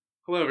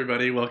Hello,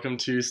 everybody. Welcome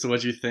to So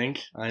What'd You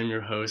Think? I'm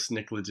your host,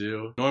 Nick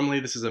Ledoux.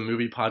 Normally, this is a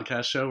movie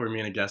podcast show where me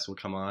and a guest will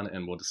come on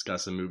and we'll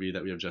discuss a movie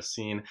that we have just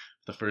seen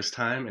for the first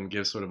time and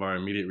give sort of our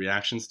immediate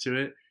reactions to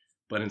it.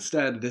 But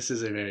instead, this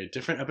is a very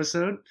different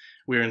episode.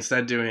 We are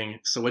instead doing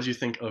So What'd You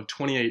Think of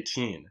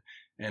 2018?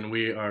 And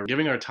we are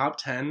giving our top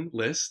 10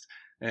 list,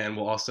 and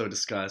we'll also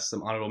discuss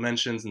some honorable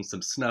mentions and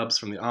some snubs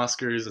from the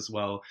Oscars, as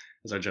well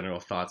as our general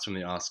thoughts from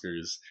the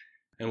Oscars.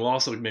 And we'll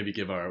also maybe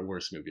give our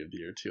worst movie of the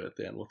year, too, at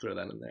the end. We'll throw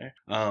that in there.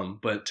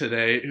 But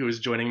today, who is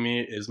joining me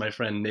is my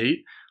friend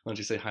Nate. Why don't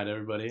you say hi to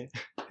everybody?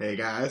 Hey,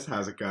 guys.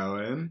 How's it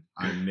going?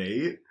 I'm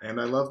Nate,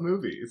 and I love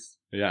movies.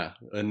 Yeah,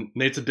 and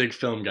Nate's a big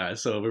film guy,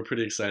 so we're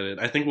pretty excited.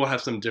 I think we'll have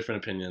some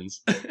different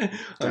opinions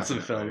on some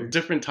film.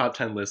 Different top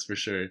 10 lists for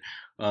sure.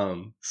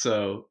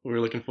 So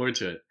we're looking forward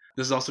to it.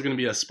 This is also going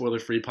to be a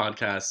spoiler-free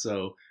podcast,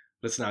 so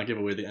let's not give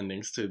away the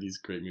endings to these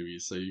great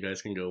movies, so you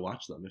guys can go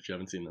watch them if you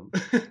haven't seen them.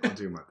 I'll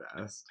do my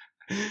best.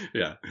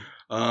 Yeah.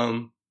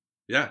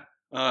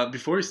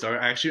 Before we start,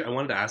 I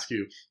wanted to ask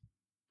you,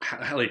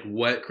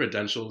 what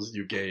credentials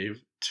you gave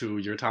to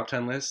your top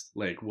 10 list?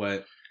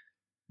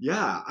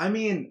 Yeah, I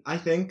mean, I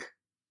think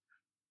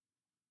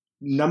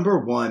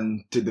number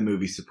one, did the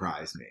movie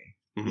surprise me?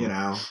 Mm-hmm. You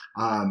know,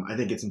 I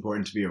think it's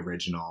important to be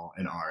original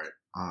in art.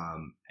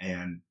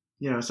 And,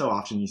 you know, so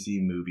often you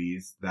see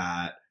movies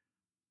that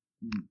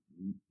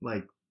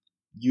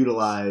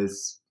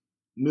utilize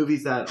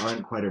movies that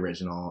aren't quite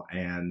original,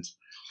 and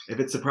if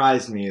it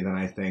surprised me, then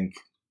I think,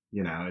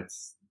 you know,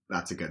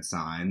 that's a good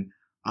sign.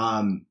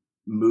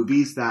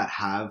 Movies that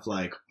have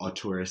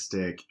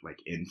auteuristic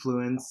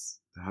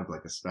influence have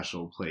a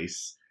special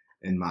place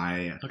in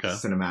my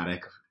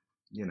cinematic,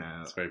 you know.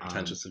 It's very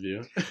pretentious of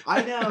you.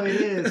 I know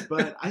it is,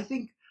 but I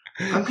think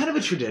I'm kind of a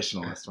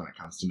traditionalist when it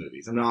comes to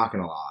movies. I'm not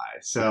gonna lie.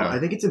 So I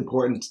think it's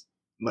important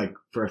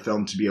for a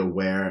film to be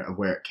aware of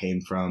where it came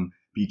from,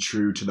 be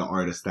true to the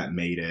artist that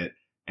made it,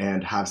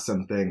 and have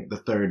something. The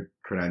third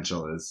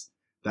credential is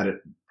that it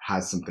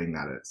has something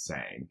that it's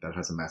saying, that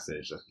has a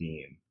message, a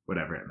theme,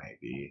 whatever it may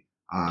be.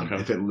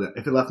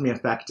 If it left me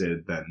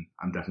affected, then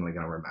I'm definitely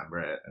going to remember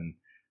it and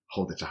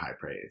hold it to high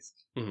praise.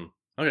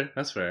 Mm-hmm. Okay,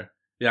 that's fair.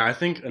 Yeah, I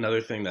think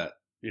another thing that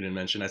you didn't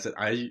mention, I said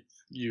I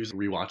use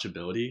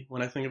rewatchability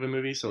when I think of a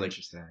movie. So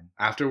Interesting.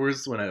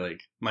 Afterwards, when I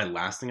my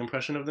lasting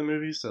impression of the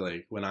movie. So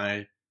when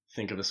I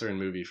think of a certain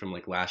movie from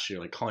last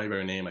year, Call Me by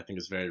Your Name, I think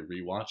is very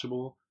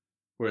rewatchable.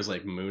 Whereas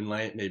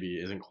Moonlight maybe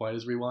isn't quite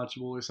as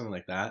rewatchable or something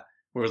like that.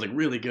 Where it was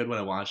really good when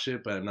I watched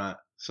it, but I'm not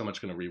so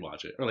much going to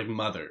rewatch it. Or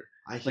Mother.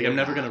 I'm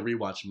never going to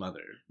rewatch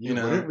Mother. You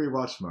know? Wouldn't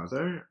rewatch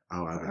Mother?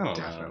 Oh, I would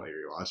definitely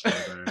rewatch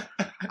Mother.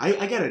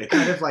 I get it. It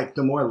kind of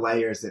the more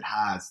layers it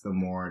has, the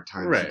more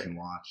times you can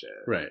watch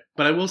it. Right.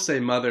 But I will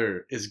say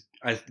Mother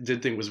I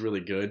did think was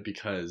really good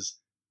because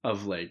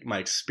of my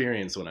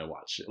experience when I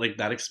watched it.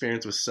 That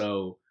experience was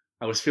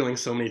I was feeling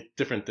so many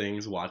different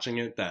things watching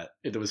it that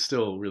it was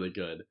still really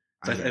good.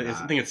 So I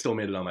think it still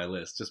made it on my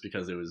list just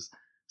because it was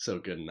so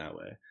good in that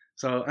way.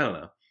 So, I don't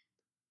know.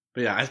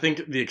 But yeah, I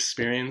think the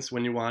experience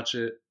when you watch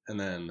it and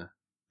then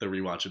the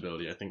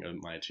rewatchability, I think, are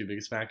my two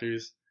biggest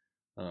factors.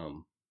 But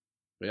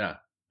yeah,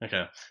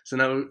 okay. So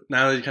now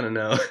that you kind of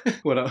know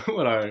what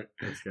our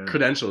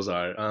credentials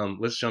are,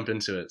 let's jump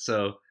into it.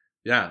 So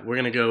yeah,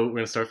 we're going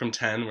to start from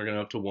 10. We're going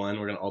to go up to 1.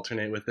 We're going to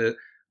alternate with it.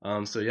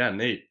 So yeah,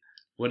 Nate,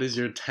 what is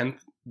your 10th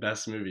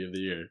best movie of the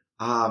year?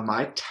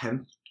 My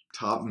 10th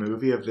top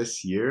movie of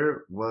this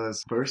year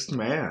was First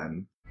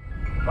Man.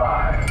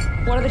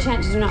 5. What are the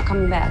chances you're not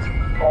coming back?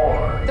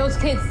 4. Those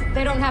kids,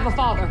 they don't have a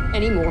father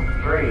anymore.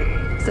 3.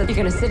 So you're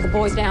gonna sit the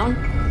boys down?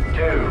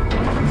 2.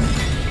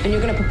 And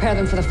you're gonna prepare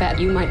them for the fact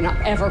you might not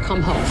ever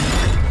come home.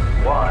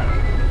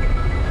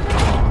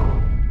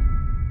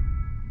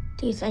 1.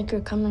 Do you think you're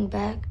coming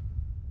back?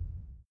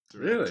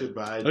 Really? Directed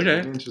by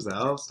Damien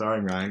Chazelle,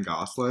 starring Ryan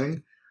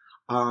Gosling.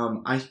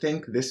 I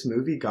think this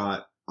movie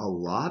got a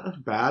lot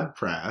of bad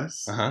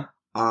press.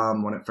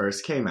 When it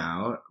first came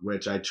out,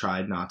 which I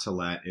tried not to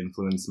let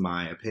influence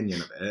my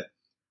opinion of it.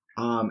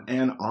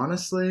 And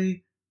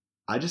honestly,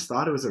 I just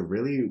thought it was a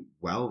really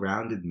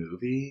well-rounded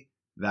movie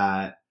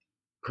that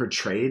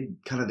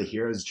portrayed kind of the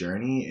hero's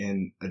journey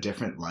in a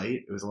different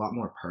light. It was a lot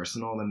more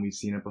personal than we've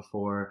seen it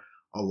before,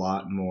 a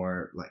lot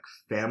more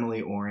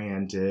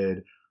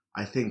family-oriented.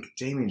 I think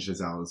Damien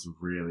Chazelle is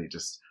really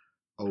just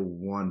a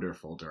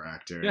wonderful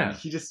director. Yeah,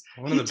 he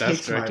one of the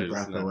best directors.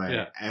 My breath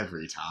away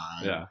every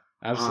time. Yeah,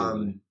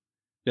 absolutely.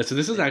 Yeah, so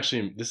this is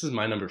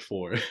my number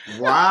 4.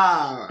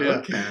 Wow. Yeah.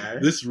 Okay.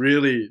 This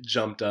really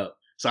jumped up.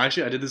 So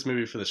actually, I did this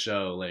movie for the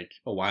show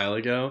a while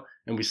ago,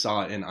 and we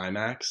saw it in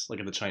IMAX, at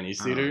the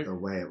Chinese theater. The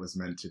way it was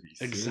meant to be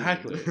seen.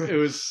 Exactly. It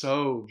was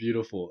so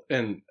beautiful,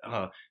 and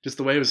just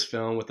the way it was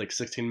filmed with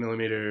 16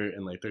 millimeter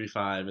and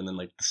 35, and then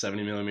the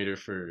 70 millimeter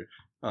for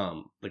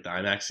the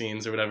IMAX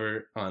scenes or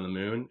whatever on the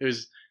moon.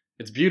 It's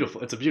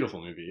beautiful. It's a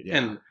beautiful movie,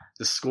 and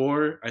the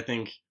score, I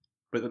think.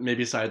 But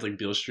maybe besides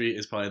Beale Street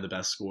is probably the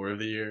best score of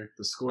the year.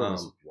 The score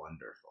was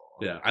wonderful.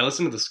 Yeah, I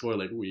listened to the score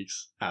like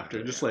weeks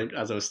after, just like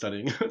as I was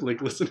studying,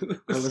 like listen to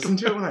the I score. listen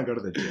to it when I go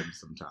to the gym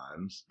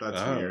sometimes.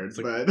 That's weird,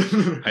 like but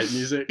hype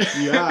music.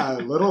 Yeah, a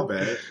little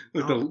bit.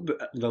 Like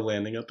the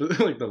landing up,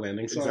 like the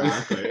landing song.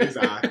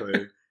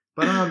 Exactly.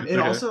 But it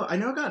also, I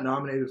know it got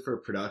nominated for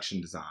production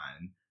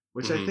design,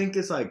 which I think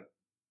is like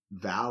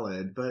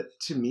valid, but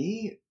to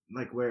me,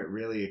 like where it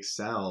really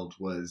excelled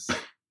was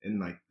in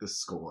like the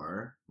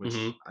score, which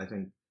I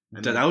think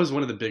that was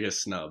one of the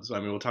biggest snubs. I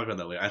mean, we'll talk about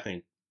that later. I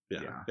think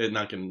it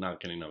not getting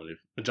nominated.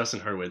 But Justin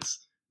Hurwitz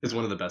is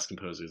one of the best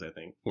composers, I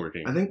think,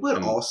 working. I think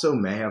what also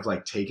may have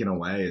like taken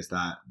away is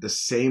that the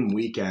same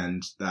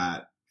weekend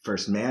that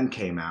First Man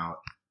came out,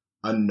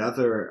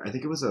 another, I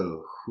think it was a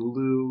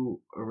Hulu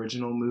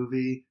original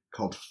movie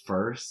called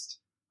First,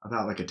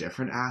 about like a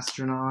different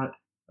astronaut.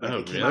 Like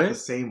it came out the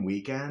same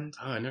weekend.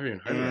 Oh, I never even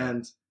heard of that.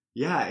 And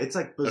yeah, it's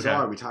like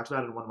bizarre. We talked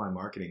about it in one of my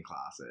marketing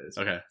classes.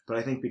 Okay. But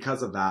I think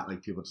because of that,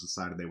 like people just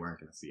decided they weren't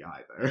going to see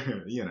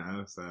either, you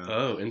know? So.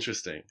 Oh,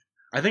 interesting.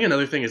 I think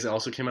another thing is it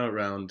also came out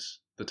around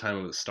the time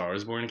of The Star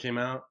is Born came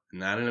out,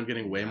 and that ended up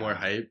getting way more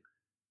hype.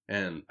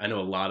 And I know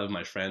a lot of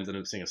my friends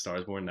ended up seeing A Star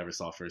is Born, never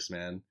saw First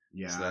Man.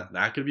 Yeah. So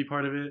that could be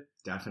part of it.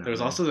 Definitely. There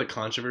was also the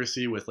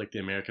controversy with like the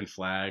American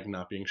flag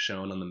not being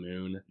shown on the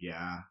moon.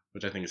 Yeah.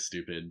 Which I think is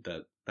stupid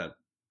that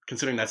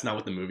considering that's not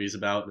what the movie's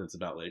about, and it's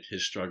about like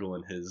his struggle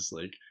and his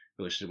like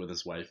relationship with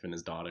his wife and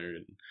his daughter,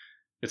 and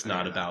it's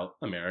not about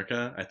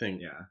America. I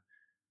think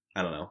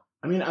I don't know.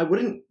 I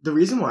mean, the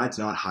reason why it's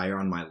not higher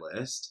on my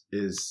list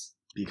is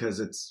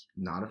because it's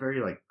not a very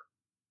like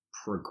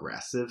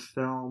progressive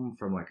film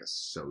from like a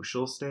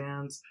social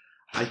stance.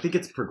 I think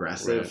it's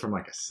progressive from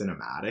like a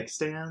cinematic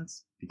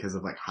stance because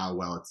of like how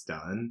well it's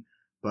done.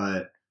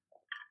 But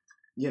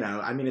you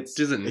know, I mean,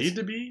 does it need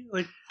to be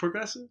like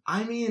progressive?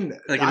 I mean,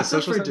 like that's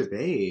up for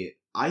debate.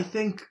 I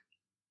think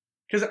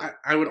because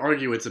I would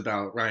argue it's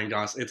about Ryan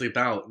Gosling. It's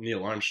about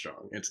Neil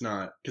Armstrong. It's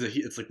not because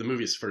it's like the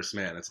movie's First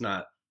Man. It's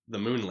not the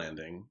moon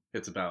landing.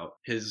 It's about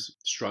his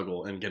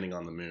struggle and getting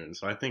on the moon.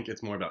 So I think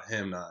it's more about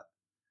him, not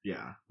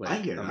I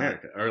hear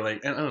America that. Or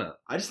like I don't know.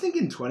 I just think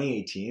in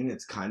 2018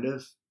 it's kind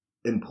of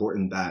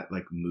important that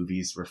like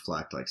movies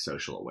reflect like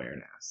social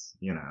awareness.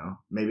 You know,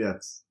 maybe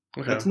that's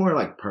more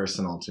like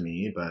personal to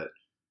me, but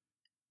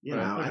you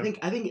know, I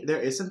think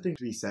there is something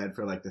to be said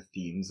for like the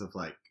themes of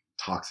like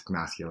toxic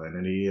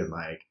masculinity and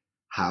like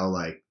how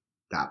like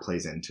that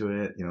plays into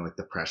it. You know, like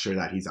the pressure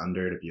that he's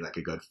under to be like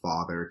a good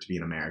father, to be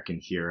an American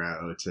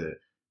hero, to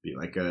be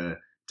like a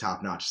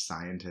top-notch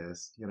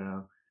scientist. You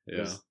know,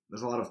 there's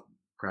a lot of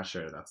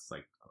pressure that's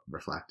like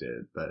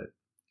reflected, but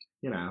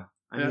you know,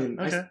 I mean,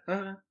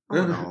 all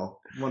in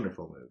all,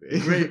 wonderful movie.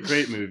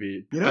 Great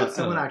movie. You know what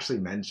someone actually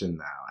mentioned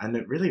though, and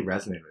it really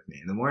resonated with me,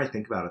 and the more I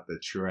think about it, the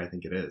truer I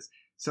think it is.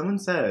 Someone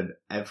said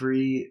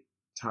every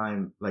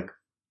time, like,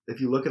 if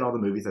you look at all the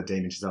movies that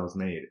Damien Chazelle has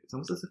made, it's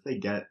almost as if they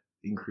get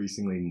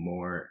increasingly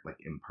more like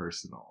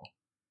impersonal,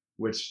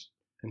 which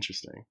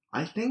interesting.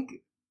 I think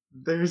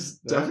there's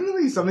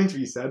definitely something to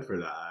be said for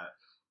that.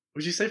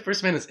 Would you say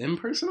First Man is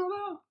impersonal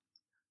though?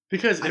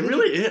 Because it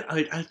really is.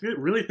 Like, I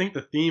really think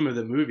the theme of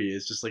the movie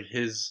is just like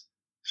his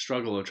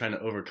struggle of trying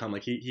to overcome.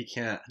 Like he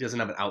doesn't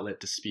have an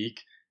outlet to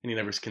speak, and he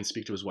never can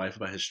speak to his wife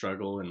about his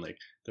struggle and like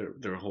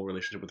their whole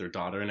relationship with their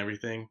daughter and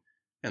everything.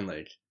 And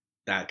like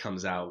that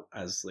comes out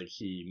as like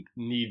he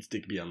needs to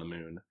be on the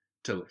moon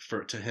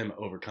to him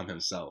overcome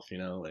himself. You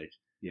know, like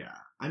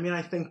I mean,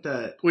 I think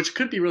that which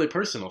could be really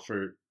personal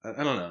for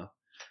I don't know.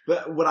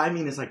 But what I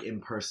mean is like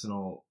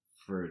impersonal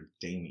for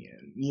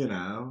Damien. You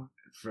know.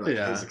 For like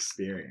his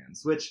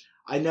experience, which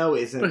I know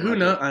isn't. But who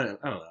knows? I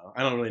don't know.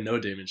 I don't really know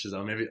Damien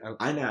Chazelle. Maybe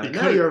I know.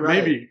 No, you're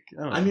right. Maybe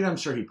I mean, I'm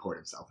sure he poured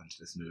himself into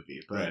this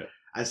movie, but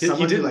as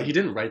someone he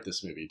didn't write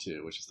this movie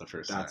too, which is the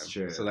first time. That's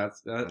true. So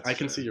that's I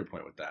can see your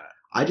point with that.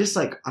 I just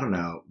like I don't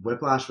know.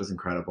 Whiplash was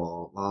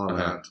incredible. La La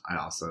Land I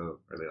also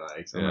really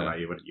liked. I don't know about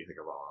you. What did you think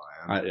of La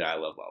La Land? I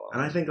love La La Land.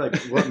 And I think like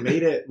what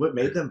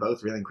made them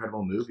both really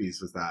incredible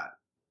movies was that.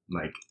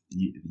 Like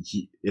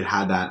it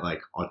had that like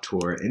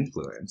auteur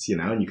influence, you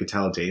know, and you could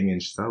tell Damien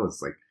Chazelle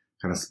was like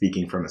kind of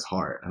speaking from his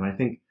heart. And I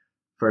think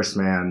First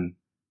Man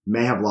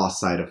may have lost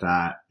sight of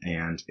that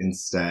and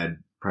instead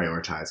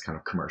prioritized kind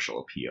of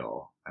commercial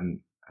appeal. And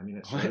I mean,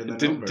 it showed in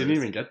the numbers. Didn't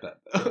even get that.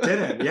 It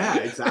didn't. Yeah,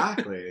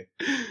 exactly.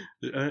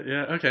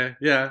 Okay.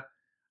 Yeah.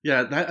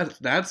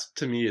 That's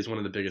to me is one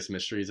of the biggest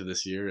mysteries of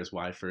this year is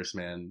why First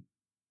Man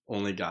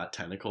only got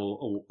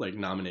technical like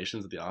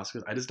nominations at the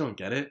Oscars. I just don't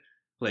get it.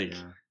 Like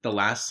the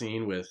last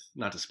scene with,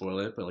 not to spoil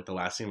it, but like the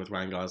last scene with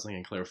Ryan Gosling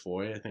and Claire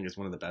Foy, I think is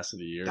one of the best of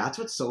the year. That's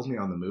what sold me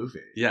on the movie.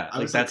 Yeah,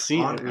 like that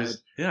scene.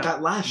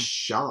 That last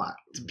shot.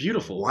 It's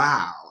beautiful.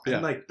 Wow. Yeah.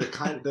 And like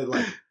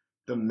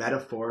the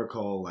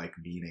metaphorical like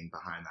meaning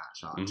behind that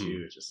shot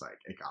too, just like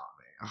it got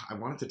me. I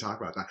wanted to talk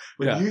about that.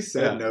 When you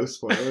said no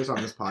spoilers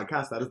on this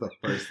podcast, that is the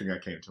first thing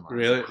that came to mind.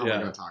 Really? Like, how am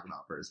I going to talk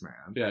about First Man?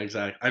 Yeah,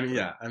 exactly. I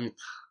mean,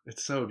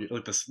 it's so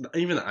beautiful. Like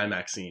even the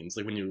IMAX scenes,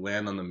 like when you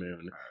land on the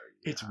moon.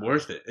 It's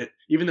worth it.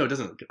 Even though it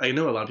doesn't. I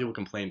know a lot of people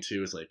complain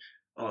too. Is like,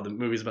 oh, the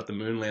movie's about the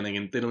moon landing,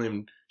 and they don't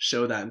even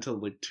show that until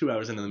like 2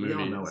 hours into the movie.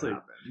 We all know it's what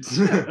like, happens.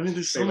 yeah, I mean,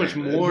 there's so much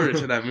landed. more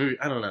to that movie.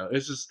 I don't know.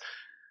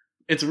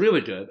 It's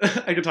really good.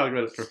 I could talk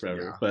about it for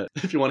forever, Yeah. but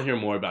if you want to hear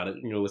more about it,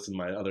 you can go listen to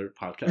my other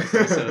podcast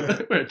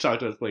episode where I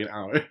talked about it for like an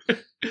hour.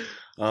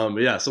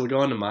 But yeah, so we'll go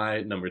on to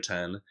my number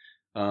 10,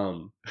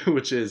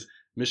 which is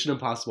Mission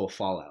Impossible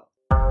Fallout.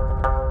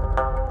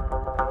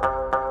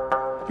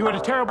 You had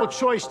a terrible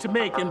choice to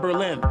make in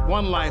Berlin.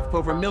 One life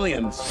over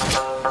millions.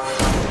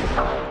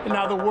 And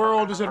now the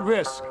world is at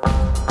risk.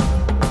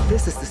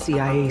 This is the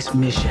CIA's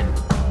mission.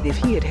 If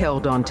he had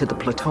held on to the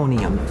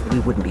plutonium, we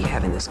wouldn't be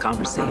having this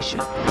conversation.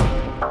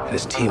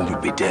 His team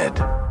would be dead.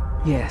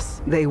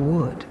 Yes, they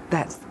would.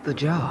 That's the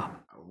job.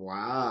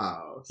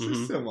 Wow. So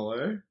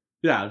similar.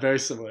 Yeah, very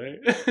similar.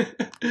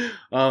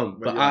 What But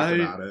do you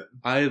like about it?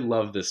 I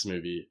love this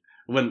movie.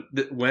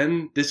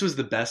 When this was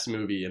the best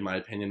movie in my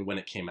opinion when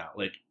it came out.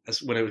 Like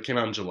when it came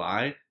out in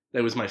July,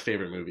 that was my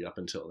favorite movie up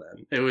until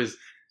then.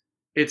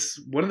 It's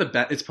one of the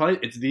best.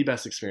 It's the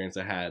best experience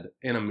I had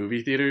in a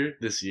movie theater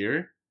this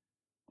year.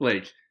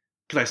 Like,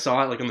 because I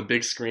saw it like on the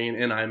big screen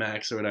in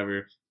IMAX or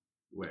whatever,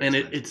 and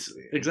it's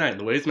exactly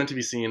the way it's meant to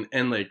be seen.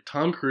 And like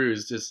Tom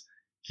Cruise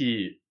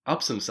he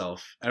ups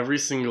himself every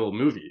single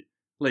movie.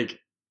 Like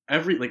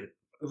at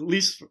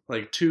least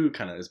like 2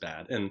 kind of is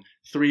bad, and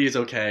 3 is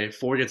okay,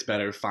 4 gets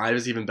better, 5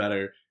 is even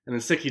better, and then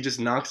 6 he just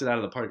knocks it out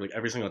of the park like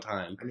every single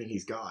time. I mean,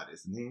 he's God,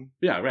 isn't he?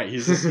 Yeah, right.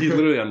 He's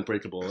literally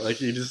unbreakable. Like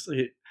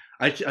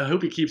I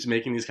hope he keeps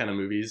making these kind of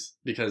movies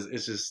because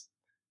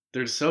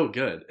they're so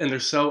good and they're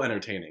so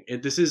entertaining.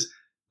 This is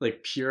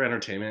like pure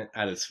entertainment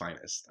at its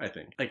finest, I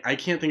think. Like I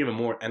can't think of a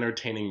more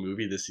entertaining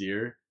movie this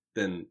year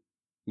than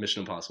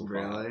Mission Impossible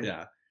Fallout. Really?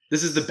 Yeah.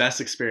 This is the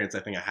best experience I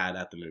think I had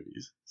at the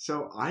movies.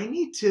 So I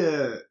need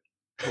to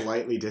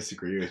politely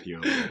disagree with you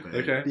a little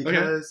bit. Okay.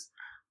 Because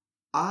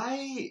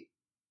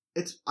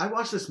I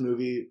watched this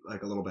movie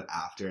like a little bit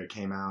after it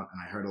came out,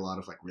 and I heard a lot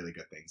of like really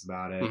good things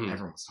about it. Mhm.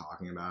 Everyone was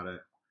talking about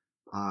it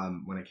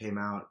when it came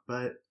out,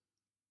 but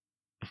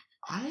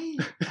I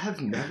have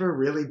never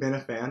really been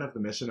a fan of the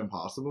Mission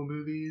Impossible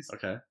movies.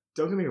 Okay.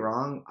 Don't get me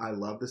wrong, I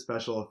love the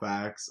special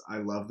effects. I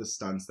love the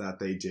stunts that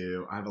they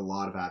do. I have a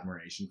lot of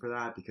admiration for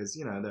that because,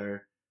 you know,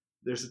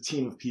 there's a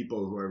team of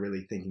people who are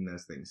really thinking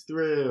those things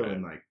through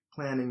and like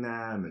planning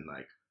them, and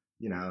like,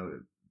 you know,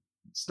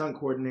 stunt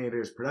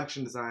coordinators,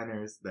 production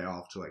designers, they all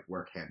have to like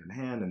work hand in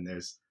hand, and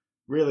there's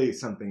really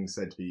something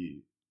to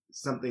be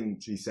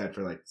said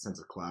for like the sense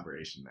of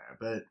collaboration there.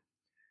 But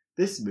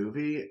this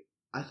movie,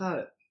 I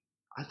thought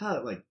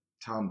like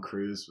Tom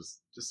Cruise was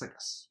just like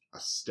a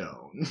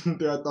stone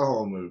throughout the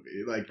whole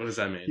movie. Like, What does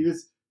that mean?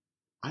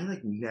 I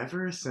like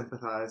never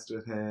sympathized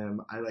with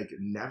him. I like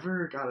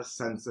never got a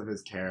sense of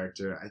his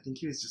character. I think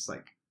he was just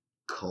like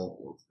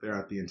cold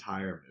throughout the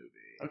entire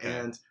movie. Okay.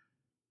 And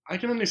I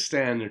can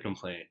understand your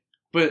complaint,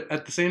 but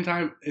at the same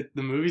time,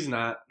 the movie's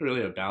not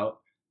really about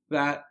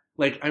that.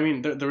 Like, I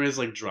mean, there is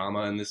like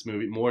drama in this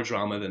movie, more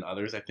drama than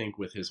others. I think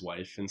with his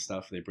wife and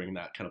stuff, they bring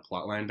that kind of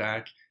plot line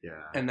back,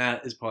 yeah, and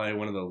that is probably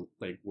one of the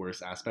like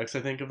worst aspects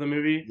I think of the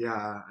movie.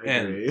 yeah, I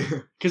And- agree.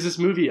 Because this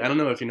movie, I don't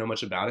know if you know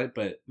much about it,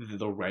 but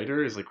the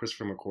writer is like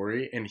Christopher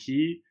McQuarrie, and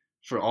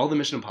for all the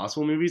Mission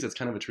Impossible movies, it's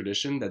kind of a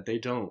tradition that they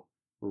don't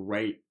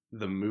write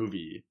the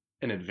movie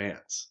in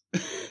advance.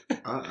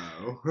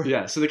 Uh-oh.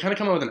 Yeah, so they kind of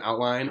come up with an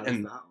outline, How does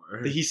and that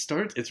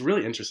work? it's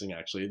really interesting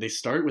actually. They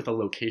start with a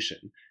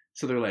location.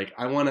 So they're like,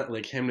 I want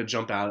like him to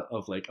jump out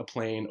of like a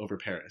plane over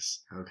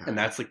Paris. Okay. And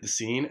that's like the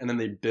scene. And then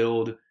they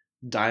build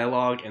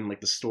dialogue and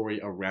like the story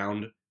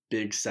around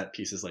big set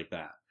pieces like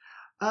that.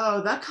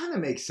 Oh, that kind of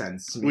makes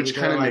sense to me. Which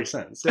They're kind of like- makes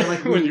sense. They're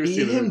like, when we you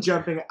see need him the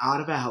jumping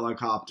out of a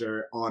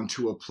helicopter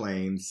onto a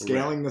plane,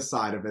 scaling the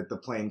side of it, the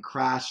plane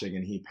crashing,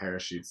 and he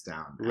parachutes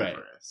down Right.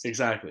 Everest.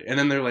 Exactly. And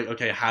then they're like,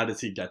 okay, how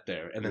does he get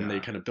there? And then they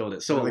Yeah. kind of build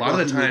it. So They're a like, lot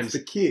well, of the he times needs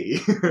the key.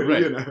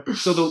 Right. You know?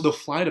 So they'll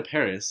fly to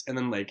Paris, and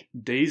then like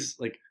days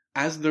like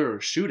as they're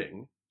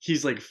shooting,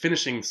 he's like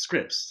finishing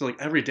scripts. So like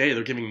every day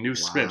they're giving new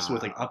scripts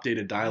with like Wow. updated I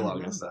didn't dialogue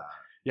know and stuff.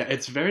 that. Yeah,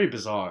 it's very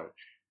bizarre,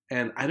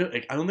 and I don't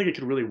think it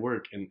could really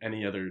work in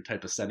any other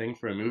type of setting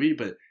for a movie.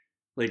 But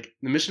like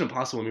the Mission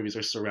Impossible movies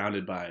are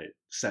surrounded by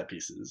set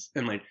pieces,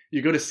 and like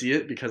you go to see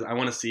it because I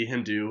want to see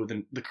him do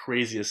the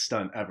craziest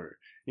stunt ever,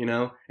 you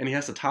know. And he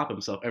has to top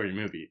himself every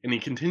movie, and he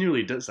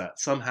continually does that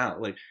somehow.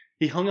 Like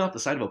he hung off the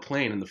side of a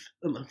plane in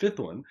the fifth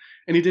one,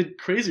 and he did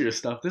crazier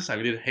stuff this time.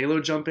 He did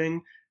halo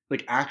jumping,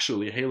 like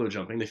actually halo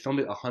jumping. They filmed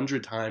it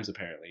 100 times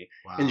apparently,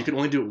 Wow. and you could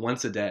only do it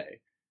once a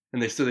day.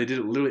 And they did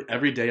it literally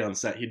every day on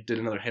set. He did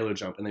another halo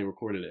jump, and they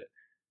recorded it.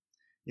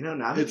 You know,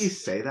 now that you It's-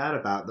 say that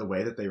about the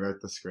way that they wrote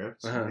the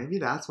script, Uh-huh. maybe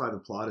that's why the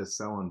plot is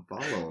so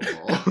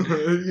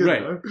unfollowable. You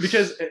Right, know?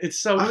 because it's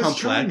so I was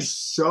trying complex.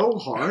 so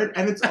hard,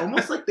 and it's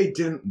almost like they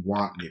didn't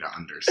want me to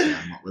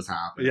understand what was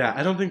happening. Yeah,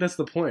 I don't think that's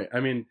the point. I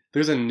mean,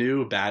 there's a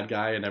new bad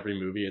guy in every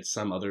movie. It's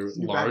some other It's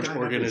a bad large guy I've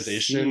never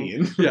organization.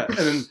 seen. Yeah, and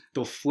then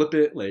they'll flip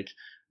it like,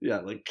 yeah,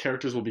 like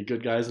characters will be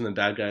good guys and then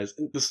bad guys.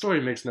 The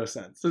story makes no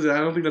sense. So I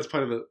don't think that's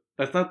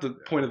not the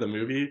point of the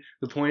movie.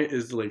 The point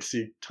is to like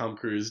see Tom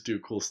Cruise do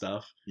cool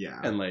stuff Yeah.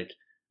 and like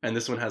and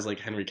this one has like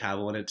Henry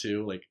Cavill in it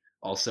too, like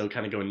also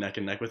kind of going neck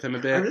and neck with him a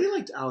bit. I really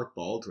liked Alec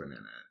Baldwin in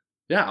it.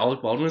 Yeah,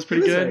 Alec Baldwin was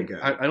pretty He was good. very good.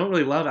 I don't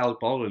really love Alec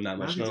Baldwin that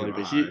much Neither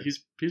normally, do but I.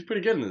 he's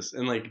pretty good in this.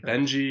 And like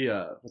Benji,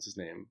 what's his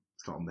name?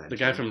 It's called Benji. The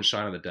guy from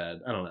Shaun of the Dead.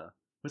 I don't know.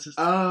 What's his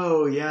name?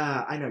 Oh,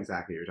 yeah. I know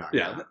exactly what you're talking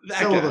Yeah, about. that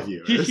So guy. will the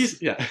viewers.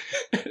 He's yeah,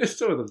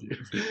 so will the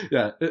viewers.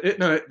 Yeah,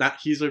 that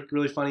he's like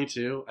really funny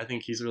too. I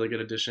think he's a really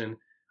good addition.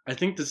 I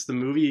think the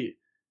movie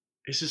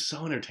is just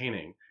so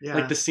entertaining. Yeah.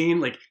 Like the scene,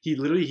 like he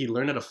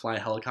learned how to fly a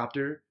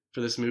helicopter for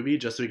this movie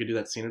just so he could do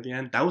that scene at the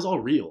end. That was all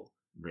real.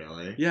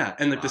 Really? Yeah,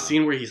 and like Wow. the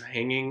scene where he's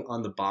hanging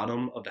on the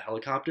bottom of the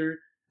helicopter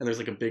and there's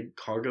like a big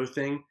cargo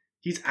thing.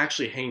 He's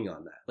actually hanging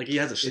on that. Like he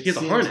has a It seems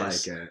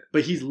harness, like it.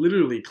 but he's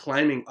literally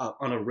climbing up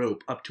on a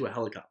rope up to a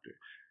helicopter.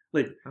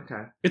 Like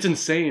Okay. it's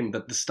insane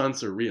that the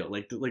stunts are real.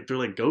 Like they're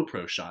like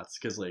GoPro shots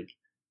because like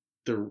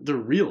they're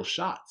real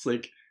shots.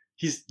 Like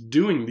he's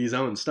doing these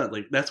own stunts.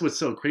 Like that's what's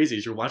so crazy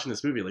is you're watching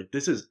this movie. Like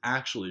this is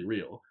actually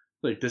real.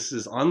 Like this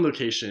is on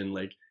location.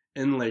 Like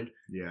in like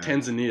Yeah.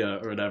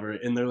 Tanzania or whatever,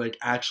 and they're like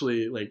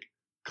actually like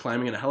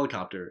climbing in a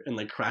helicopter and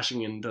like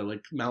crashing into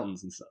like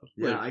mountains and stuff.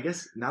 Yeah, Like, I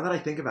guess now that I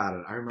think about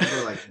it, I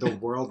remember like the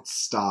world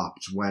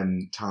stopped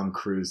when Tom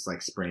Cruise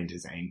like sprained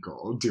his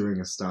ankle doing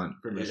a stunt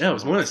for Mission yeah, it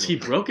was more or less he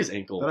Impossible. broke his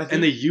ankle, But I think-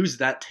 and they used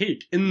that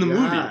take in the yeah,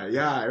 movie.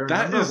 Yeah, I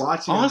That remember is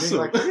watching it and being awesome.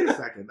 like, wait a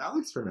second, that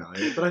looks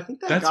familiar. But I think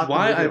that That's got the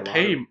why movie I a lot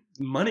pay of-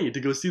 money to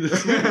go see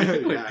this movie.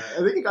 Like, yeah, I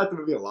think it got the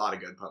movie a lot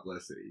of good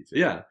publicity too.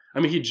 yeah, I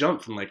mean, he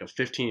jumped from like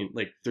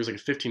there's like a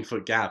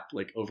 15-foot gap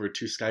like over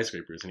 2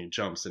 skyscrapers, and he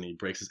jumps and he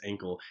breaks his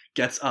ankle,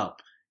 gets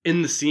up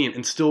in the scene,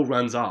 and still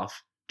runs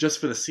off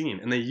just for the scene.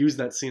 And they use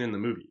that scene in the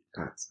movie.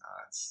 That's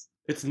nuts.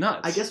 It's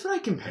nuts. I guess what I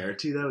compare it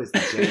to though is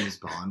the James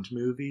Bond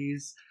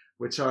movies,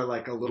 which are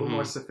like a little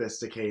more Mhm.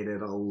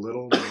 sophisticated, a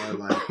little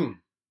more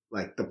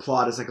like the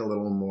plot is like a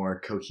little more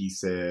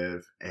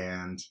cohesive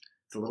and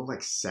it's a little like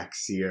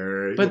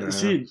sexier. But you know?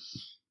 see,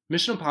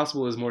 Mission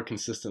Impossible is more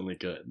consistently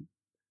good.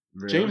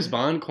 Really? James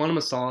Bond, Quantum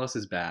of Solace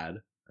is bad,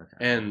 Okay.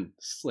 and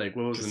like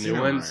what was the Casino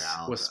new ones?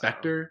 Royale, Was though.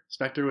 Spectre?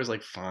 Spectre was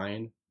like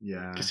fine.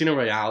 yeah, Casino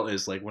Royale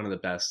is like one of the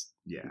best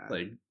yeah,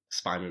 like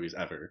spy movies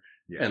ever,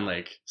 yeah, and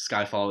like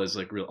Skyfall is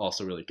like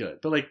also really good.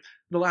 But like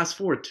the last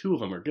 2 of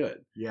them are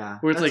good. yeah.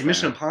 Where it's that's like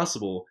Mission fair.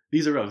 Impossible,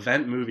 these are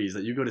event movies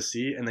that you go to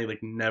see and they like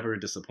never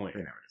disappoint.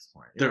 They never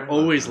disappoint. You're They're right about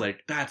always that.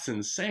 like, that's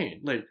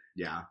insane. Like,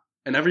 yeah,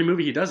 and every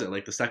movie he does it.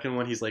 Like the second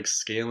one, he's like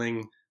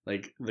scaling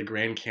like the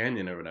Grand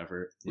Canyon or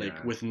whatever, like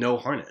Yeah. with no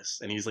harness,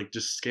 and he's like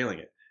just scaling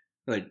it.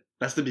 Like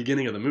that's the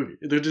beginning of the movie.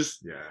 They're just,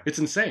 yeah, it's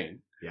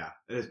insane. yeah.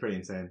 It is pretty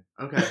insane.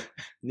 Okay,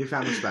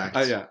 newfound respect.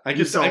 Yeah, I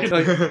You could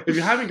like sold. if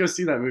you haven't go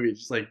see that movie,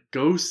 just like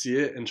go see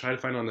it and try to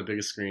find it on the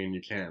biggest screen you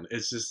can.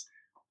 It's just,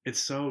 it's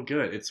so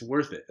good. It's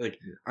worth it. Like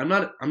Yeah.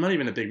 I'm not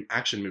even a big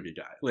action movie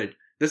guy. Like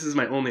this is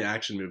my only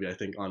action movie I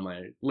think on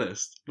my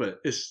list, but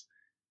it's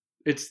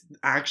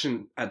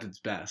action at its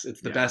best.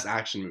 It's the Yeah. best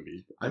action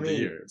movie I of the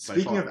mean, year. by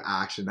speaking far. of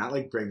action, that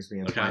like brings me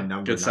into Okay, my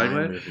number good 9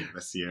 segue. movie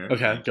this year. Okay,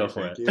 Thank go you,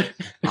 for thank it.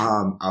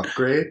 you.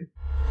 Upgrade.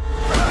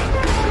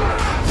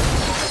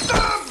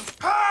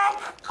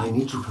 I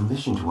need your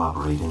permission to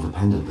operate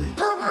independently.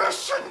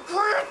 Permission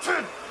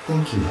granted!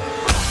 Thank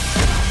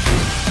you.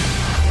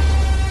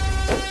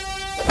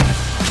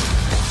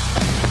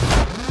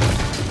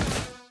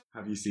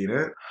 Have you seen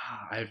it?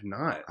 I have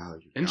not. Oh,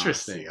 you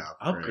Interesting.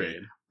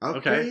 Upgrade.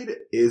 Upgrade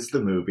is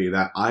the movie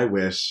that I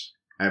wish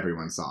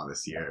everyone saw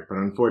this year, but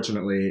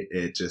unfortunately,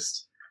 it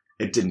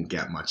didn't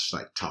get much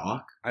like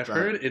talk. I've But-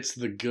 heard it's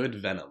the good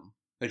Venom.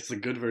 It's the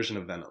good version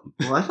of Venom.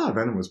 Well, I thought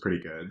Venom was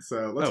pretty good,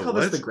 so let's Oh, call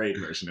this what? the great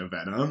version of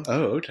Venom.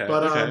 Oh, okay.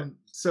 But okay.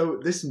 so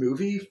this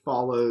movie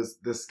follows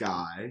this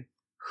guy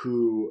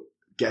who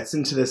gets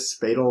into this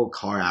fatal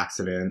car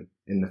accident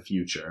in the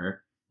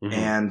future, Mhm.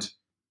 and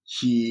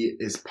he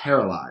is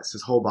paralyzed.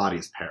 His whole body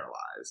is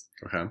paralyzed.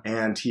 Okay.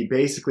 And he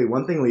basically,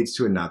 one thing leads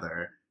to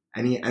another,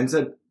 and he ends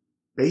up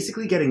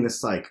basically getting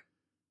this like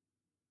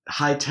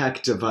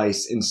high-tech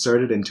device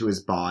inserted into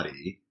his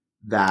body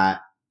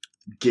that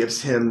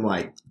gives him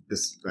like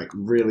this like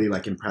really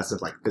like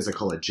impressive like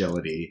physical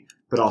agility,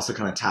 but also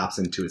kind of taps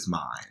into his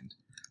mind.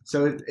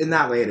 So in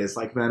that way, it is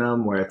like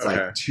Venom, where it's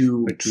Okay. like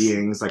two Like-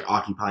 beings like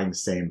occupying the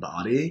same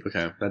body.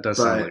 Okay. That does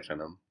But sound like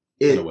Venom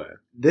in a way.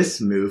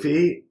 This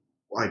movie,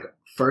 like,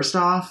 first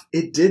off,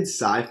 it did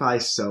sci-fi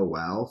so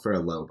well for a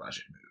low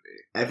budget movie.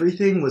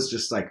 Everything was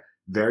just like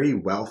very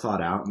well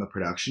thought out in the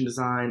production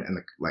design, and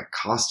the like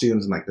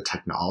costumes and like the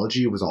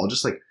technology was all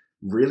just like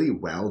really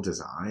well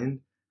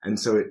designed. And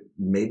so it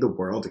made the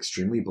world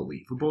extremely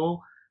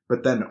believable.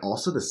 But then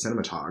also the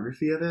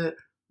cinematography of it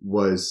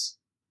was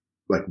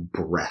like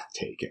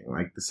breathtaking.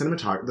 Like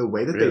the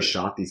way that they Really?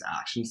 shot these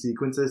action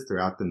sequences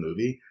throughout the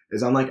movie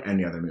is unlike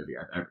any other movie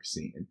I've ever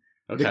seen.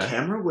 Okay. The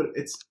camera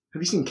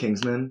have you seen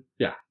Kingsman?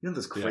 Yeah. You know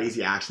those Yeah.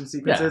 crazy action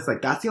sequences?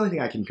 Like that's the only thing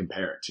I can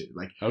compare it to.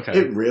 Like Okay.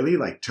 it really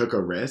like took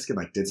a risk and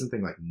like did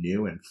something like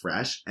new and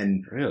fresh,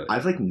 and Really?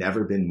 I've like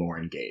never been more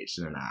engaged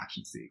in an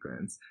action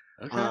sequence.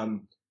 Okay.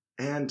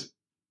 And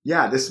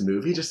yeah, this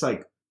movie just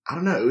like, I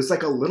don't know, it was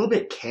like a little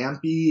bit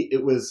campy.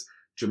 It was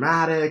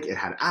dramatic, it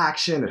had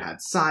action, it had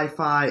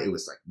sci-fi, it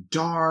was like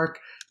dark,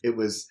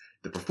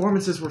 the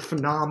performances were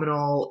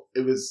phenomenal.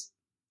 It was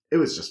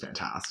just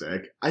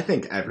fantastic. I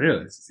think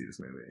everyone needs to see this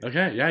movie.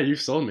 Okay, yeah,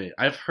 you've sold me.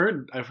 I've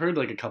heard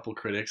like a couple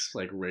critics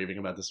like raving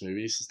about this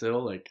movie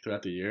still like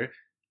throughout the year.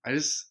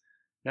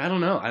 I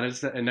don't know.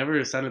 It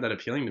never sounded that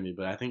appealing to me,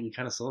 but I think you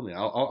kind of sold me.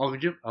 I'll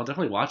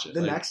definitely watch it.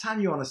 The next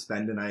time you want to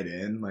spend a night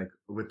in like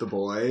with the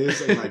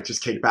boys and like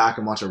just kick back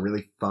and watch a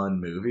really fun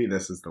movie,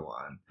 this is the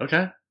one.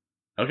 Okay.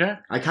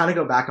 I kind of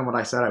go back on what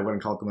I said. I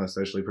wouldn't call it the most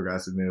socially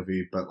progressive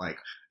movie, but like,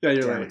 yeah,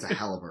 you're right. It's a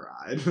hell of a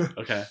ride.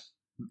 Okay.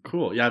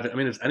 Cool. Yeah, I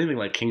mean, if anything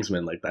like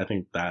Kingsman, like I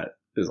think that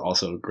is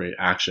also great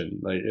action.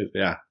 Like,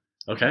 yeah.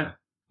 Okay. Yeah.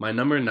 My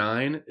number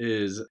 9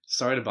 is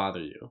Sorry to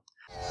Bother You.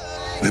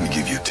 Let me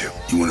give you a tip.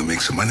 You want to make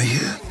some money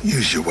here?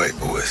 Use your white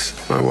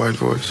voice. My white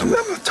voice? I'm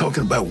not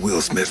talking about Will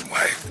Smith's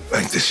wife,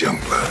 like this young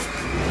blood.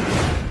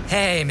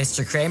 Hey,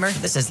 Mr. Kramer.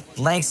 This is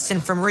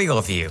Langston from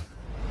Regal View.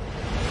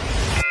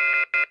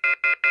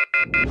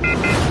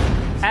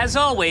 As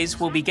always,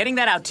 we'll be getting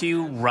that out to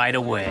you right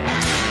away.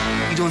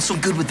 You're doing so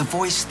good with the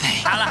voice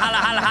thing. Holla, holla,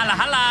 holla, holla,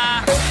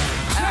 holla.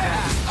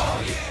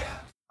 Oh, yeah.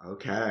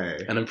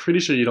 Okay. And I'm pretty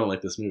sure you don't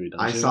like this movie,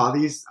 don't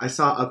you? I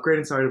saw Upgrade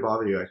and Sorry to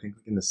Bother You, I think,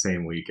 in the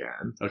same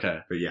weekend. Okay.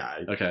 But yeah,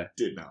 I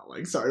did not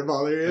like Sorry to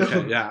Bother You.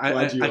 Okay, yeah.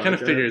 I kind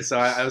of figured, so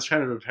I was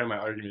trying to prepare my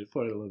argument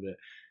for it a little bit.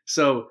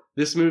 So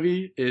this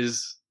movie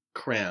is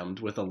crammed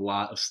with a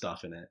lot of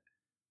stuff in it,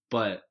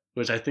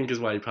 which I think is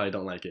why you probably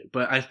don't like it.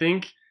 But I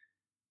think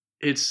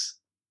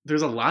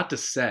there's a lot to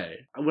say.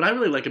 What I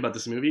really like about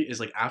this movie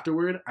is like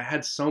afterward, I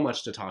had so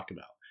much to talk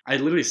about. I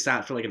literally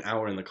sat for like an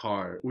hour in the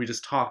car. We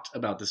just talked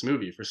about this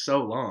movie for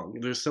so long.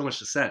 There's so much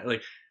to say.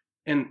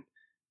 And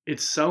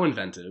it's so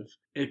inventive.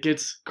 It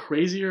gets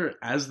crazier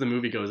as the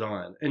movie goes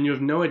on. And you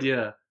have no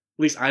idea, at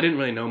least I didn't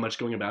really know much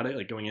going about it,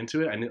 like going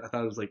into it. I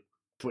thought it was like,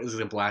 this is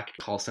a black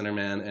call center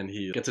man and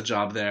he gets a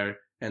job there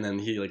and then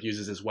he like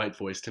uses his white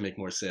voice to make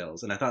more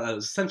sales. And I thought that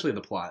was essentially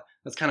the plot.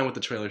 That's kind of what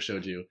the trailer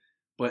showed you.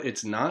 But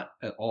it's not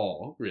at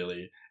all,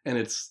 really. And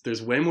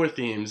there's way more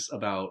themes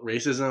about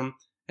racism,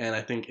 and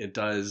I think it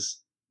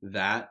does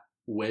that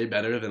way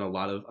better than a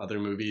lot of other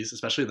movies,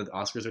 especially that the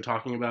Oscars are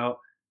talking about,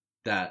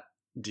 that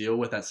deal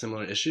with that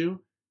similar issue.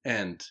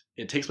 And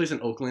it takes place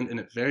in Oakland, and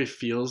it very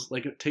feels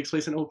like it takes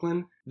place in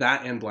Oakland.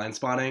 That and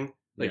Blindspotting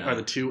are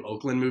the 2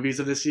 Oakland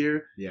movies of this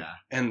year. Yeah.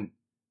 And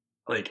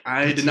like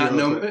I did not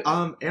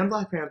know and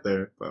Black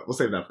Panther, but we'll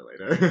save that for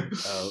later.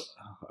 Oh,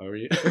 are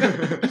we?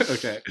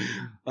 Okay.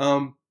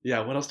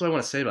 Yeah, what else do I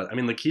want to say about it? I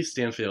mean, Lakeith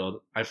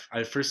Stanfield,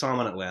 I first saw him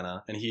on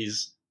Atlanta, and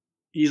he's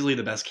easily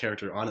the best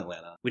character on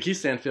Atlanta. Lakeith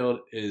Stanfield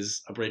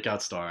is a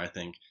breakout star, I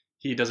think.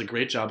 He does a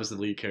great job as the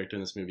lead character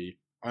in this movie.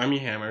 Armie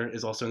Hammer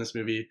is also in this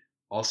movie.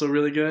 Also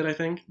really good, I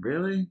think.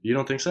 Really? You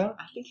don't think so?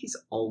 I think he's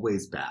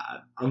always bad.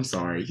 I'm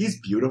sorry. He's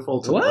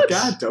beautiful to look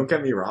at. Don't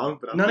get me wrong.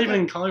 But not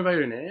even Call Me By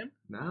Your Name?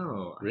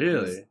 No.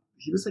 Really?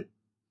 He was like...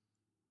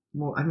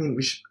 Well, I mean,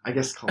 we should... I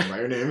guess Call Me By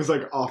Your Name is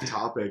like off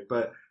topic,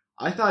 but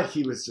I thought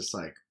he was just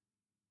like...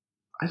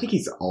 I think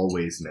he's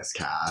always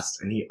miscast,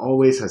 and he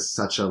always has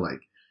such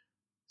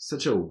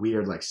a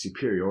weird like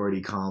superiority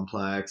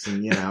complex,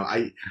 and you know,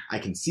 I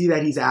can see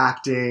that he's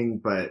acting,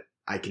 but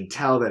I can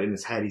tell that in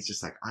his head he's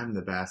just like, I'm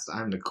the best,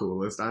 I'm the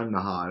coolest, I'm the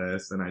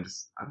hottest, and I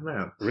don't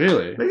know.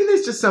 Really? Maybe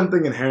there's just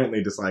something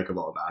inherently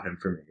dislikable about him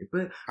for me.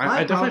 But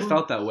I definitely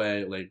felt that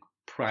way like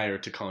prior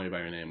to Calling Me By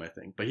Your Name, I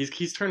think. But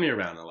he's turned me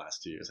around in the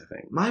last 2 years, I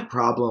think. My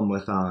problem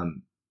with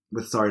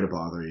Sorry to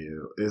Bother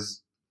You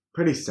is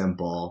pretty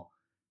simple.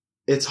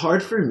 It's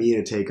hard for me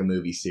to take a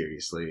movie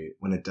seriously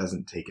when it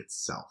doesn't take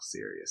itself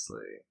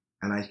seriously.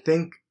 And I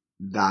think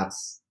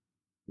that's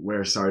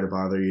where Sorry to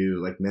Bother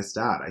You like missed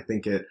out. I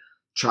think it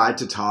tried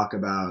to talk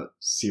about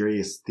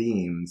serious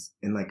themes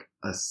in like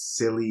a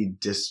silly,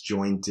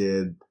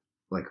 disjointed,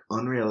 like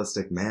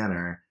unrealistic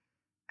manner.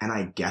 And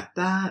I get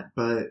that,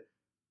 but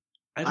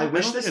I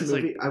wish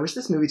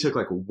this movie took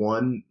like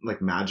one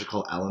like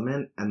magical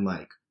element and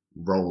like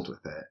rolled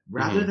with it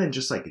rather than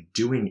just like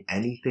doing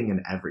anything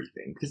and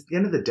everything, because at the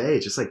end of the day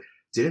it just like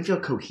didn't feel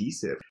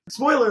cohesive.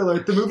 Spoiler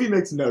alert, the movie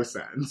makes no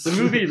sense. The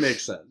movie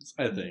makes sense,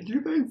 I think. Do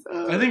you think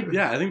so? I think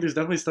there's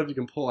definitely stuff you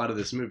can pull out of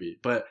this movie,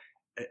 but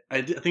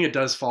I think it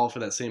does fall for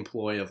that same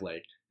ploy of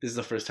like, this is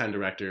the first time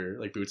director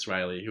like Boots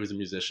Riley, who was a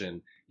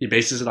musician, he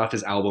bases it off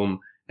his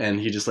album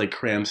and he just like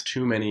crams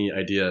too many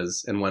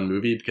ideas in one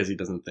movie because he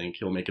doesn't think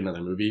he'll make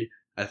another movie.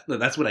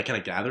 That's what I kind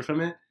of gather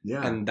from it.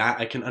 Yeah. And that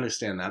I can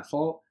understand that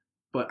fault.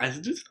 But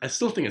I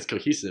still think it's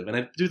cohesive, and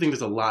I do think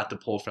there's a lot to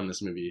pull from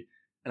this movie.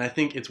 And I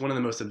think it's one of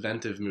the most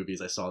inventive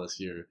movies I saw this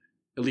year,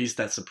 at least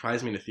that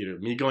surprised me in the theater.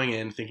 Me going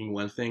in thinking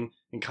one thing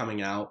and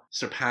coming out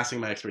surpassing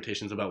my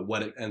expectations about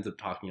what it ends up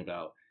talking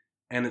about.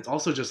 And it's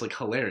also just like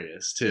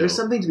hilarious too. There's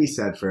something to be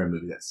said for a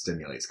movie that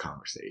stimulates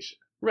conversation.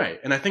 Right,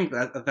 and I think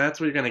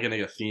that's where you're going to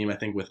get a theme, I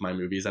think, with my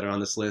movies that are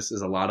on this list,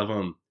 is a lot of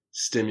them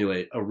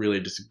stimulate a really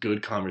just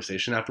good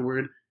conversation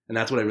afterward. And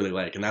that's what I really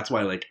like. And that's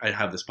why like I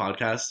have this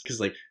podcast, because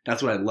like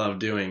that's what I love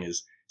doing,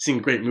 is seeing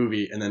a great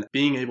movie and then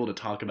being able to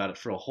talk about it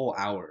for a whole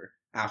hour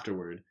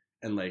afterward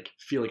and like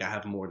feel like I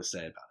have more to say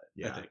about it.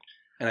 Yeah. I think,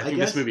 and I think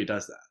this movie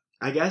does that.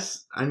 I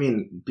guess, I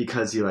mean,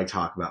 because you like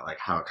talk about like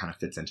how it kind of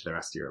fits into the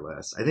rest of your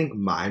list, I think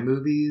my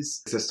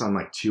movies exist on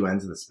like two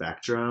ends of the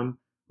spectrum.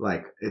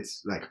 Like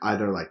it's like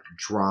either like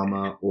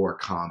drama or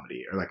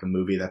comedy, or like a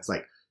movie that's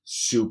like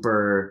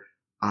super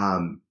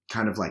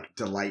kind of like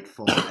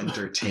delightful,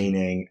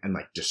 entertaining, and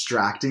like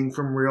distracting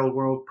from real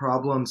world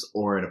problems,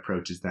 or it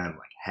approaches them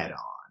like head on.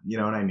 You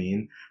know what I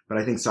mean? But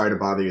I think Sorry to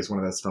Bother You is one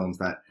of those films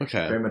that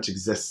very much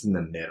exists in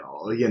the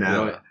middle, you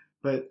know? Really?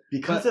 But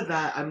because of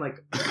that, I'm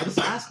like, I just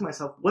ask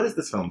myself, what is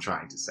this film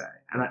trying to say?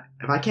 And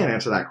if I can't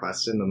answer that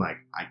question, then like,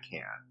 I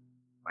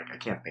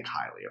can't think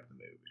highly of the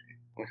movie.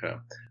 Okay.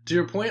 To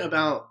your point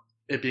about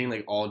it being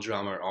like all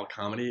drama or all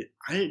comedy,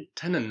 I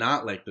tend to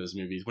not like those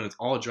movies when it's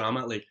all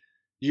drama. Like,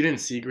 you didn't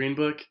see Green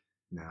Book?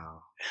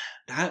 No.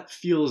 That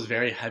feels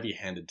very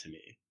heavy-handed to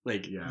me.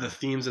 Like, the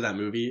themes of that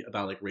movie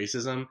about like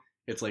racism,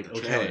 it's like,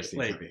 okay,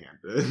 like,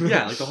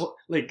 yeah, like the whole,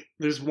 like,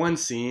 there's one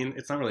scene,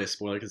 it's not really a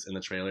spoiler because it's in the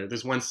trailer.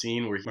 There's one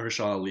scene where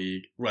Mahershala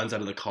Ali runs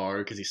out of the car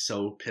because he's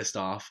so pissed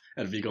off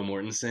at Viggo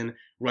Mortensen,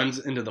 runs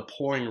into the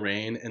pouring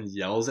rain and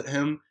yells at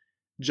him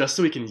just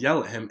so he can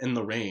yell at him in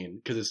the rain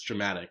because it's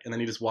dramatic. And then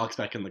he just walks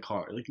back in the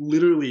car, like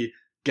literally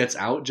gets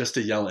out just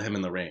to yell at him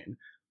in the rain.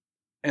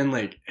 And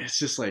like, it's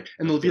just like,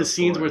 and there'll be the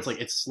scenes where it's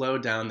like, it's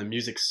slowed down, the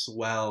music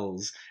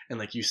swells, and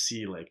like you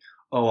see like,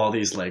 oh, all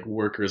these like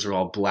workers are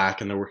all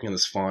black and they're working on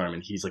this farm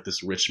and he's like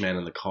this rich man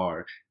in the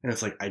car. And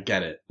it's like, I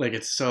get it. Like,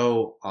 it's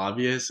so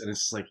obvious, and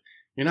it's just like,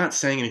 you're not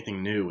saying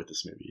anything new with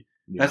this movie.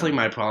 Yeah. That's like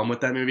my problem with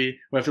that movie,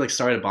 where I feel like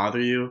Sorry to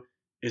Bother You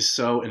is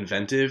so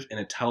inventive and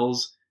it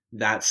tells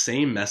that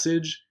same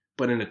message,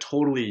 but in a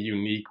totally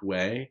unique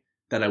way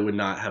that I would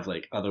not have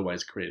like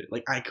otherwise created.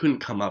 Like, I couldn't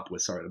come up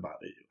with Sorry to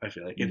Bother You. I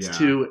feel like it's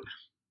too,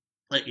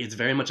 like, it's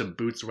very much a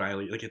Boots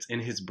Riley, like it's in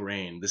his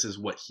brain. This is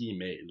what he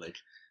made. Like,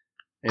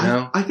 you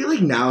know? I feel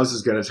like now is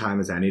as good a time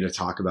as any to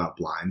talk about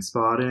Blind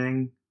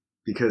Spotting,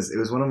 because it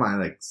was one of my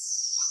like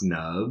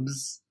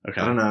snubs. Okay.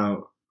 I don't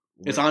know.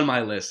 It's on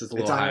my list. It's a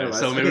little higher.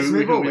 So maybe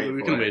we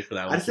can wait for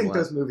that one. I just think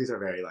those movies are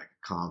very like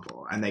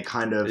comparable, and they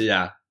kind of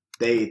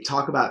they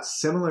talk about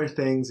similar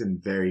things in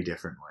very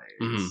different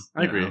ways. Mm-hmm.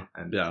 I agree.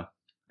 And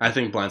I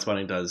think Blind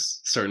Spotting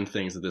does certain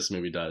things that this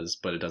movie does,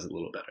 but it does it a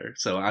little better.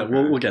 So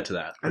we'll get to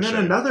that. And then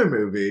another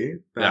movie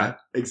that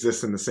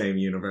exists in the same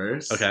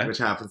universe, which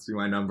happens to be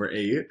my number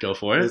 8. Go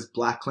for it. Is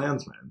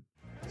BlacKkKlansman.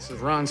 This is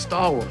Ron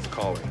Stallworth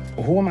calling.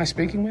 Well, who am I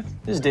speaking with?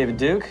 This is David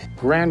Duke.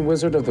 Grand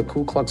Wizard of the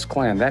Ku Klux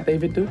Klan. That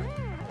David Duke?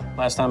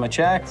 Last time I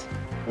checked.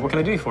 What can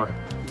I do for?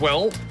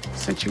 Well,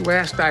 since you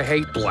asked, I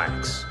hate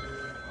blacks.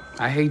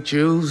 I hate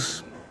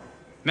Jews,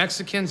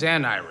 Mexicans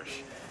and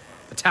Irish,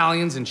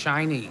 Italians and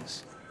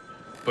Chinese.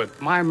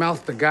 But my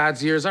mouth to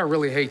God's ears, I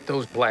really hate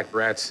those black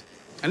rats.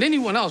 And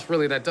anyone else,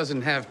 really, that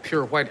doesn't have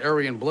pure white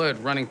Aryan blood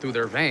running through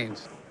their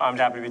veins. I'm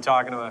happy to be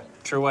talking to a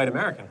true white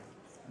American.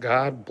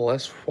 God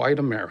bless white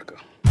America.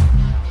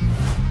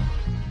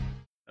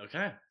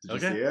 Okay. Did you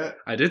see it?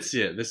 I did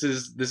see it. This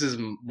is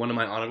one of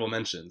my honorable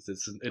mentions. It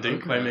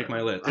didn't quite make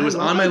my list. It was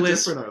on my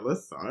list. Different our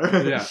lists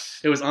are. Yeah,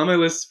 it was on my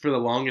list for the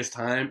longest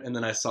time, and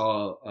then I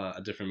saw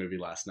a different movie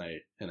last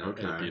night, and I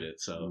beat it.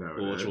 So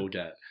which we'll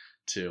get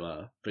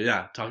to. But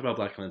yeah, talk about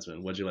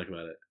BlacKkKlansman. What'd you like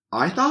about it?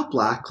 I thought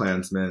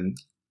BlacKkKlansman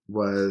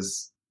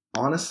was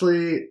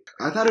honestly,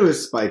 I thought it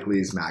was Spike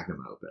Lee's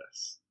magnum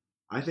opus.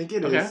 I think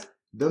it is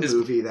the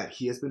movie that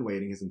he has been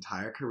waiting his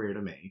entire career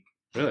to make.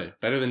 Really?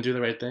 Better than Do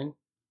the Right Thing?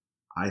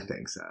 I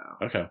think so.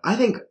 Okay. I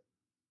think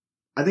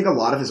a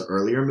lot of his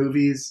earlier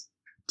movies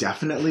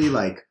definitely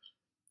like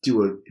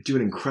do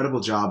an incredible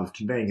job of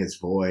conveying his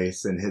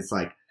voice and his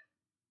like,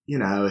 you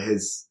know,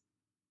 his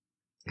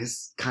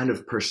kind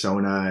of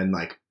persona and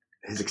like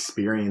his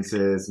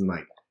experiences and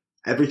like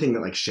everything that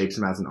like shapes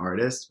him as an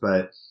artist.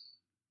 But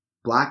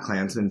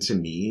BlacKkKlansman to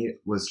me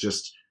was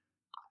just,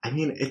 I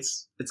mean,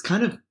 it's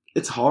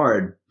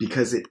hard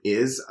because it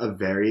is a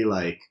very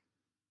like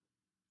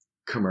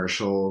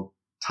commercial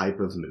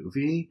type of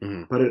movie,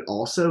 but it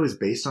also is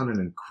based on an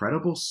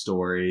incredible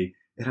story.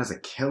 It has a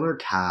killer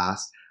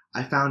cast.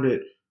 I found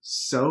it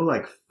so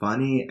like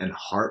funny and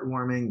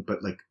heartwarming,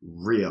 but like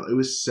real. It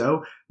was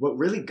so, what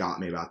really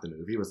got me about the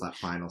movie was that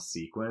final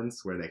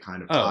sequence where they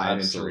kind of tied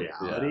into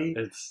reality.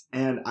 Yeah,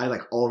 and I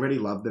like already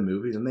loved the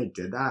movie, and they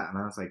did that, and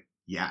I was like,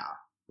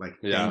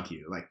 thank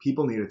you. Like,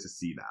 people needed to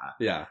see that.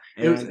 Yeah.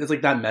 It's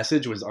like that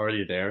message was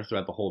already there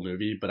throughout the whole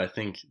movie, but I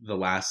think the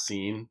last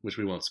scene, which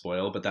we won't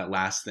spoil, but that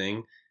last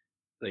thing,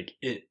 like,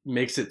 it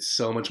makes it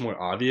so much more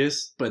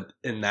obvious, but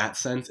in that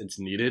sense, it's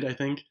needed, I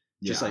think.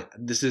 Just like,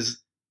 this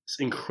is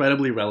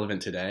incredibly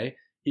relevant today,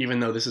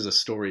 even though this is a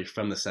story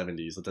from the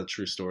 70s. That's a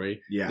true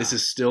story. Yeah. This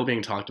is still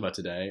being talked about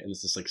today, and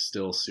this is, like,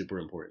 still super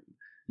important.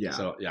 Yeah.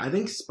 So, yeah. I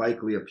think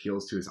Spike Lee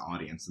appeals to his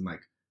audience in,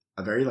 like,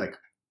 a very, like,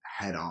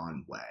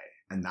 head-on way.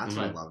 And that's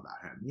what I love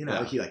about him. You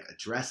know, he like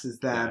addresses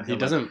them. Yeah. He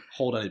doesn't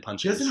hold any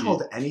punches. He doesn't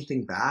hold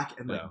anything back.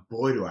 And like,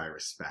 boy, do I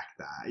respect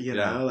that. You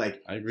know,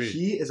 like, I agree.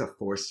 He is a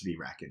force to be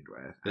reckoned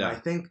with. And I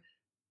think,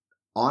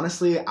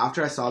 honestly,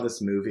 after I saw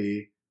this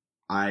movie,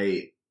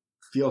 I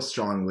feel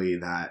strongly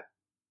that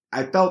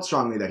I felt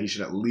strongly that he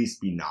should at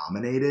least be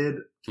nominated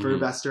for Mhm.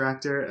 Best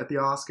Director at the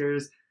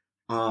Oscars.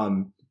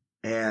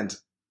 And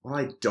while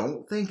I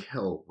don't think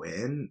he'll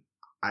win,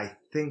 I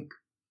think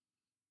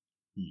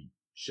he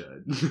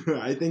should.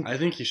 I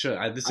think he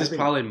should. This is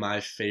probably my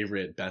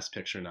favorite Best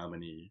Picture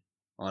nominee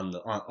of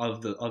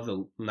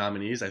the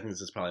nominees. I think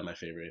this is probably my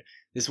favorite.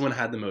 This one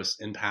had the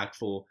most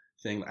impactful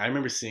thing. I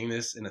remember seeing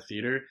this in a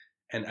theater,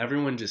 and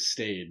everyone just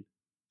stayed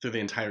through the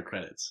entire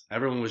credits.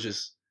 Everyone was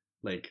just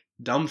like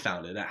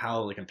dumbfounded at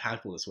how like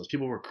impactful this was.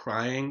 People were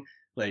crying.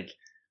 Like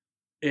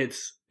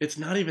it's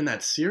not even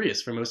that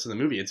serious for most of the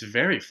movie. It's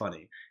very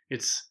funny.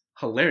 It's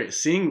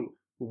hilarious. Seeing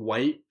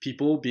white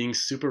people being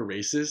super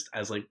racist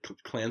as like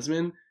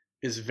Klansmen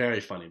is very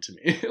funny to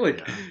me.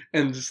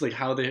 And just like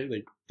how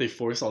they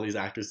force all these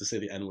actors to say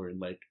the N-word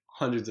like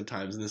hundreds of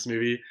times in this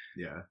movie.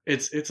 Yeah.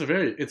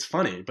 It's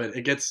funny, but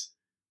it gets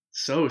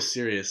so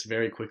serious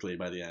very quickly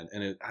by the end,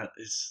 and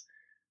it's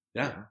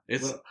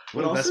it's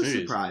what also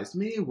surprised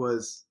me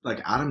was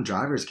like Adam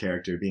Driver's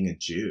character being a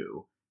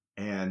Jew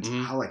and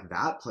how like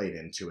that played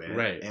into it,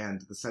 right?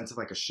 And the sense of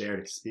like a shared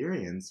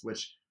experience,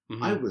 which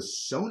I was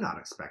so not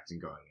expecting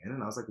going in,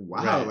 and I was like,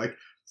 wow, like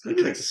this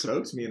movie like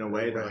spoke to me in a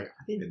way that like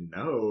I didn't even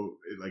know,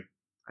 like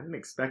I didn't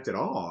expect at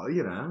all,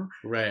 you know?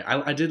 Right.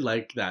 I did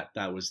like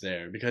that was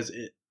there because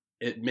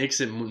it makes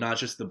it not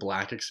just the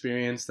Black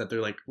experience that they're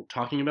like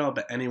talking about,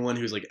 but anyone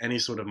who's like any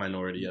sort of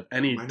minority of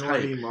any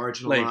type,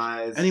 marginalized,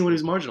 like anyone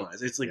who's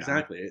marginalized. It's like,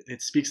 exactly.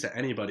 It speaks to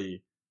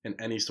anybody in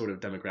any sort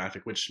of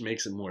demographic, which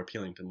makes it more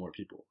appealing to more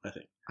people, I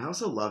think. I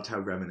also loved how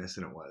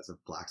reminiscent it was of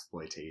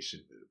blaxploitation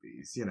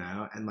movies, you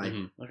know? And like,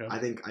 I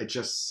think I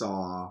just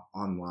saw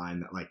online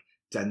that like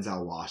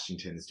Denzel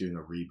Washington is doing a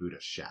reboot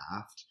of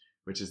Shaft,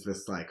 which is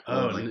this like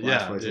old like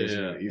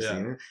blaxploitation movie. You've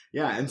seen it?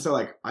 Yeah. And so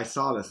like I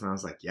saw this and I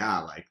was like,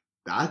 yeah, like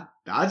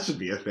that should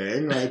be a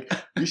thing. Like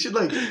we should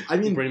like, I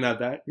mean, bring that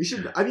back. We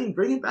should,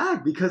 bring it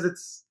back because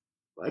it's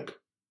like,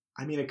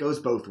 I mean, it goes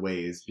both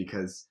ways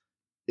because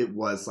it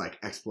was like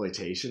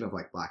exploitation of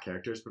like Black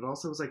characters, but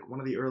also it was like one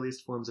of the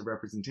earliest forms of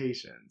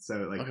representation.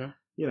 So like,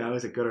 you know,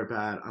 is it good or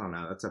bad? I don't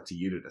know. That's up to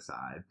you to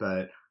decide.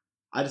 But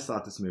I just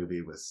thought this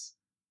movie was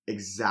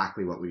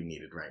exactly what we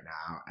needed right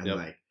now.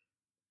 And like,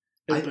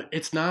 but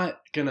it's not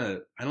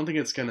gonna, I don't think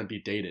it's gonna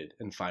be dated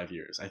in 5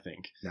 years, I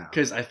think.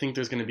 Because I think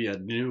there's gonna be a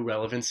new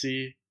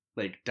relevancy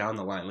like down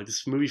the line. Like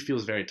this movie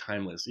feels very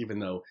timeless, even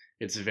though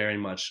it's very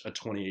much a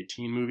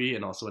 2018 movie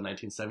and also a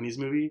 1970s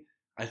movie.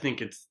 I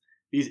think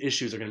these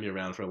issues are gonna be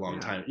around for a long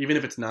time, even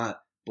if it's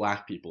not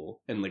Black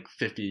people in like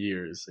 50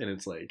 years and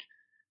it's like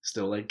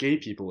still like gay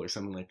people or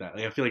something like that.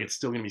 Like I feel like it's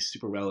still gonna be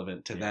super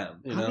relevant to them.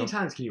 You How know? many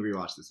times can you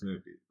rewatch this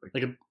movie?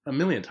 Like a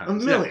million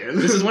times. A million.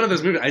 This is one of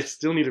those movies I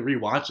still need to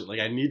rewatch it. Like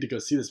I need to go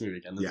see this movie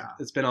again.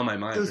 It's been on my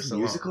mind for so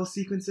long. Those musical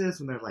sequences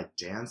when they're like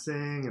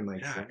dancing and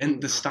like singing,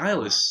 and the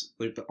style is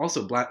like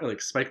also Black,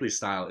 like Spike Lee's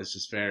style is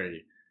just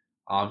very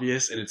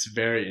obvious and it's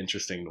very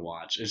interesting to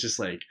watch. It's just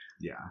like,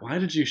 why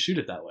did you shoot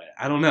it that way?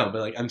 I don't know, but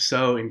like I'm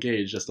so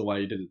engaged as to why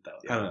you did it that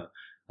way. I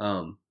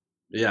don't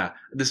know.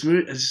 This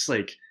movie is just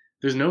like,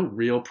 there's no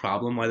real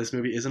problem why this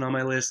movie isn't on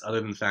my list other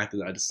than the fact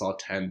that I just saw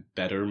 10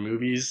 better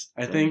movies,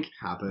 I think.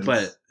 Happens.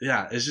 But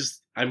yeah, it's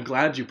just, I'm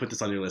glad you put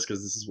this on your list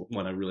because this is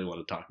one I really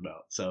want to talk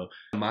about. So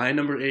my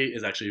number 8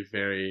 is actually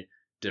very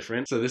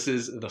different. So this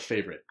is The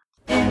Favorite.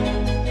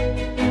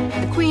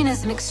 The Queen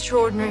is an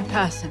extraordinary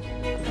person.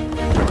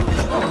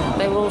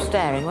 They were all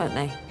staring, weren't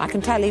they? I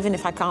can tell even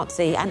if I can't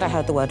see, and I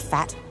heard the word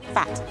fat,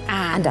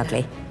 and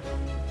ugly.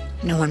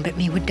 No one but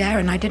me would dare,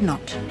 and I did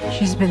not.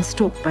 She's been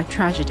stalked by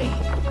tragedy.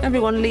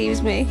 Everyone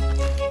leaves me.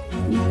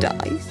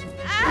 Dies.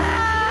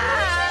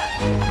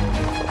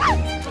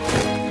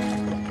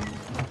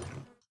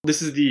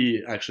 This is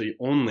the actually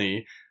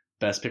only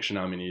Best Picture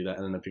nominee that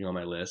ended up being on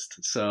my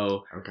list.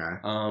 So,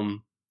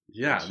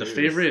 The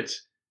Favorite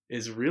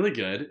is really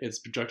good. It's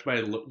directed by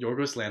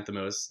Yorgos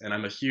Lanthimos, and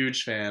I'm a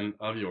huge fan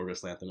of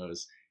Yorgos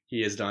Lanthimos.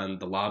 He has done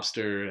The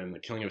Lobster and The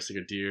Killing of a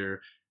Sacred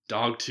Deer,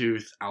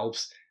 Dogtooth,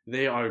 Alps.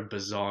 They are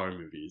bizarre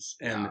movies,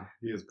 and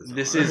he is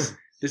bizarre.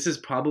 This is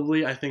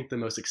probably, I think, the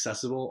most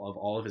accessible of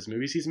all of his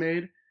movies he's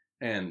made,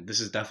 and this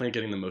is definitely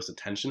getting the most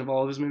attention of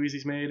all of his movies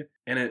he's made.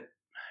 And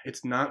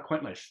it's not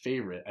quite my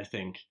favorite, I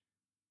think,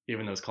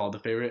 even though it's called The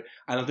Favorite.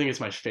 I don't think it's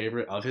my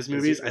favorite of his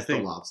movies. Is The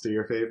Lobster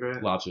your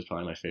favorite? Lobster's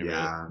probably my favorite.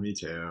 Yeah, me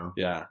too.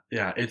 Yeah.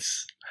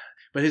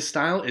 But his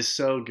style is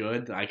so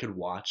good that I could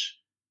watch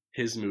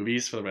his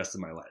movies for the rest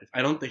of my life.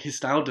 I don't think his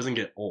style doesn't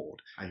get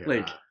old. I hear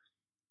like that.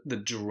 The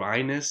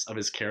dryness of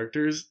his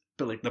characters,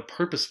 but like the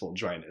purposeful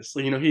dryness.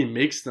 Like, you know, he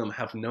makes them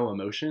have no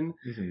emotion,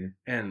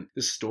 and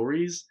the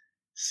stories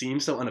seem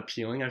so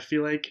unappealing, I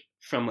feel like,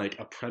 from like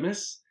a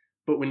premise.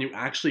 But when you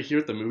actually hear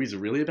what the movie's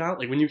really about,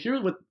 like when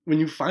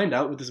you find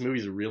out what this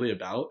movie's really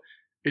about,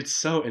 it's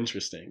so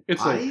interesting.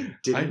 It's like I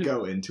didn't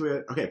go into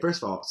it. Okay,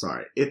 first of all,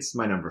 sorry, it's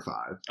my number 5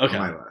 on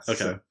my list. Okay,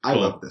 so I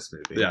love this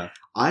movie. Yeah,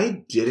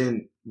 I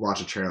didn't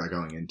watch a trailer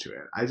going into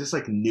it. I just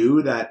like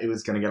knew that it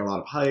was going to get a lot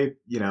of hype.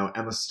 You know,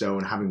 Emma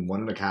Stone having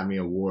won an Academy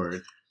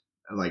Award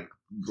like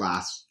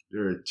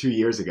 2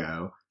 years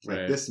ago.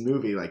 Like this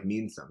movie like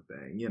means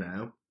something. You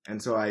know,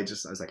 And so I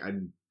was like,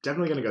 I'm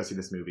definitely going to go see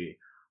this movie.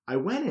 I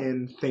went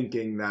in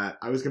thinking that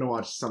I was going to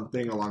watch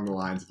something along the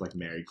lines of like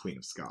Mary Queen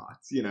of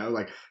Scots, you know,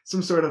 like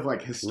some sort of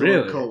like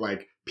historical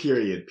like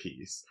period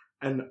piece.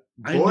 And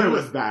boy,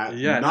 was that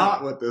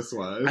not what this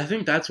was. I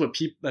think that's what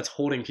that's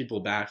holding people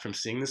back from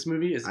seeing this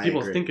movie is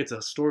people think it's a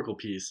historical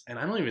piece, and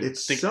I don't even think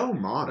it's so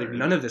modern. Like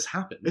none of this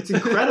happened. It's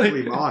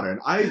incredibly modern.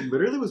 I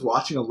literally was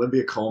watching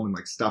Olivia Colman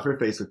like stuff her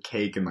face with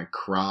cake and like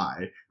cry,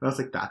 and I was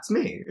like, "That's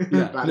me."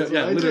 Yeah,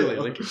 literally.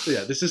 Like,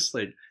 this is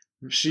like.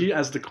 She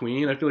as the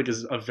queen, I feel like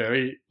is a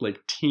very like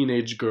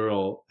teenage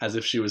girl as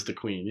if she was the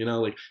queen, you know,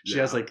 like she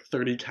has like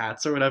 30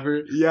 cats or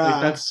whatever. Yeah.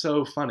 Like, that's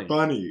so funny.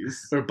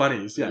 Bunnies. Or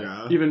bunnies,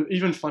 yeah.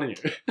 Even funnier.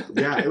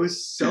 Yeah, it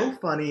was so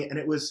funny and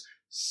it was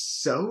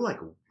so like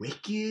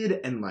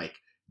wicked and like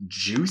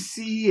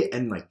juicy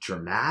and like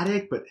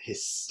dramatic but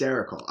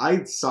hysterical.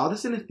 I saw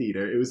this in a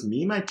theater. It was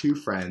me and my two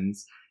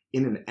friends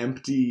in an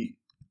empty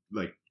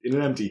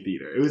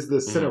theater. It was the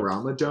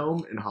Cinerama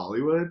Dome in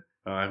Hollywood.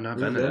 Oh, I've not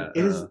been to that.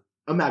 It is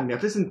a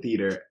magnificent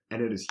theater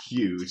and it is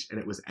huge and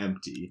it was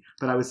empty,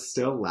 but I was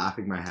still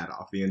laughing my head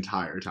off the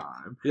entire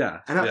time. Yeah.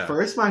 And at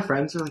first my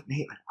friends were like,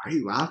 "Nate, like, why are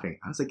you laughing?"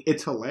 I was like,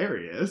 "It's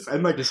hilarious."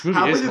 And like this movie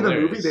halfway is through the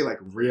hilarious. movie they like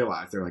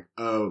realize they're like,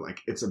 "Oh,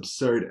 like it's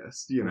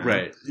absurdist," you know?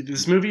 Right.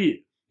 This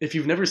movie, if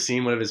you've never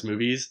seen one of his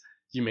movies,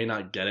 you may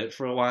not get it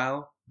for a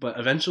while, but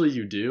eventually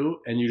you do,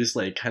 and you just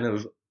like kind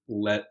of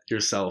let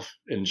yourself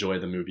enjoy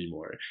the movie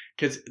more.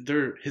 Because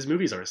his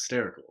movies are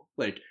hysterical.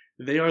 Like,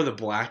 they are the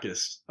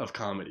blackest of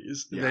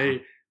comedies. Yeah.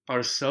 They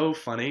are so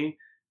funny,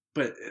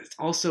 but it's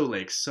also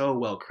like so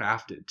well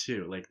crafted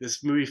too. Like,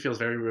 this movie feels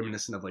very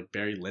reminiscent of like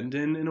Barry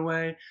Lyndon in a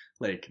way.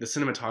 Like, the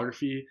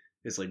cinematography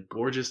is like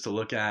gorgeous to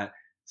look at.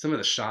 Some of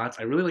the shots,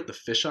 I really like the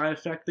fisheye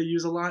effect they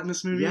use a lot in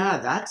this movie.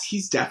 Yeah,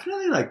 he's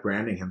definitely like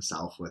branding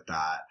himself with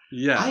that.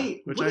 Yeah,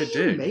 what do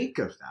you make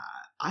of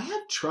that? I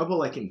have trouble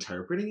like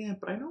interpreting it,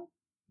 but I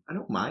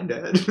don't mind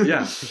it.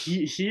 Yeah,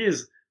 he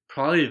is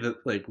probably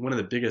one of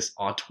the biggest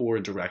auteur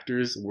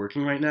directors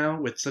working right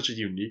now with such a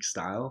unique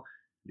style.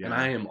 Yeah. And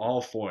I am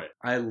all for it.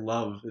 I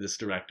love this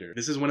director.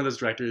 This is one of those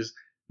directors,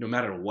 no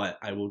matter what,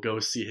 I will go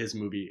see his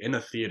movie in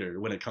a theater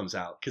when it comes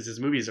out because his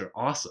movies are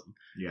awesome.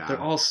 Yeah. They're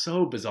all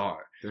so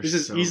bizarre. This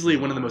is so easily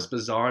one of the most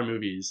bizarre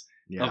movies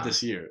of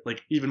this year.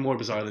 Like, even more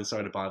bizarre than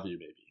Sorry to Bother You,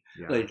 maybe.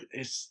 Yeah. Like,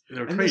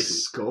 they're and crazy. The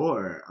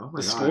score. Oh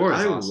my God. Score is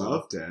I awesome.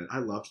 loved it. I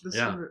loved the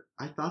score.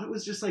 I thought it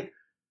was just like,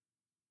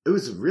 it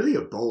was really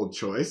a bold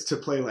choice to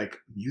play like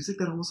music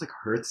that almost like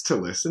hurts to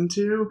listen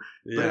to,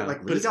 but it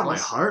like really got my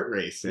heart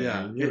racing.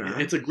 Yeah,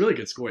 it's a really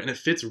good score, and it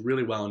fits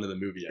really well into the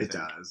movie. I think.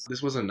 Does.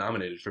 This wasn't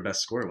nominated for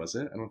best score, was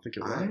it? I don't think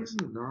it was.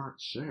 I'm not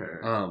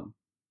sure.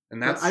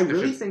 And that's I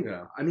really think.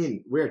 Yeah. I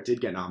mean, where it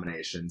did get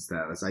nominations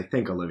though is I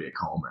think Olivia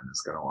Colman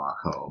is going to walk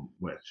home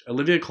with.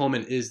 Olivia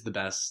Colman is the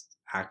best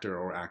actor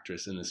or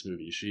actress in this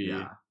movie.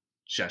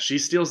 She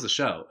steals the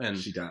show, and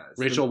she does.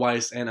 Rachel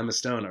Weisz and Emma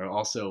Stone are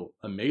also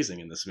amazing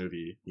in this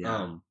movie.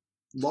 Yeah.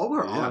 While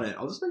we're on it,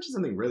 I'll just mention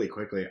something really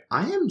quickly.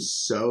 I am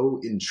so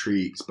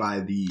intrigued by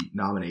the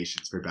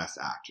nominations for Best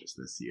Actress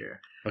this year.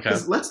 Okay.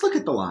 Let's look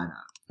at the lineup.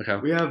 Okay.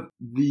 We have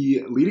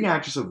the leading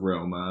actress of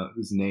Roma,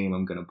 whose name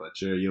I'm going to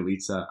butcher,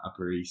 Yalitza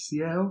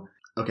Aparicio.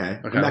 Okay.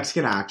 A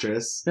Mexican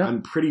actress. Yeah.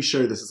 I'm pretty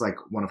sure this is like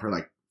one of her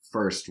like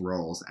first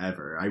roles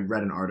ever. I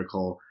read an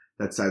article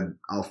that said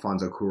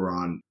Alfonso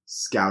Cuarón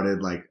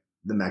scouted like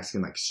the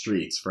Mexican like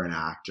streets for an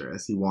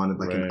actress. He wanted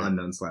like an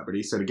unknown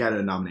celebrity. So to get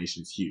a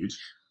nomination is huge.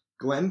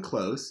 Glenn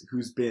Close,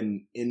 who's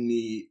been in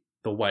The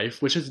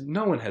Wife, which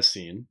no one has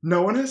seen.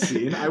 No one has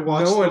seen. I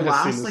watched the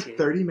last like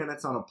 30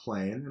 minutes on a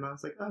plane, and I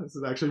was like, "Oh, this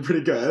is actually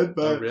pretty good."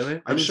 But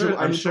really? I'm sure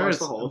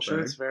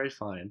it's very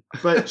fine.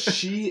 But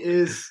she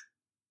is.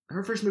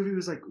 Her first movie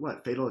was like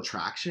what? Fatal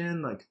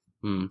Attraction, like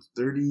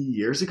 30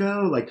 years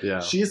ago. Like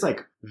she's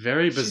like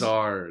very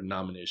bizarre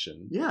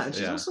nomination. Yeah, and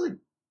she's also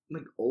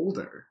like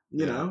older,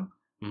 you know.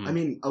 Mm-hmm. I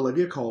mean,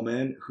 Olivia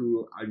Colman,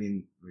 who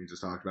we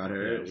just talked about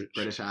her,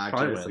 British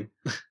actress. Like,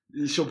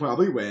 she'll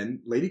probably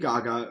win. Lady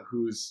Gaga,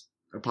 who's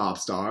a pop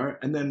star,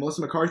 and then Melissa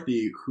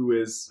McCarthy, who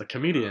is a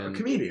comedian,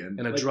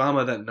 in a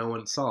drama that no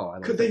one saw.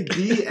 Could they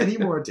be any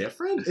more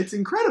different? It's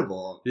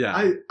incredible.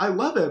 Yeah, I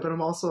love it, but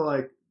I'm also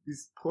like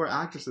these poor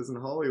actresses in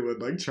Hollywood,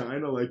 like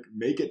trying to like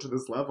make it to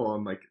this level,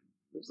 and like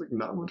there's like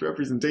not much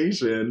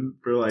representation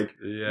for like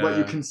what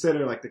you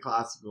consider like the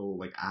classical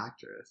like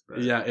actress.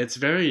 But. Yeah, it's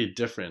very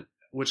different.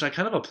 Which I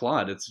kind of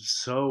applaud. It's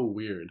so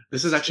weird.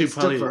 This is actually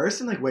probably diverse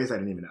in like ways I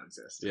didn't even know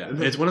exist. Yeah,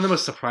 it's one of the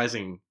most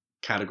surprising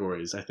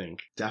categories, I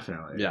think.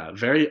 Definitely. Yeah,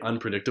 very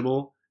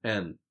unpredictable.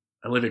 And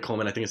Olivia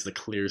Colman, I think, is the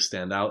clear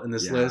standout in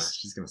this list.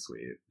 She's gonna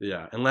sweep.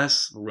 Yeah,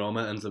 unless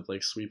Roma ends up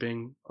like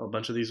sweeping a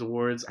bunch of these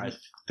awards, I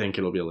think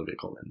it'll be Olivia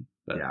Colman.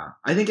 But... Yeah,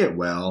 I think it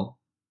will.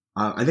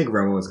 I think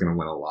Roma was going to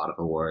win a lot of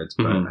awards,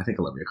 but I think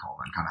Olivia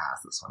Colman kind of has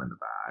this one in the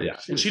bag. Yeah,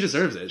 and she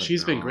deserves it.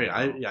 She's been great.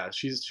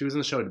 She was in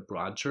the show at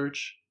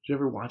Broadchurch. Did you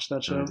ever watch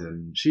that show? I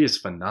didn't. She is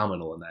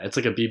phenomenal in that. It's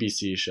like a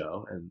BBC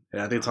show, and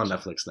I think it's on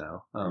Netflix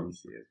now.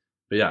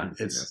 But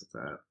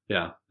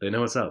yeah, they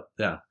know what's up.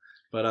 Yeah,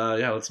 But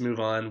yeah, let's move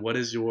on. What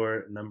is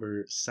your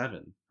number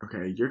 7?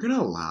 Okay, you're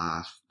gonna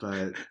laugh,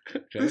 but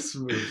this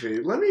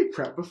movie. Let me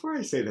prep before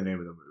I say the name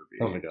of the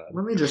movie. Oh my god.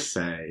 Let me just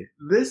say,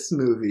 this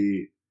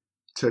movie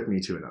took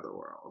me to another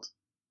world.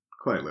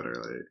 Quite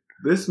literally.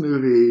 This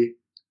movie,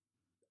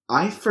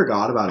 I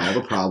forgot about all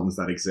the problems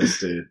that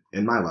existed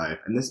in my life,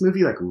 and this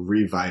movie like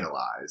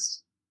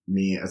revitalized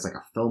me as like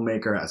a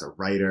filmmaker, as a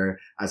writer,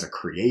 as a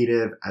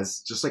creative,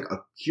 as just like a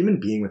human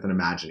being with an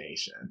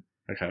imagination.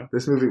 Okay.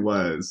 This movie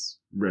was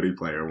Ready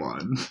Player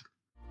One.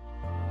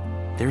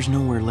 There's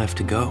nowhere left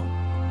to go.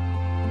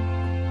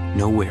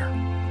 Nowhere.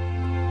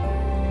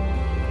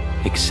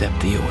 Except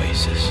the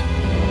Oasis.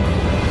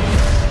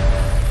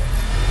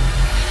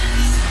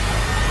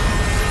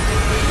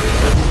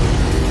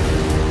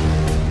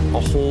 A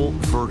whole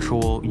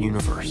virtual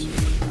universe.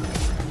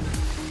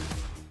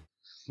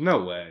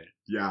 No way.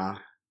 Yeah.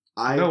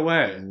 No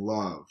way.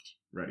 Loved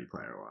Ready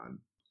Player One.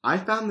 I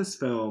found this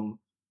film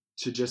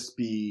to just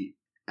be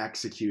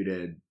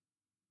executed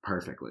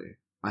perfectly.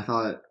 I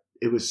thought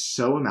it was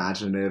so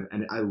imaginative,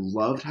 and I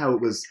loved how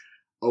it was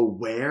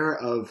aware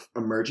of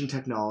emerging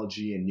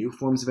technology and new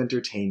forms of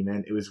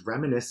entertainment. It was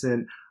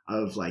reminiscent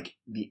of like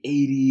the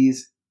 80s,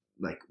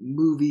 like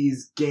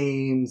movies,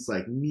 games,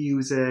 like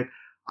music.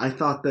 I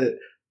thought that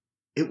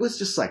it was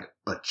just like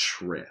a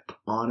trip,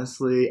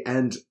 honestly.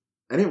 And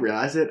I didn't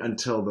realize it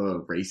until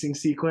the racing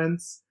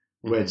sequence,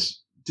 which,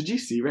 did you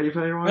see Ready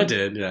Player One? I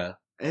did, yeah.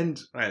 And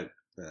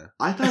yeah.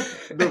 I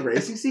thought the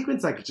racing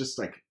sequence, like, just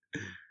like,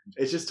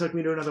 it just took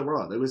me to another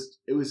world. It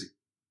was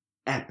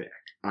epic,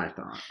 I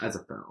thought, as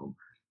a film.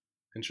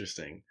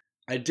 Interesting.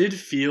 I did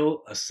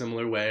feel a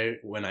similar way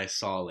when I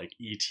saw like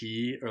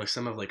E.T. or like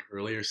some of like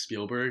earlier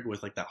Spielberg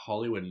with like that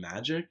Hollywood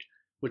magic,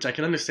 which I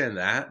can understand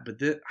that, but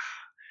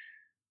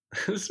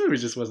this movie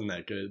just wasn't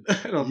that good.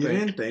 I don't think. You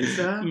didn't think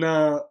so?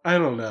 No, I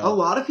don't know. A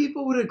lot of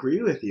people would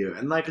agree with you,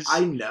 and like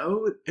I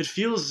know it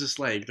feels just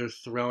like they're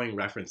throwing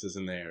references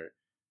in there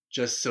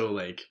just so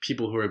like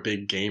people who are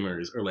big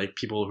gamers or like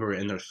people who are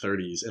in their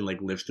 30s and like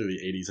lived through the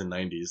 80s and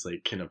 90s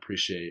like can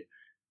appreciate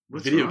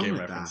video game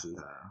references.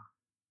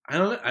 I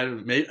don't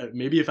know.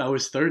 Maybe if I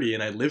was 30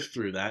 and I lived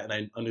through that and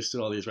I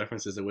understood all these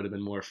references, it would have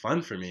been more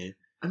fun for me.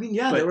 I mean,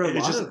 yeah, but there were a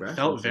lot just of references.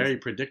 Felt very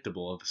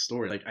predictable of the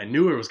story. Like I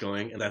knew where it was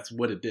going, and that's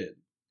what it did.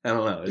 I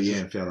don't know. But you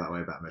didn't feel that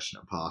way about Mission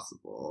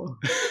Impossible.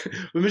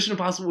 But Mission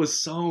Impossible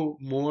was so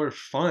more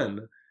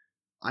fun.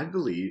 I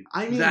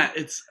mean, that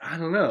it's, I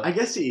don't know. I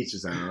guess to each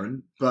his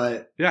own,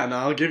 but yeah, no,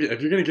 I'll give you,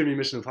 if you're going to give me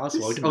Mission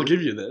Impossible, I'll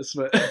give you this,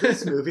 but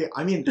this movie,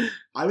 I mean,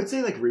 I would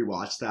say like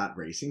rewatch that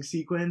racing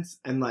sequence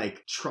and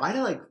like try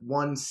to like,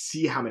 one,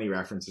 see how many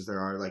references there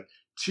are, like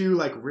two,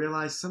 like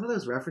realize some of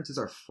those references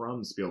are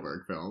from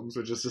Spielberg films,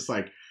 which is just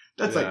like,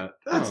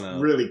 that's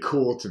really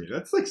cool to me.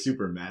 That's like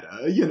super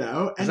meta, you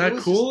know? And is that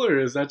cool or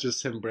is that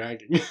just him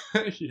bragging?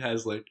 He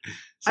has like...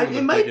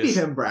 it might be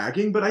him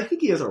bragging, but I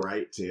think he has a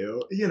right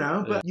to, you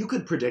know? But you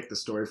could predict the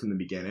story from the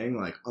beginning,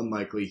 like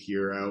unlikely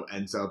hero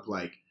ends up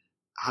like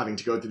having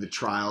to go through the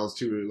trials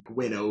to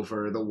win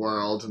over the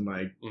world and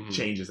like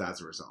changes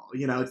as a result.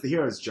 You know, it's the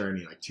hero's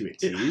journey like to a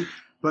T.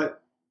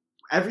 But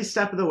every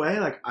step of the way,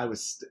 like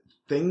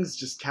things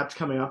just kept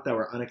coming up that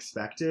were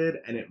unexpected,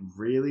 and it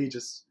really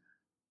just...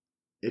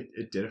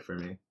 It did it for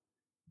me.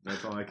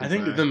 That's all I can say. I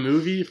think the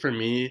movie, for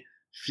me,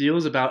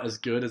 feels about as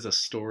good as a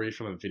story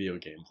from a video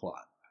game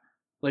plot.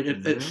 Like,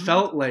 it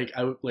felt like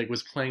I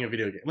was playing a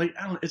video game. Like,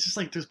 I don't know, it's just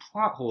like there's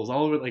plot holes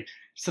all over. Like,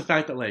 just the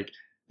fact that, like,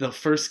 the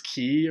first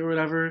key or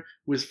whatever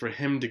was for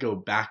him to go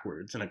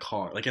backwards in a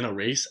car. Like, in a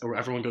race where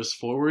everyone goes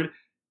forward.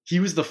 He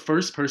was the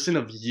first person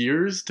of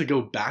years to go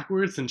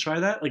backwards and try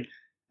that. Like,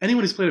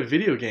 anyone who's played a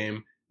video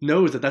game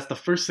knows that that's the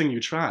first thing you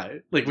try.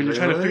 Like when you're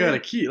trying to figure out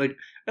a key. Like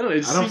I don't know. It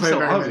just seems so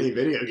obvious. I don't play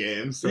very many video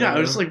games. So. Yeah, I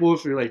was just like, well,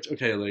 if you're like,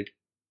 okay, like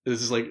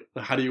this is like,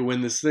 how do you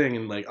win this thing?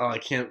 And like, oh, I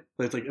can't.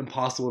 It's like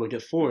impossible to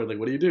get forward. Like,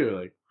 what do you do?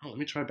 Like, oh, let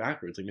me try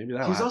backwards. Like maybe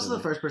that. He was also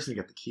the first person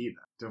to get the key,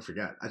 though. Don't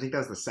forget. I think that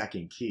was the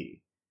second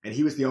key, and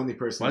he was the only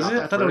person. Was it?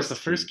 I thought it was the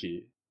first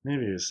key.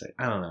 Maybe it was second.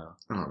 I don't know.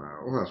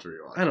 We'll have to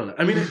rewatch. I don't know.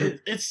 I mean,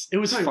 it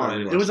was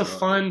fun. It was a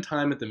fun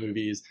time at the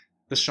movies.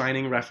 The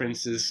Shining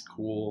reference is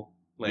cool.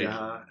 Like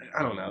I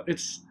don't know.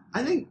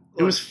 I think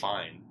it was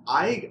fine.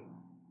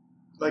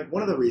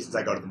 One of the reasons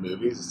I go to the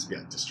movies is to be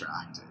like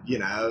distracted. You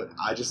know,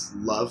 I just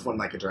love when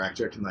like a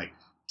director can like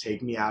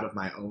take me out of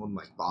my own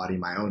like body,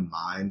 my own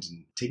mind,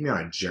 and take me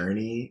on a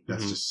journey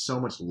that's just so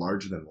much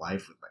larger than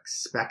life with like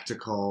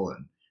spectacle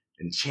and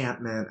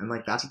enchantment, and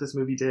like that's what this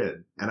movie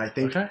did. And I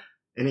think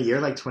in a year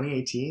like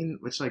 2018,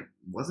 which like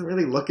wasn't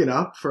really looking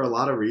up for a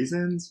lot of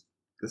reasons,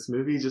 this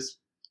movie just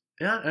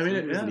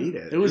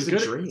needed. It was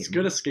good. It's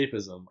good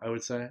escapism, I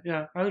would say.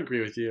 Yeah, I would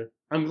agree with you.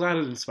 I'm glad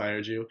it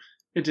inspired you.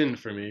 It didn't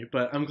for me,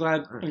 but I'm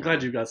glad. Okay. I'm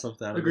glad you got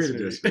something out of this movie.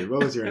 Agree to disagree.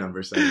 What was your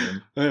number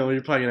 7? Well,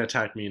 you're probably gonna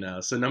attack me now.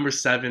 So number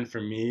 7 for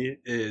me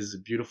is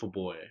Beautiful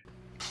Boy.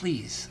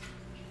 Please,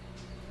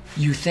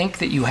 You think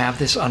that you have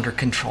this under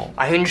control.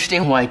 I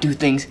understand why I do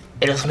things.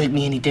 It doesn't make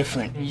me any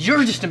different.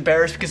 You're just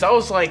embarrassed because I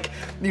was like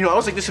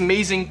this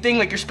amazing thing,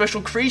 like your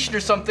special creation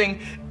or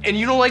something, and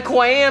you don't like who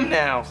I am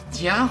now.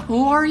 Yeah?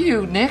 Who are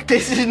you, Nick?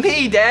 This is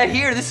me, Dad.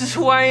 Here, this is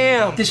who I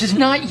am. This is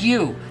not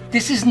you.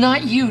 This is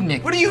not you,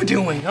 Nick. What are you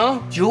doing, huh?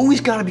 You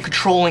always gotta be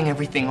controlling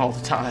everything all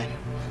the time.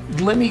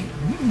 Let me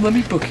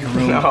book your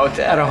room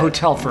at a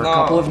hotel for a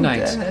couple of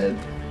nights. Dad.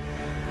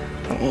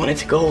 I don't want it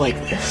to go like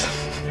this.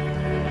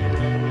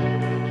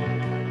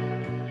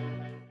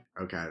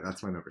 Okay,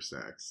 that's my number 6.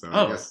 So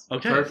Oh, I guess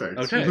okay. Perfect.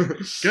 Okay,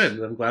 good.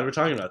 I'm glad we're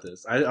talking about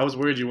this. I was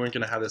worried you weren't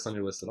going to have this on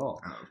your list at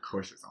all. Oh, of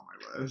course it's on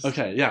my list.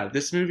 Okay, yeah,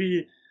 this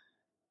movie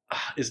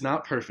is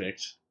not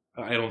perfect,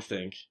 I don't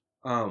think.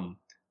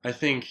 I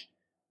think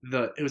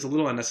it was a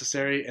little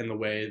unnecessary in the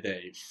way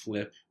they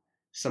flip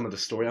some of the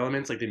story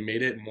elements. Like, they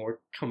made it more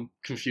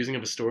confusing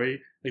of a story.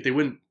 Like, it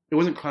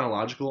wasn't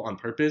chronological on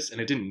purpose,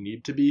 and it didn't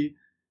need to be.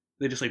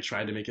 They just, like,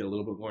 tried to make it a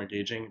little bit more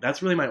engaging.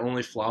 That's really my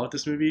only flaw with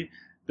this movie.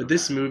 But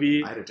this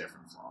movie... I had a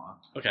different flaw.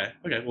 Okay,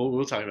 well,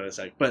 we'll talk about it in a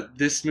sec. But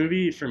this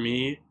movie, for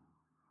me,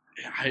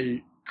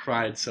 I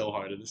cried so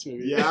hard in this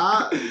movie.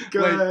 Yeah?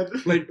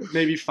 Good. like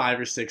maybe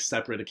 5 or 6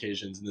 separate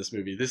occasions in this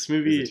movie. This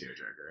movie... It's a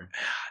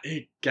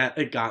tearjerker.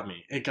 It got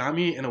me. It got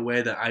me in a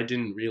way that I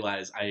didn't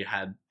realize I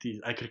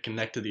could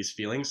connect to these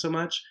feelings so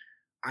much.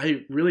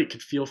 I really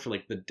could feel for,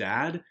 like, the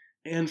dad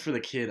and for the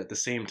kid at the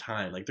same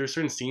time. Like, there are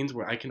certain scenes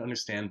where I can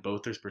understand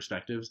both their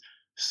perspectives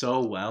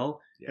so well,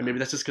 and maybe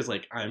that's just because,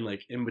 like, I'm,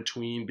 like, in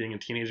between being a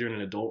teenager and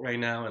an adult right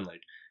now, and,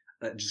 like,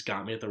 that just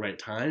got me at the right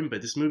time.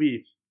 But this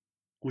movie,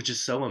 which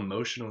is so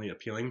emotionally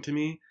appealing to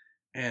me,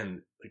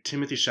 and, like,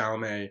 Timothée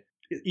Chalamet,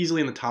 easily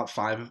in the top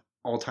 5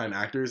 all-time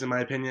actors in my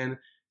opinion.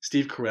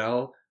 Steve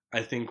Carell,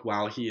 I think,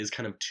 while he is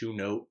kind of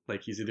two-note,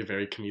 like, he's either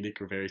very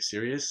comedic or very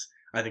serious,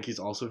 I think he's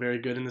also very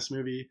good in this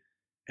movie.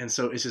 And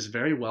so it's just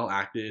very well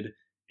acted.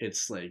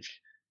 It's, like,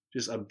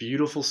 just a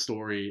beautiful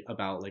story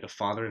about, like, a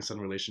father and son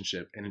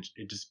relationship, and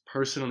it just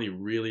personally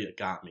really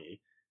got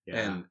me. Yeah.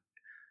 And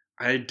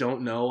I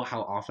don't know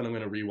how often I'm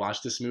going to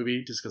rewatch this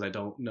movie, just because I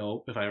don't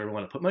know if I ever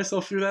want to put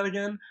myself through that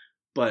again.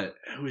 But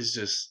it was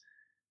just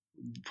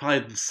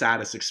probably the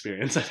saddest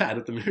experience I've had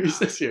at the movies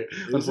this year,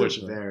 unfortunately. It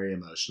was a very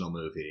emotional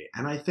movie.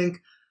 And I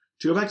think,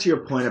 to go back to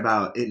your point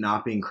about it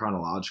not being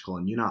chronological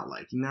and you not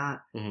liking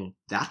that,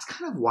 that's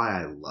kind of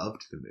why I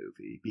loved the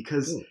movie.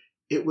 Because...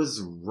 it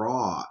was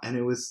raw, and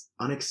it was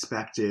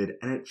unexpected,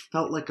 and it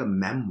felt like a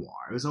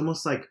memoir. It was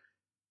almost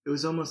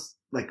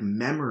like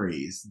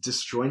memories,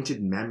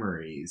 disjointed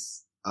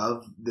memories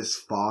of this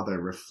father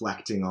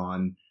reflecting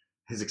on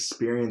his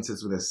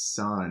experiences with his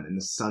son and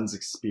the son's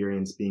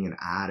experience being an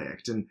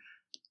addict. And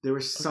there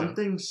was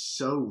something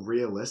so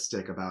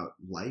realistic about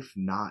life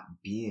not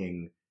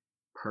being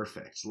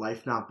perfect,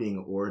 life not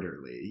being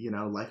orderly,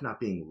 life not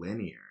being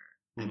linear.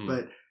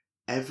 But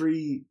I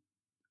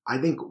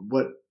think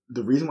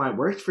the reason why it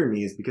worked for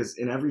me is because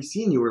in every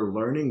scene you were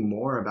learning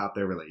more about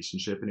their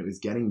relationship, and it was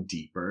getting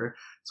deeper.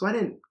 So I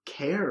didn't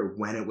care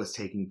when it was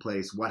taking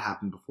place, what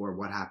happened before,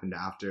 what happened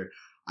after.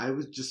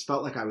 Just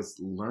felt like I was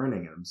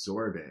learning and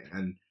absorbing.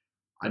 And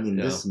I mean,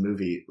 this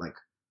movie, like,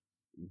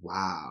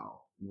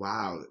 wow.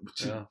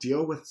 To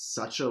deal with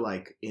such a,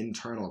 like,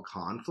 internal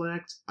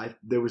conflict,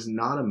 there was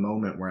not a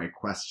moment where I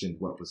questioned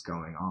what was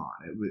going on.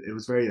 It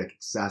was very, like,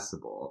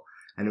 accessible,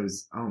 and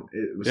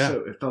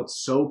it felt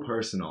so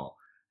personal.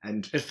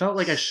 And it felt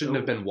like I shouldn't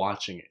have been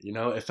watching it,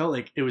 It felt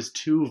like it was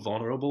too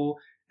vulnerable,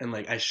 and,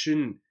 like, I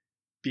shouldn't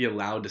be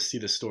allowed to see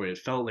the story. It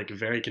felt, like,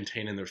 very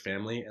contained in their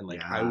family, and,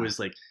 like, I was,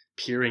 like,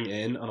 peering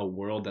in on a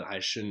world that I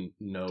shouldn't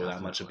know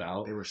that much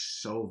about. They were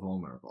so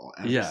vulnerable,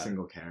 every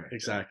single character.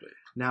 Exactly.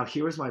 Now,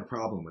 here was my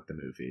problem with the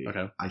movie.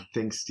 Okay. I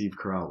think Steve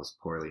Carell was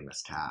poorly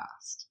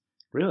miscast.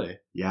 Really?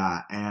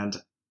 Yeah, and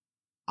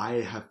I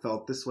have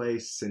felt this way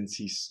since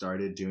he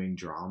started doing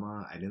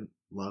drama. I didn't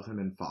love him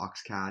in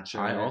Foxcatcher.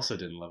 I also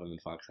didn't love him in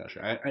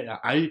Foxcatcher.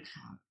 I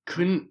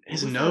couldn't.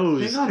 His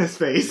nose. That thing on his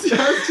face.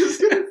 I was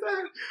just gonna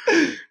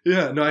say.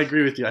 Yeah, no, I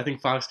agree with you. I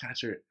think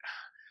Foxcatcher.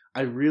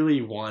 I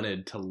really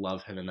wanted to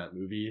love him in that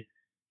movie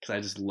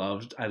because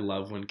I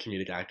love when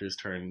comedic actors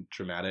turn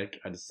dramatic.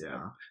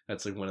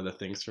 That's, like, one of the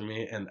things for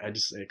me, and I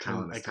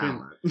couldn't.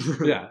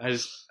 Yeah,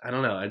 I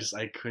don't know.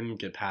 I couldn't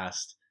get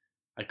past.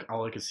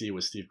 All I could see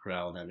was Steve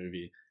Carell in that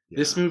movie. Yeah.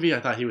 This movie, I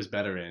thought he was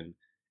better in.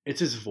 It's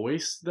his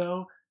voice,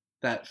 though,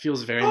 that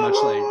feels very much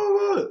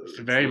like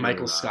very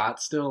Michael Scott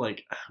still,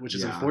 like, which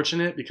is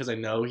unfortunate because I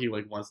know he,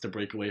 like, wants to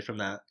break away from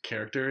that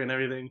character and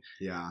everything.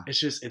 Yeah,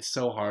 it's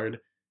so hard,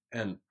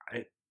 and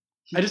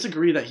I just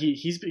agree that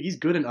he's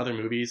good in other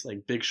movies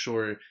like Big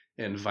Short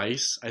and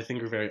Vice. I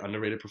think are very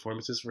underrated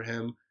performances for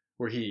him,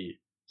 where he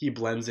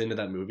blends into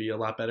that movie a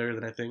lot better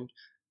than I think.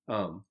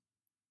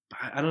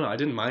 I don't know. I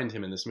didn't mind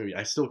him in this movie.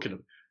 I still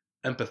could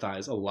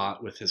empathize a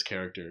lot with his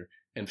character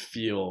and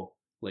feel,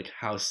 like,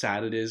 how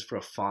sad it is for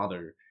a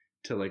father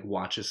to, like,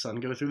 watch his son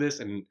go through this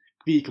and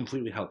be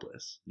completely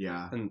helpless.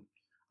 Yeah. And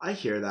I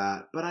hear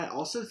that, but I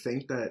also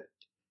think that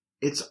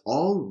it's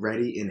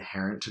already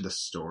inherent to the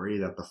story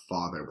that the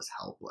father was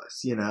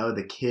helpless.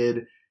 The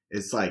kid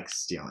is like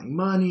stealing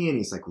money, and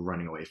he's like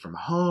running away from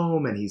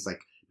home, and he's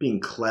like being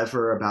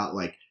clever about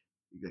like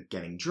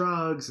getting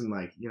drugs, and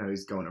like, you know,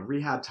 he's going to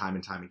rehab time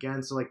and time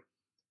again. So like,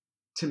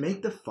 to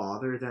make the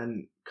father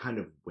then kind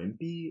of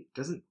wimpy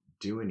doesn't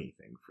do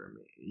anything for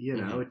me, you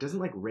know. It doesn't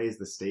like raise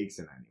the stakes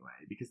in any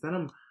way, because then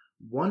I'm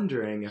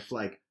wondering if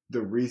like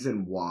the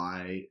reason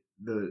why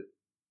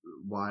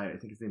I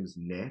think his name is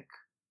Nick,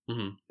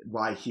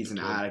 why he's an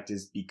addict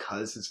is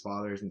because his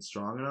father isn't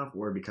strong enough,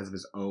 or because of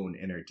his own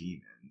inner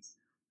demons.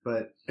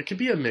 But it could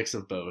be a mix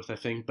of both, I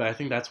think. But I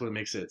think that's what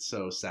makes it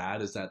so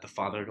sad, is that the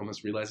father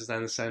almost realizes that,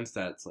 in a sense,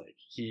 that it's like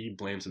he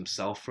blames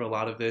himself for a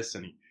lot of this,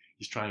 and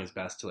he's trying his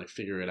best to like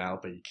figure it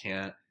out, but he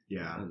can't.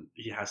 Yeah. And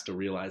he has to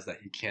realize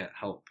that he can't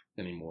help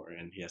anymore,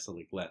 and he has to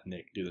like let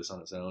Nick do this on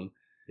his own.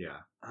 Yeah.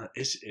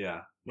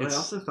 What I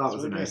also thought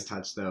was really a nice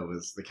touch, though,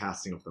 was the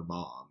casting of the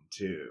mom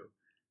too.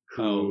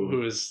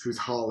 Who's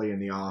Holly in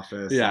The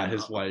Office? Yeah,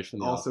 his wife in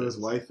The also Office.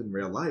 his wife in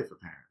real life,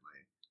 apparently.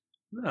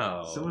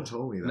 No, someone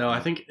told me that. No,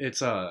 I think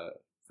it's Is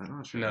that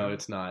not true? No,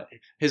 it's not.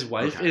 His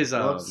wife Okay. is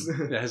Whoops.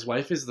 his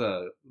wife is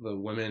the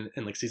woman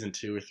in like season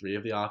 2 or 3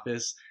 of The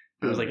Office.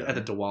 It was like at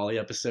the Diwali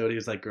episode. He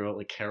was like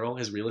Carol,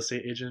 his real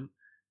estate agent.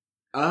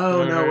 Oh,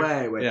 Remember? no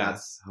way! Wait, Yeah.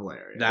 that's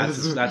hilarious.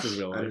 That's his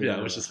real life. Yeah,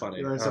 which is funny.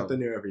 You learn something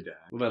new every day.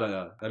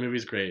 But that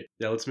movie's great.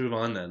 Yeah, let's move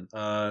on then.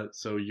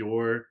 So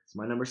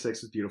my number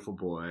 6 was Beautiful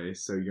Boy.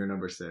 So your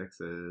number 6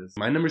 is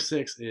my number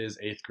 6 is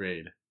 8th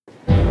Grade.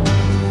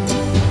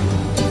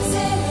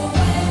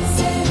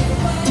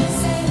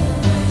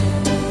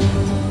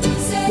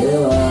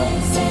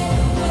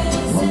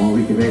 One more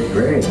week of 8th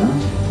grade,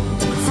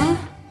 huh?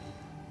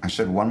 I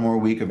said 1 more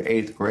week of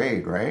 8th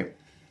grade, right?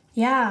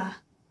 Yeah.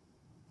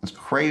 That's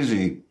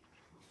crazy.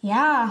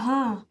 Yeah,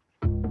 huh?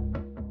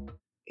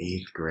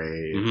 8th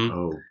grade. Mm-hmm.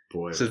 Oh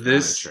boy. So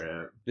this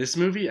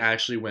movie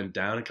actually went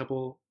down a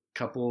couple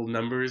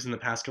numbers in the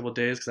past couple of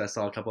days, because I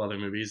saw a couple other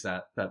movies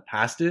that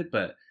passed it.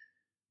 But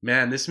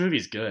man, this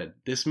movie's good.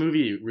 This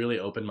movie really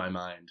opened my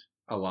mind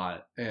a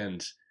lot,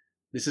 and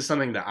this is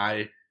something that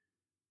I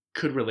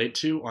could relate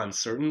to on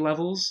certain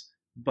levels.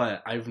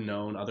 But I've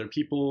known other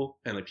people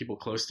and like people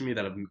close to me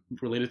that have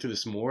related to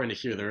this more, and to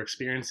hear their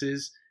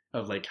experiences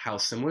of like how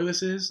similar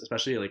this is,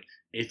 especially like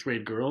 8th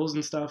grade girls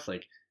and stuff,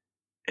 like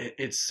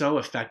it's so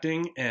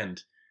affecting.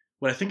 And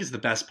what I think is the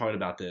best part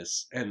about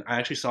this, and I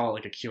actually saw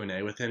like a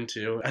Q&A with him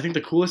too, I think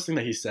the coolest thing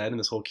that he said in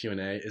this whole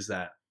Q&A is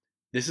that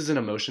this is an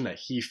emotion that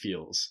he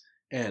feels,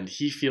 and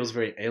he feels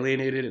very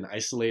alienated and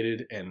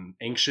isolated and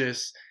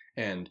anxious,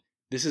 and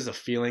this is a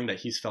feeling that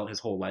he's felt his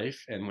whole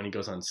life, and when he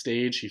goes on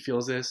stage he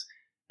feels this.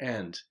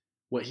 And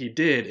what he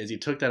did is he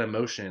took that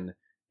emotion,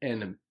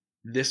 and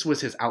this was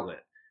his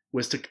outlet,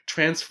 was to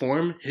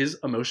transform his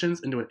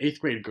emotions into an 8th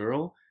grade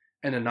girl,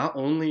 and to not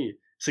only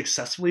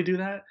successfully do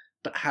that,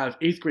 but have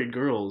 8th grade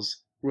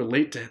girls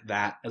relate to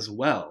that as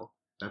well.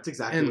 That's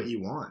exactly what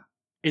you want.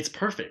 It's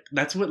perfect.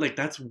 That's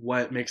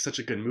what makes such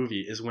a good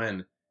movie, is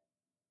when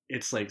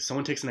it's like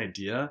someone takes an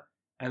idea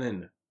and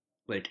then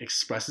like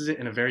expresses it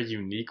in a very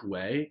unique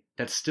way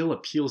that still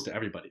appeals to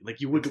everybody.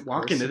 Like you would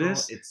walk into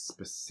this. It's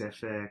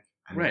specific.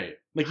 Right.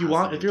 Like you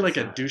want, if you're like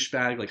a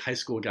douchebag, like high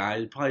school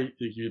guy,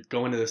 you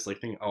go into this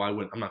like thinking, oh, I'm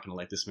not going to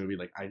like this movie.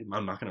 Like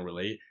I'm not going to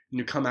relate. And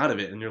you come out of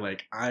it and you're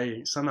like,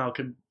 I somehow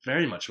could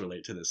very much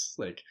relate to this.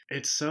 Like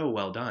it's so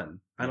well done.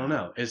 I don't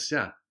know.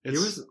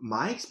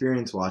 My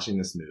experience watching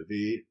this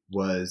movie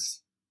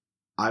was,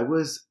 I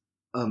was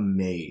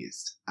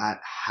amazed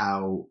at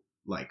how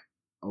like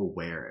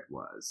aware it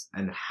was,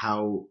 and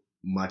how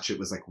much it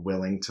was like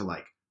willing to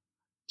like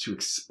to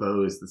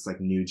expose this like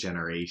new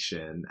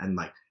generation and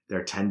like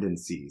their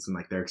tendencies and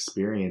like their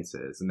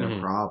experiences and their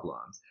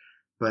problems.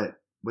 But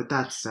with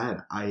that said,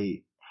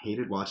 I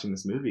hated watching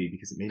this movie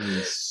because it made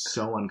me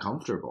so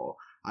uncomfortable.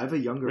 I have a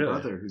younger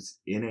brother who's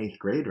in 8th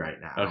grade right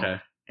now. Okay.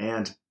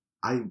 And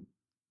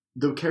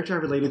the character I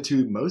related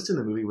to most in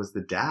the movie was the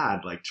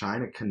dad, like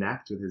trying to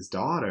connect with his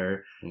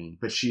daughter,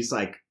 but she's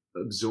like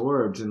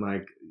absorbed in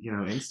like, you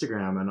know,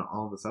 Instagram and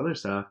all this other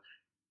stuff.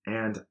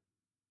 And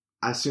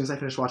as soon as I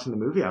finished watching the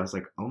movie, I was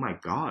like, oh my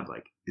God,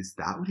 like, is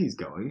that what he's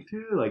going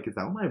through? Like, is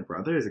that what my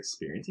brother is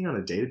experiencing on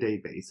a day-to-day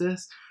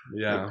basis?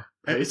 Yeah.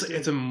 Like,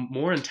 it's a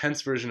more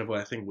intense version of what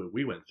I think what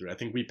we went through. I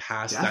think we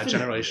passed that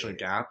generational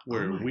gap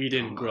where we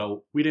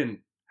didn't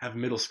have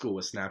middle school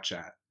with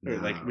Snapchat. Or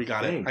like I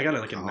got it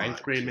like in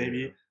 9th grade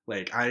maybe.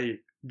 Like I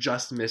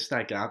just missed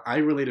that gap. I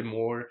related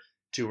more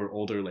to her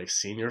older like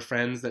senior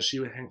friends that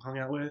she hung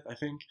out with, I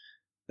think.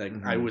 Like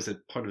I was a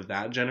part of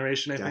that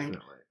generation, I think.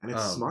 And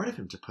it's smart of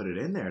him to put it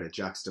in there to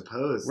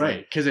juxtapose,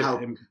 right? Because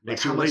like,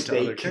 how much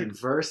they converse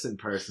converse in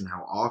person,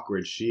 how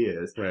awkward she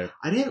is. Right.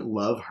 I didn't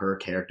love her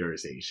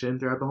characterization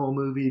throughout the whole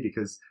movie,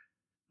 because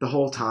the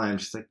whole time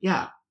she's like,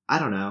 "Yeah, I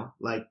don't know,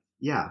 like,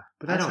 yeah."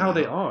 But that's how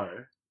they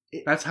are.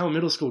 That's how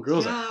middle school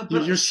girls are.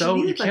 You're so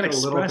you can't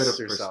express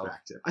yourself.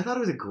 I thought it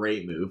was a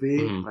great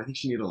movie, but I think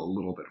she needed a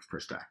little bit of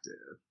perspective.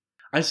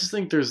 I just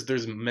think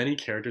there's many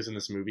characters in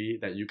this movie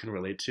that you can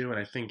relate to, and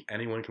I think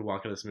anyone could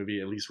walk out of this movie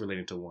at least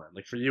relating to one.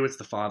 Like for you, it's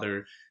the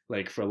father.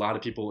 Like for a lot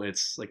of people,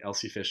 it's like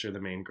Elsie Fisher, the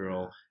main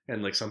girl,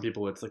 and like some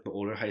people, it's like the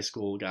older high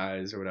school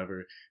guys or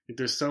whatever. Like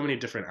there's so many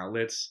different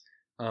outlets.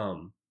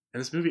 And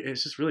this movie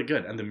is just really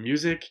good, and the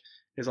music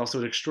is also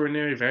an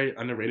extraordinary, very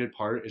underrated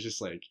part. It's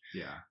just like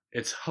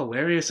it's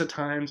hilarious at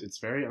times. It's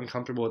very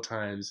uncomfortable at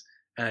times,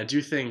 and I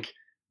do think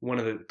one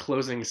of the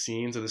closing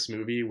scenes of this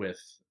movie with,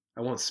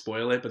 I won't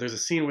spoil it, but there's a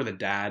scene where the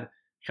dad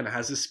kind of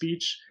has his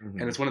speech,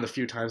 and it's one of the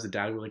few times the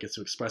dad really gets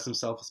to express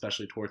himself,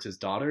 especially towards his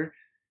daughter.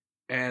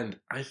 And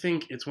I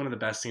think it's one of the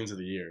best scenes of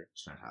the year.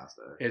 It's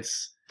fantastic.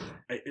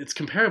 It's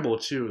comparable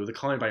to the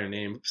Call Me by Your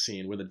Name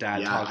scene where the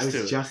dad talks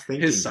to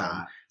his son.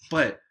 That.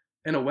 But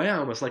in a way, I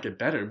almost like it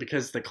better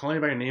because the Call Me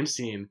by Your Name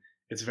scene,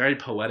 it's very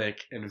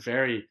poetic and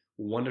very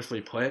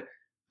wonderfully put.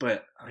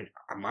 But like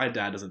my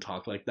dad doesn't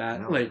talk like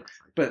that.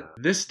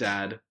 This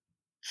dad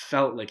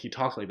felt like he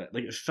talked like that.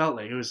 Like it felt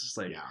like it was just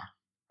like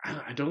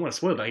I don't want to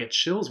spoil it, but I get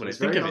chills when I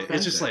think of it.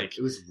 It's just like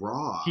it was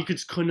raw. He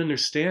couldn't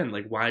understand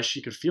like why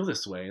she could feel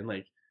this way and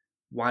like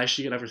why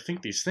she could ever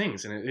think these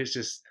things, and it's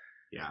just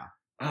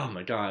oh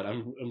my god,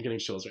 I'm getting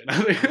chills right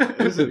now. It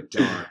was a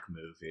dark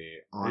movie,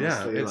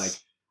 honestly. Like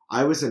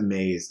I was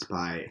amazed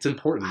by it's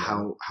important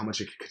how much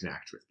it could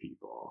connect with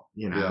people,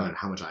 you know, and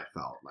how much I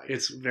felt like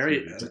it's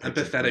very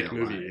empathetic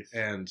movie, life.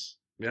 And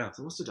it's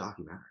almost a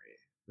documentary.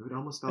 It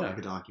almost felt like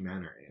a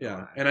documentary.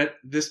 Yeah, and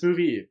this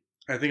movie,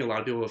 I think a lot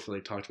of people have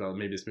like talked about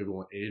maybe this movie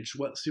won't age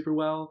super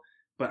well,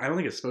 but I don't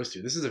think it's supposed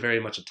to. This is a very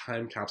much a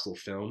time capsule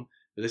film.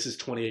 This is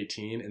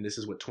 2018, and this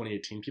is what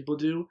 2018 people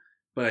do.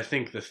 But I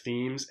think the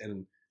themes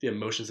and the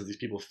emotions that these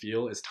people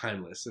feel is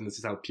timeless, and this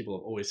is how people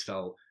have always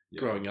felt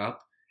growing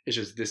up. It's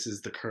just this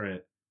is the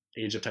current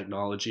age of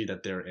technology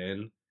that they're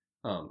in.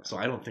 So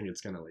I don't think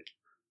it's gonna like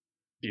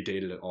be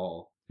dated at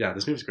all. Yeah,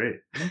 this movie's great.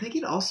 And I think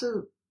it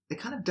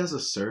kind of does a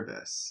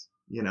service,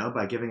 you know,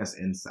 by giving us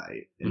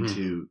insight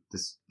into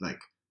this like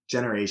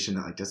generation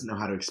that like doesn't know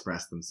how to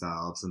express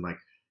themselves and like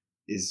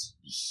is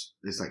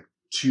like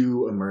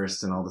too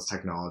immersed in all this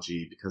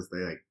technology because they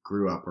like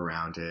grew up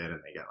around it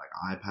and they get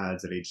like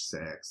iPads at age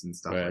 6 and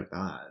stuff like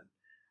that.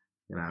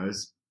 You know,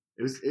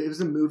 it was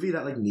a movie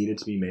that like needed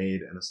to be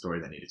made and a story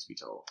that needed to be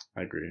told.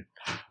 I agree.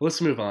 Let's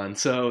move on.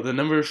 So the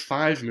number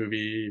 5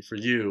 movie for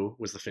you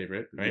was the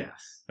favorite, right?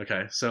 Yes.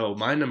 Okay. So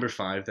my number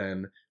 5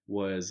 then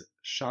was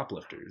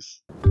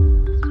Shoplifters.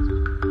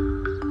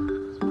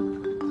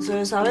 そ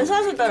れ食べ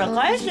させたら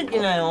返してき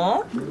な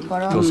よ。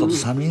今日外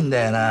寒いん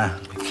だよな。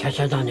キャ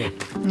キャだね。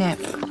ね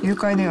え、誘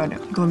拐だよあれ。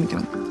どう見て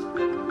も。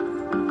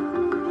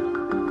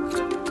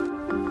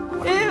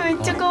めっ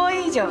ちゃ可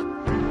愛いじゃ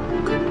ん。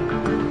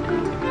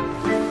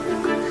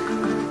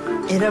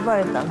選ば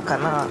れたんか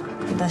な、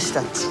私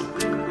たち。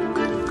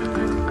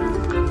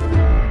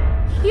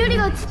ユリ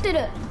が映って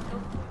る。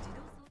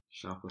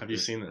Have you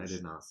seen this? I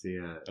did not see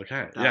it.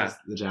 Okay, That's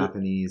the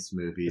Japanese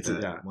movie. It's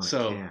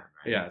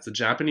a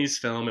Japanese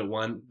film. It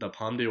won the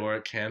Palme d'Or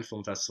at Cannes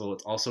Film Festival.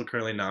 It's also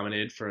currently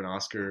nominated for an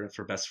Oscar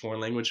for Best Foreign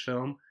Language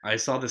Film. I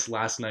saw this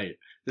last night.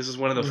 This is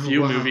one of the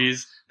few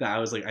movies that I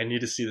was like, I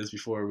need to see this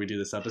before we do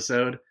this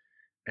episode.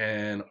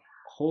 And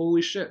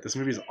holy shit, this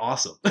movie is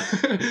awesome.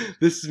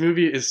 This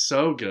movie is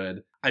so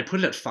good. I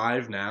put it at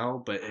 5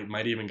 now, but it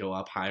might even go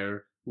up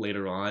higher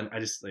later on. I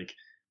just like,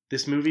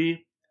 this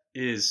movie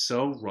is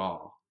so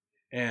raw.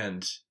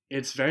 And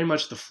it's very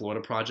much the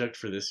Florida Project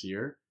for this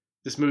year.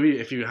 This movie,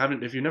 if you've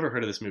never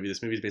heard of this movie is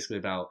basically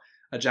about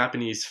a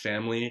Japanese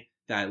family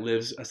that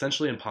lives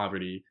essentially in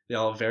poverty. They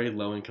all have very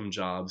low income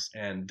jobs,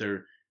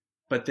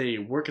 but they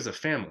work as a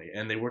family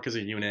and they work as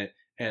a unit,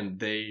 and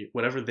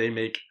whatever they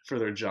make for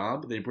their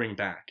job, they bring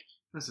back.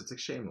 Yes, it's like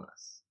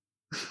Shameless.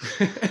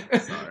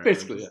 Sorry,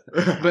 basically,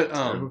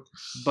 yeah.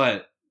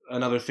 But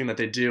another thing that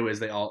they do is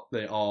they all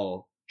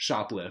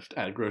shoplift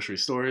at grocery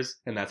stores,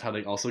 and that's how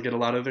they also get a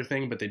lot of their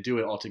thing, but they do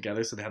it all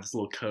together, so they have this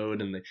little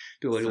code and they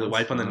do a little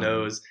wipe on the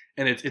nose,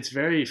 and it's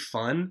very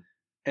fun,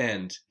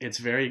 and it's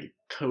very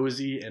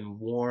cozy and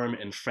warm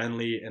and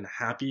friendly and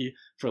happy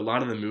for a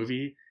lot of the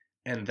movie,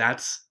 and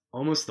that's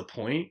almost the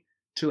point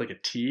to like a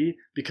T,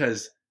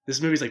 because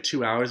this movie's like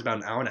 2 hours, about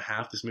an hour and a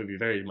half. This movie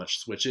very much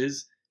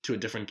switches to a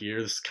different gear.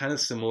 It's kind of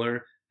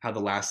similar how the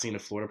last scene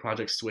of Florida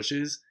Project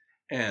switches,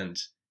 and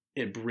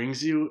it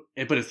brings you,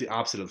 but it's the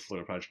opposite of the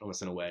Florida Project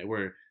almost in a way,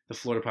 where the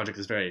Florida Project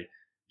is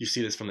you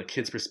see this from the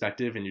kid's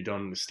perspective and you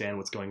don't understand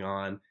what's going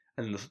on,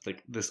 and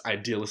this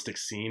idealistic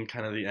scene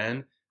kind of the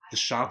end. The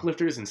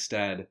Shoplifters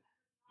instead,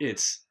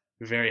 it's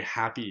very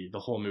happy the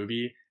whole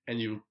movie,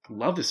 and you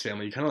love this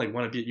family. You kind of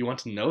like you want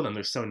to know them.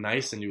 They're so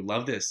nice, and you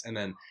love this, and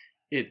then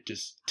it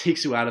just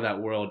takes you out of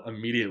that world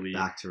immediately.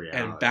 Back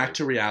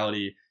to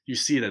reality. You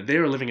see that they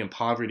are living in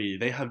poverty.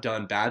 They have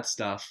done bad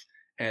stuff,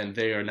 and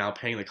they are now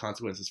paying the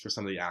consequences for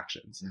some of the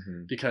actions.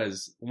 Mm-hmm.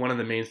 Because one of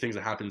the main things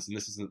that happens, and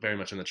this isn't very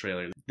much in the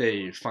trailer,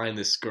 they find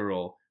this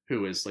girl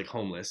who is like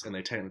homeless, and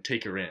they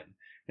take her in.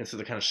 And so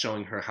they're kind of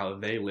showing her how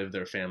they live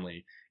their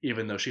family.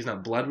 Even though she's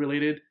not blood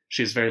related,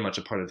 she's very much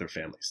a part of their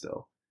family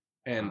still.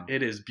 And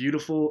It is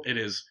beautiful. It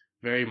is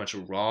very much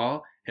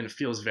raw, and it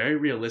feels very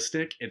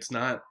realistic. It's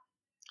not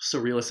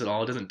surrealist at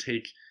all.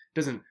 It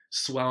doesn't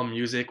swell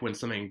music when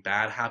something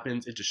bad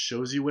happens. It just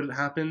shows you what it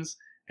happens,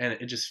 and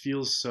it just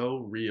feels so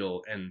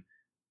real. And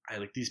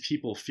these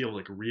people feel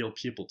like real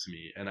people to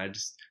me. And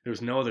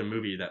there's no other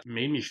movie that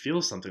made me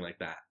feel something like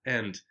that.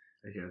 And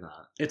I hear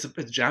that.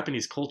 It's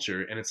Japanese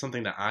culture, and it's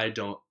something that I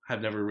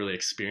have never really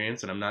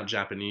experienced, and I'm not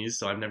Japanese,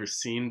 so I've never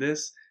seen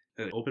this.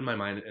 It opened my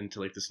mind into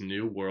like this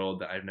new world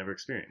that I've never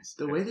experienced.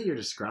 The way that you're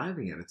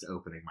describing it, it's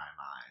opening my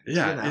mind.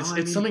 Yeah, you know?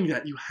 it's something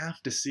that you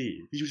have to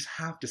see. You just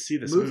have to see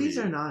this Movies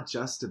movie. are not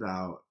just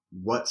about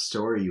what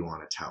story you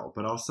want to tell,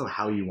 but also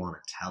how you want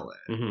to tell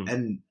it. Mm-hmm.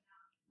 And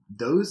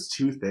those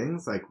two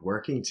things, like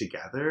working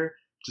together,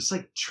 just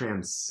like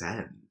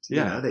transcend. You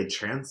know, they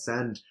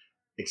transcend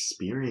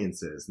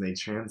experiences, and they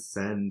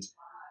transcend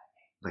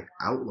like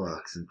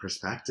outlooks and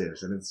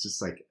perspectives, and it's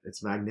just like,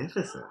 it's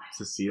magnificent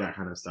to see that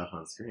kind of stuff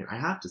on screen. I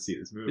have to see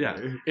this movie. Yeah,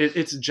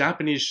 it's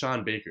Japanese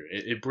Sean Baker.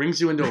 It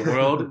brings you into a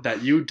world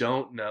that you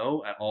don't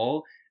know at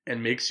all,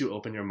 and makes you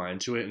open your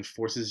mind to it, and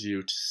forces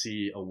you to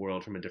see a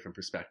world from a different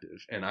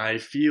perspective. And I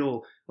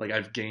feel like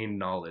I've gained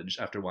knowledge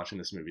after watching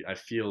this movie. I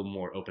feel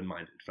more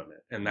open-minded from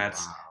it, and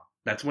that's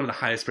one of the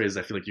highest praises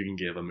I feel like you can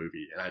give a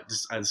movie. And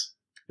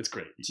it's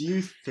great. Do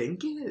you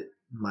think it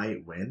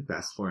might win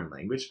Best Foreign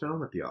Language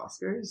Film at the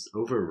Oscars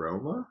over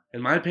Roma?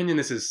 In my opinion,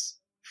 this is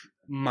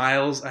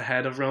miles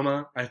ahead of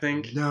Roma, I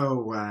think. No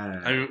way.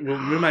 I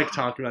mean, we might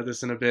talk about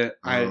this in a bit.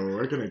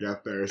 We're going to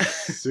get there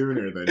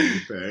sooner than you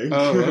think.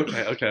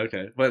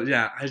 Okay. But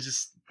yeah,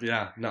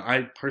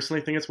 I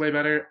personally think it's way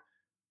better.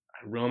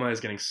 Roma is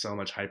getting so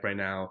much hype right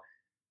now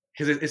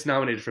because it's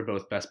nominated for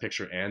both Best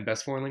Picture and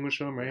Best Foreign Language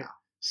Film, right? Yeah.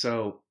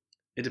 So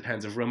it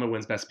depends. If Roma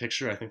wins Best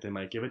Picture, I think they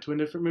might give it to a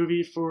different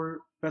movie for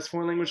Best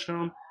Foreign Language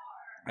Film.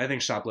 I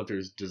think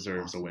Shoplifters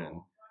deserves a win,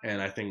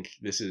 and I think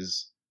this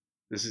is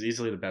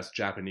easily the best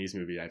Japanese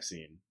movie I've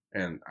seen,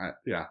 and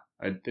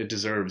it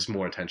deserves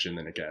more attention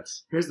than it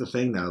gets. Here's the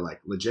thing, though,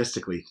 like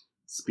logistically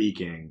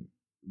speaking,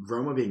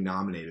 Roma being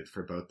nominated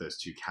for both those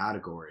two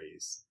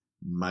categories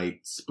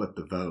might split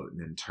the vote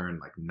and in turn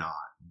like not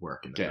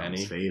work in the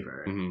film's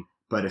favor. Mm-hmm.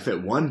 But if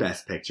it won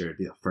Best Picture, it'd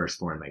be the first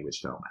foreign language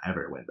film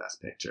ever to win Best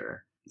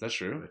Picture. Is that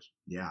true?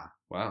 Yeah.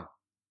 Wow.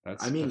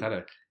 That's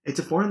pathetic. It's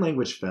a foreign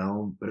language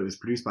film, but it was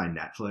produced by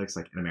Netflix,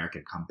 like an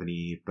American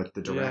company, but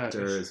the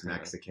director is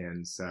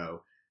Mexican,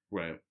 so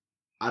right.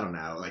 I don't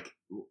know. Like,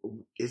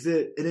 is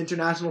it an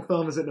international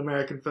film? Is it an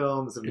American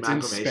film? Is it an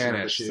amalgamation in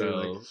Spanish, of the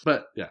two? so...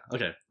 But yeah,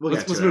 okay.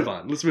 Let's move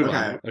on. Let's move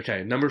on.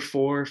 Okay, number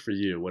 4 for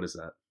you. What is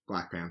that?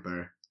 Black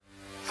Panther.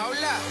 Hold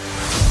up.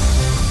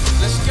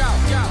 Let's go.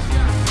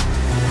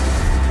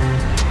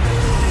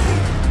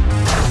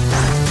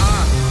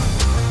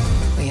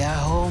 We are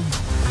home.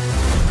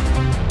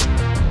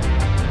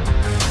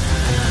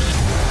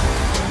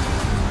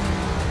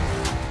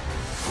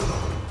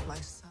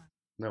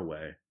 No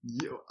way.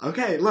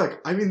 Okay, look,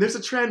 I mean, there's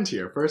a trend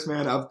here. First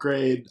Man,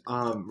 Upgrade,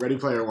 Ready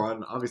Player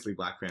One. Obviously,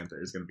 Black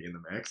Panther is going to be in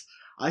the mix.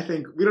 I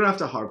think we don't have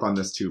to harp on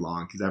this too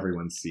long because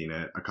everyone's seen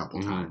it a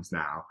couple times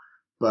now.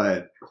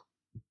 But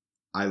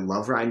I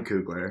love Ryan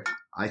Coogler.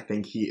 I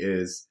think he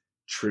is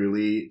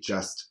truly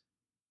just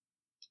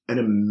an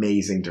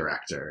amazing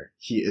director.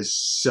 He is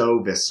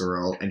so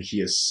visceral, and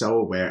he is so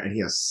aware, and he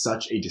has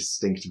such a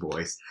distinct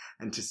voice.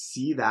 And to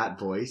see that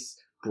voice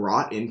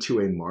brought into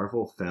a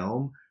Marvel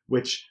film,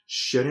 which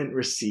shouldn't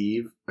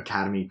receive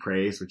Academy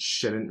praise, which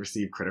shouldn't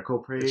receive critical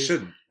praise.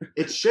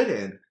 It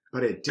shouldn't,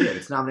 but it did.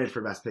 It's nominated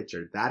for Best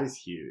Picture. That is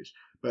huge.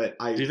 But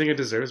do you think it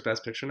deserves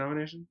Best Picture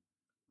nomination?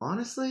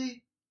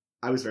 Honestly,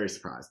 I was very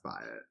surprised by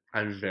it.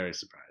 I'm very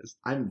surprised.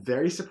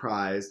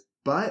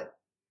 But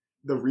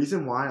the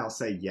reason why I'll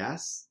say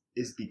yes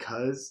is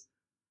because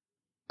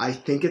I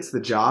think it's the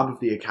job of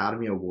the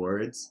Academy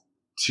Awards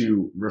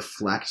to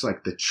reflect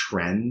like the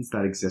trends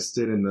that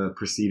existed in the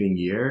preceding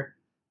year,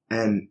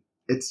 and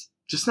it's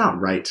just not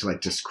right to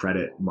like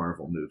discredit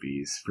Marvel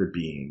movies for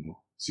being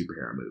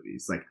superhero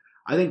movies. Like,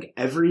 I think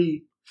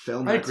every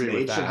film that's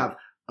made should have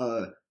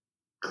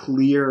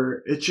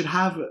it should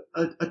have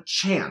a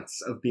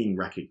chance of being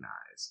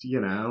recognized,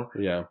 you know?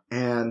 Yeah.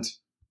 And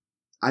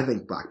I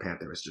think Black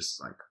Panther was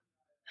just like,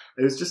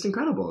 it was just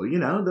incredible, you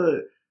know?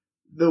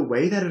 The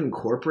way that it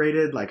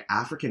incorporated like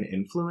African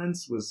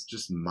influence was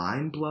just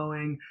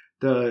mind-blowing.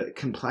 The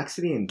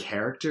complexity in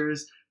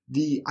characters,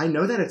 I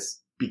know that it's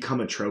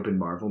become a trope in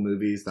Marvel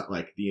movies that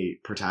like the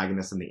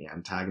protagonist and the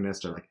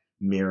antagonist are like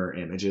mirror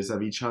images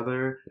of each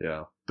other.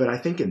 Yeah. But I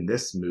think in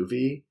this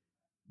movie,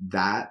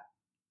 that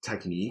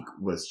technique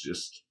was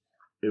just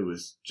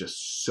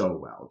so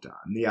well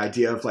done. The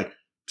idea of like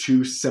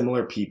two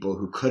similar people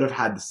who could have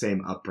had the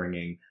same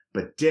upbringing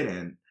but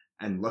didn't,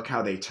 and look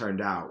how they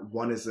turned out.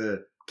 One is a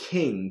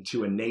king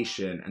to a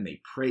nation and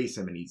they praise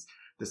him and he's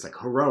this like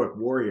heroic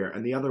warrior,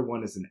 and the other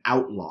one is an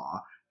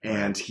outlaw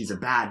and he's a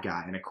bad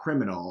guy and a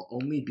criminal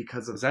only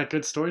because of... Is that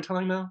good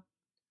storytelling though?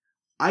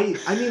 I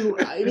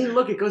mean,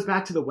 look, it goes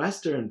back to the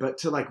Western, but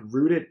to like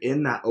root it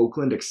in that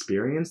Oakland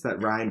experience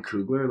that Ryan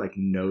Coogler like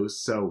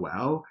knows so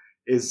well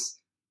is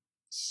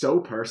so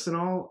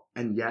personal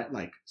and yet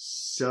like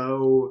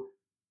so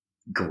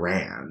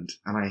grand.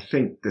 And I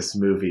think this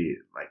movie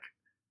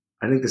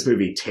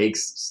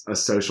takes a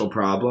social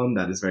problem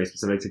that is very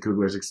specific to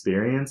Coogler's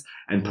experience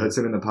and puts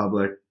it in the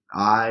public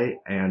eye,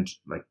 and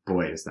like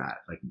boy is that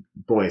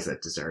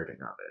deserving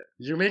of it.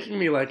 You're making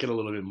me like it a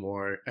little bit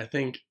more. I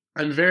think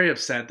I'm very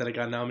upset that it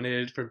got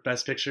nominated for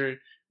Best Picture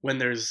when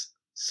there's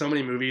so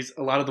many movies,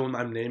 a lot of them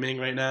I'm naming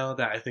right now,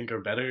 that I think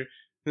are better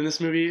than this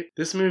movie.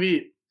 This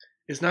movie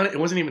is not, it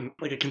wasn't even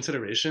like a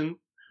consideration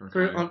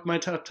for on my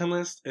top 10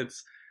 list.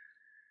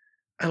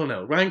 I don't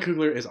know. Ryan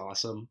Coogler is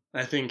awesome.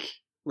 I think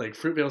like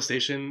Fruitvale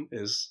Station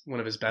is one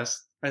of his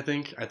best, I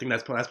think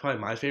that's probably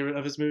my favorite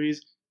of his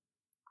movies.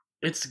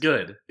 It's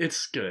good.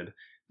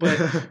 But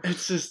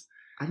it's just,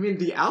 I mean,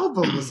 the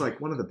album was like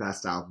one of the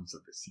best albums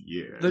of this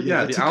year.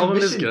 The album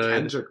is good.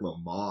 Kendrick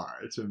Lamar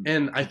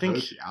and I think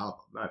the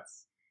album,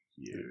 that's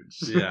huge.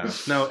 Yeah.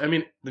 No, I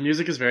mean, the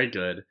music is very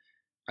good.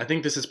 I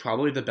think this is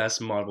probably the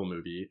best Marvel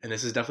movie, and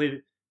this is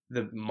definitely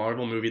the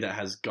Marvel movie that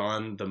has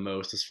gone the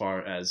most as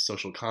far as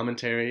social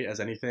commentary as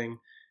anything.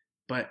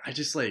 But I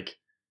just like,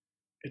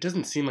 it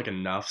doesn't seem like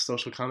enough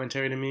social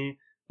commentary to me.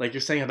 Like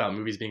you're saying about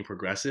movies being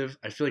progressive,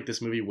 I feel like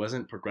this movie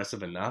wasn't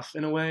progressive enough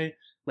in a way.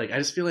 Like I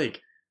just feel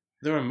like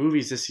there are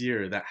movies this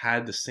year that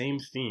had the same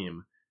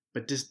theme,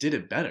 but just did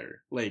it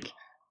better. Like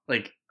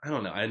I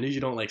don't know. I knew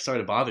you don't like Sorry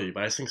to Bother You,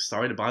 but I just think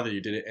Sorry to Bother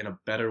You did it in a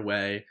better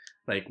way.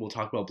 Like we'll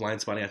talk about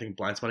Blindspotting. I think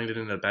Blindspotting did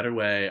it in a better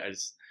way.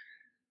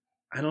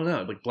 I don't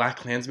know. Like Black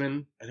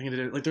Klansman, I think it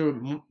did it. Like there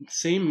were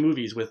same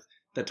movies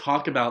that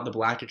talk about the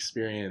Black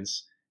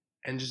experience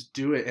and just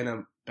do it in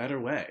a better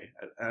way.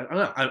 I don't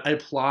know. I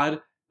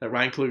applaud that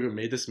Ryan Coogler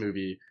made this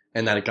movie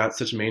and that it got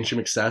such mainstream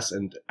success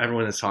and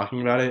everyone is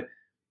talking about it.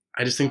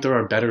 I just think there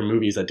are better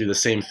movies that do the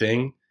same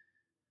thing.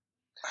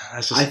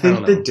 I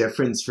think the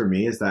difference for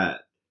me is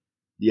that,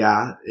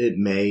 yeah, it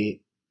may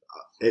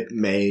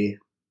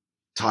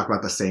talk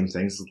about the same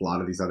things as a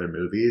lot of these other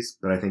movies,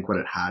 but I think what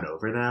it had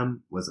over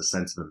them was a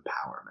sense of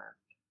empowerment.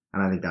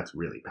 And I think that's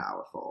really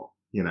powerful.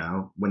 You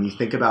know, when you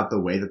think about the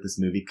way that this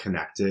movie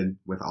connected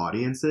with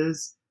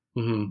audiences,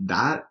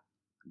 that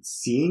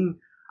seeing,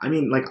 I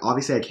mean, like,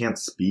 obviously I can't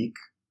speak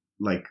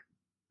like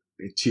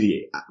to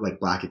the like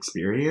Black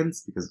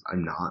experience because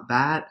I'm not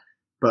that,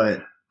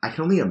 but I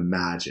can only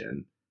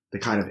imagine the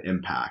kind of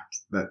impact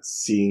that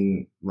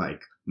seeing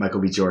like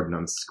Michael B. Jordan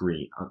on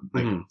screen,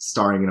 like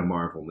starring in a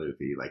Marvel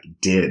movie, like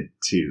did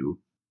to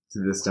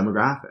this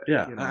demographic.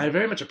 Yeah, you know? I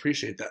very much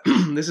appreciate that.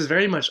 This is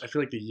very much, I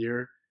feel like, the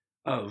year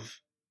of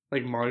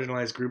like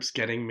marginalized groups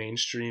getting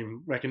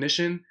mainstream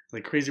recognition,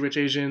 like Crazy Rich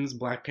Asians,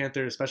 Black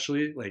Panther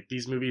especially. Like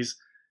these movies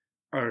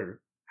are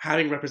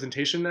having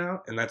representation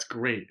now, and that's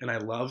great. And I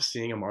love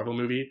seeing a Marvel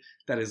movie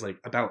that is like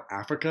about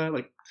Africa,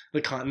 like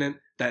the continent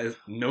that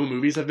no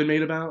movies have been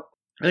made about.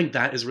 I think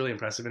that is really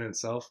impressive in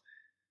itself.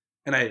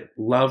 And I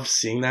love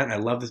seeing that. I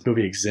love this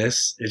movie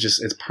exists. I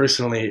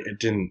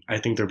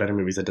think there are better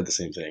movies that did the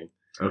same thing.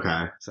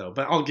 Okay. So,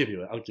 but I'll give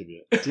you it. Do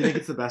you think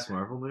it's the best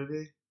Marvel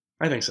movie?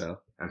 I think so.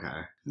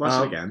 Okay.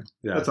 Watch it again.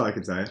 Yeah. That's all I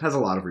can say. It has a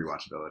lot of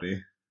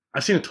rewatchability.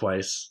 I've seen it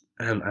twice,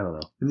 and I don't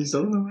know. And you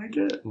still don't like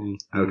it?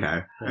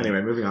 Okay. Yeah.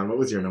 Anyway, moving on. What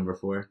was your number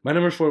 4? My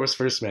number 4 was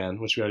First Man,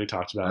 which we already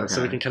talked about. Okay,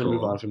 so we can kind of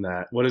move on from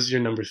that. What is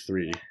your number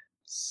 3?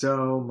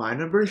 So my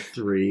number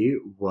 3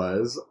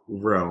 was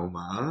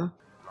Roma.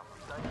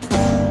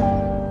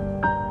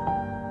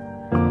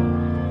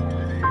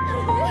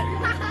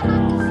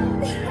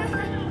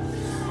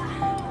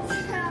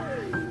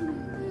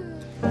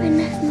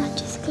 Buenas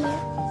noches, Claire.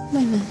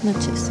 Buenas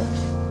noches,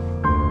 Sophie.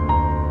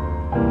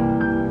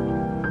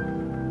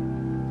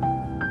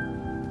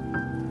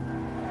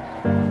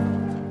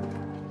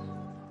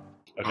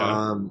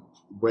 Okay.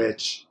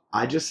 Which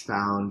I just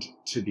found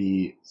to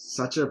be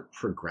such a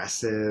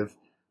progressive,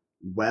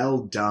 well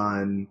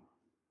done,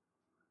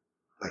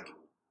 like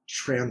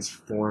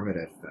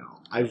transformative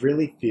film. I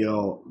really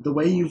feel the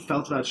way you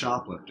felt about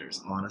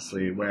Shoplifters,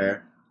 honestly,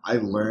 where I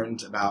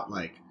learned about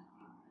like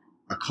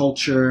a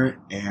culture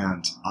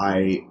and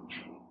I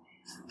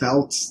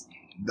felt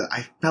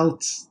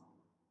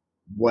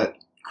what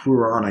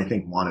Cuarón, I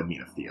think, wanted me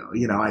to feel.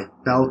 You know, I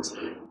felt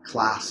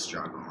class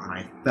struggle and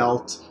I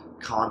felt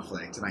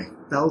conflict and I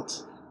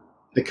felt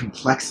the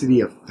complexity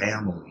of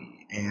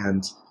family,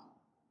 and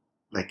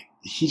like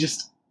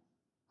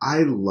I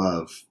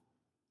love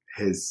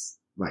his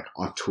like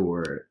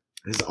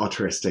his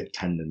altruistic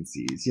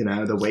tendencies, you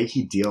know, the way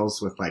he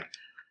deals with like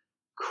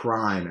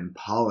crime and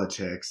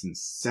politics and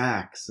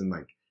sex and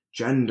like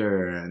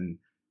gender and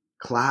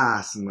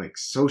class and like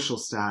social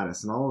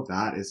status and all of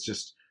that is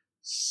just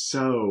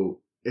so,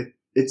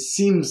 it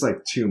seems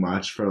like too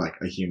much for like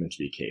a human to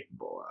be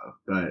capable of,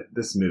 but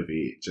this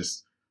movie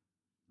just,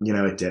 you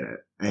know, it did it.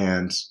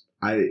 And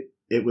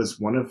it was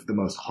one of the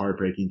most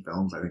heartbreaking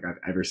films I think I've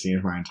ever seen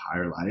in my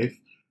entire life.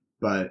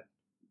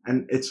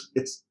 And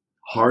it's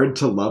hard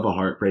to love a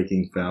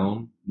heartbreaking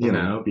film, you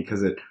know,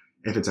 because if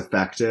it's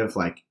effective,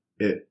 like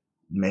it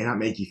may not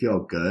make you feel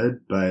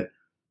good, but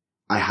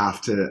I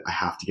have to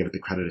give it the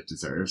credit it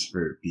deserves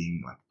for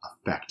being like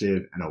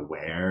effective and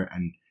aware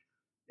and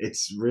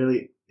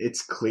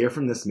it's clear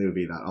from this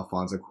movie that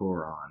Alfonso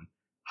Cuarón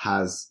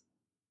has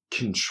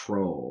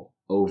control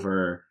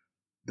over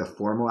the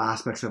formal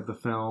aspects of the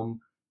film,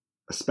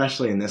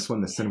 especially in this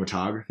one, the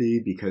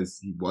cinematography, because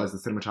he was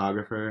the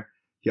cinematographer.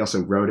 He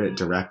also wrote it,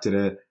 directed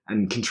it,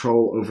 and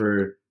control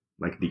over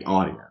like the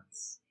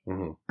audience.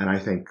 Mm-hmm. And I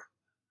think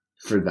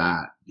for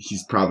that,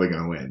 he's probably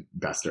going to win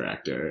Best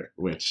Director,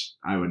 which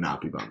I would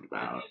not be bummed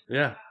about.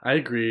 Yeah, I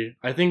agree.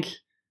 I think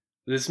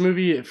this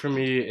movie, for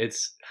me,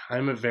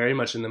 I'm very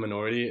much in the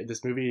minority.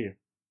 This movie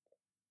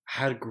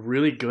had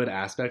really good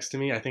aspects to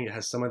me. I think it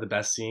has some of the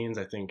best scenes.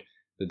 I think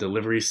the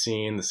delivery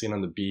scene, the scene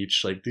on the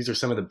beach, like these are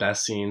some of the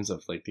best scenes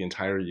of like the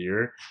entire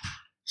year.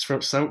 For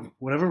some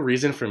whatever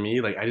reason, for me,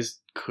 like I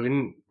just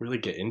couldn't really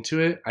get into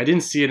it. I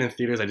didn't see it in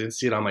theaters. I didn't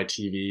see it on my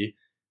TV,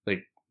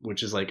 like,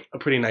 which is like a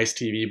pretty nice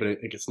TV, but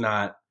it's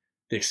not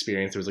the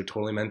experience it was like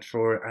totally meant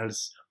for.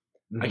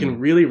 I can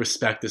really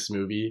respect this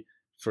movie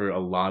for a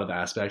lot of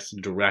aspects.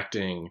 The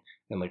directing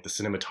and like the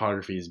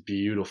cinematography is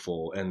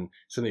beautiful, and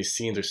some of these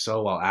scenes are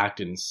so well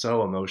acted and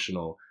so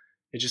emotional.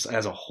 It just,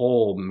 as a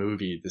whole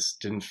movie, it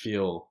just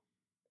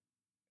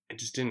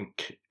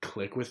didn't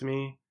click with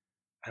me.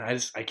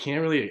 And I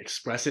can't really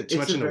express it too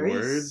much into words. It's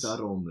a very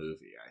subtle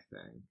movie, I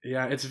think.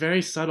 Yeah, it's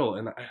very subtle,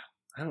 and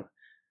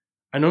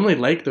I normally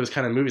like those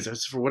kind of movies.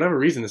 For whatever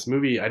reason, this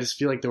movie, I just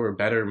feel like there were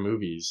better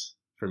movies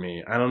for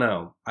me. I don't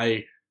know.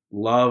 I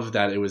love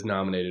that it was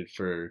nominated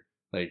for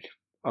like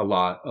a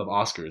lot of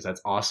Oscars.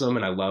 That's awesome,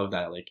 and I love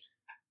that like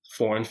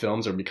foreign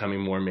films are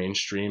becoming more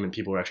mainstream and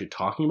people are actually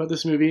talking about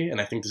this movie.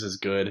 And I think this is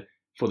good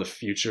for the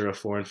future of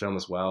foreign film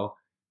as well.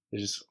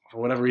 It's just,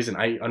 for whatever reason,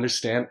 I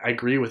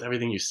agree with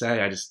everything you say.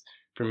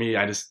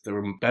 There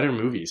were better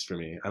movies for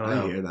me. I don't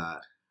know. I hear that.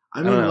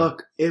 I mean,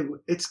 look,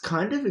 it's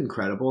kind of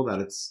incredible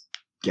that it's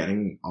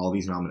getting all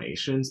these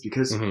nominations,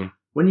 because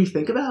when you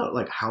think about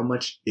like how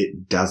much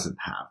it doesn't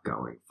have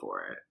going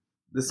for it,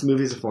 this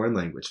movie is a foreign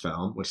language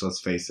film, which,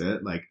 let's face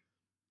it, like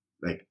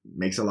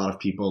makes a lot of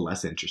people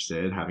less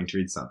interested. Having to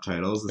read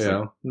subtitles is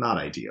like not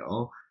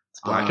ideal. It's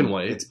black and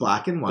white. It's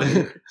black and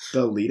white.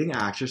 The leading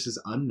actress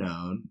is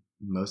unknown.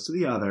 Most of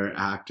the other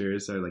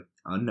actors are like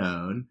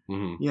unknown.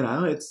 Mm-hmm. You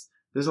know,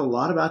 there's a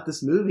lot about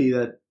this movie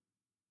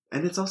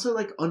and it's also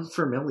like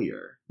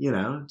unfamiliar, you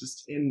know,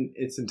 just in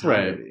its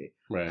entirety.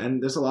 Right.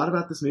 And there's a lot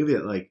about this movie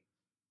that like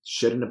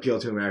shouldn't appeal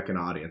to American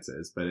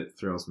audiences, but it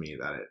thrills me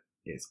that it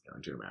is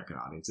going to American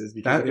audiences,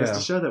 because it goes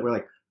to show that we're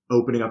like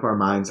opening up our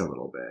minds a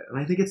little bit. And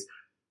I think it's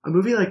a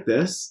movie like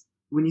this,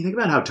 when you think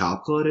about how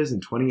topical it is in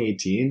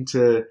 2018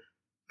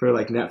 for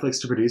like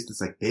Netflix to produce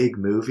this like big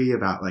movie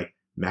about like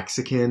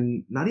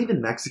Mexican, not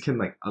even Mexican,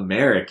 like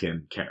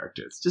American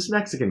characters, just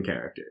Mexican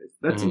characters.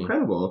 That's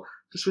incredible.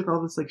 Just with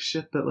all this like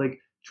shit that like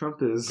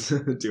Trump is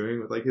doing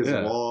with like his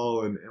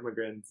wall and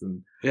immigrants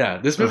and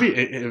this movie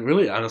it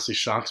really honestly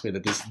shocks me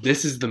that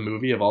this is the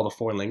movie of all the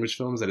foreign language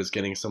films that is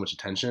getting so much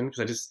attention,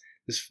 because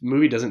this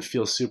movie doesn't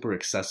feel super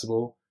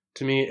accessible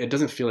to me. It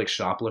doesn't feel like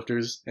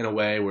Shoplifters in a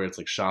way where it's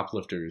like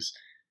Shoplifters.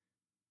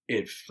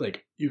 It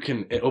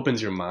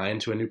opens your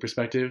mind to a new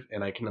perspective,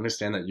 and I can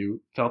understand that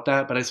you felt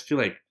that, but I just feel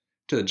like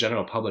to the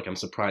general public, I'm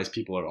surprised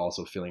people are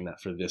also feeling that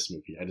for this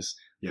movie. I just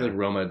feel like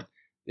Roma,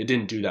 it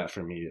didn't do that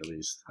for me, at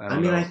least. I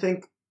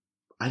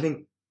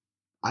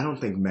don't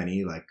think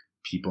many like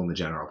people in the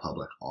general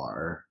public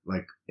are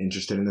like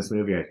interested in this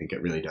movie. I think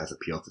it really does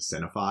appeal to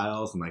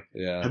cinephiles. And like,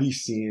 have you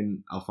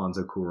seen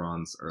Alfonso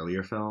Cuarón's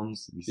earlier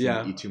films? Have you seen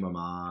Y Tu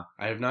Mamá?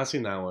 I have not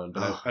seen that one,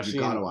 but I've you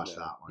seen, gotta watch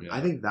that one. I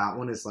think that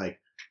one is like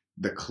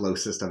the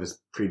closest of his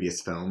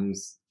previous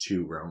films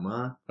to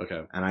Roma.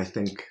 Okay. And I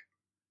think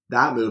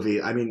that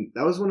movie, I mean,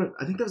 I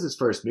think that was his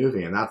first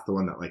movie, and that's the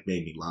one that like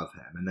made me love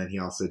him. And then he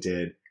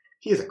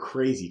has a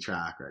crazy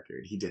track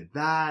record. He did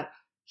that.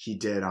 He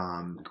did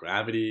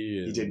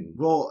Gravity. He did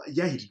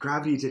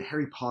Gravity. He did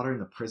Harry Potter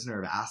and the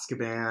Prisoner of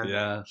Azkaban.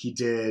 Yeah. He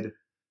did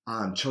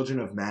Children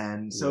of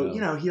Men. So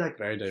you know, he like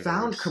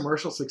found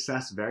commercial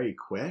success very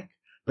quick.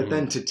 But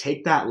then to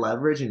take that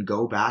leverage and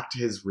go back to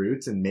his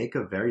roots and make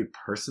a very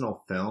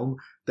personal film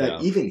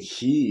that even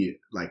he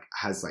like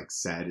has like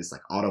said is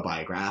like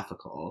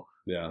autobiographical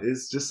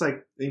is just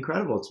like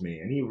incredible to me.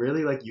 And he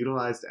really like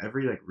utilized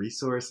every like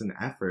resource and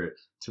effort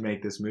to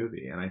make this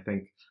movie. And I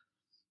think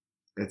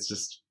it's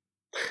just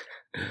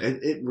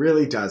it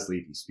really does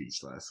leave you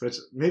speechless, which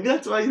maybe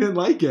that's why you didn't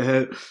like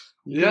it.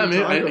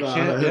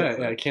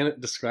 I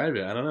can't describe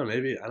it. I don't know.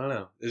 Maybe, I don't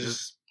know. It's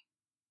just,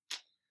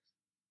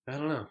 I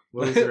don't know.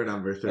 What is your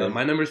number 3?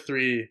 My number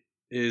 3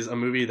 is a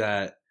movie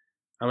that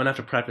I'm going to have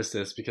to preface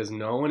this because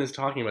no one is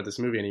talking about this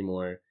movie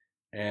anymore.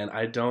 And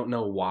I don't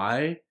know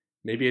why.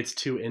 Maybe it's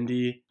too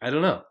indie. I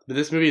don't know. But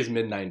this movie is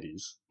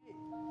mid-90s.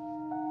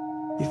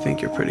 You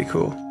think you're pretty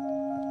cool.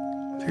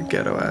 With your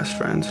ghetto-ass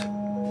friends.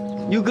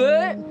 You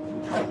good?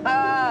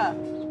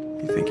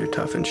 You think you're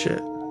tough and shit.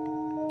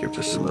 You're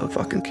just a little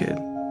fucking kid.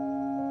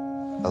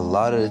 A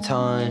lot of the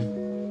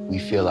time, we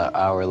feel like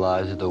our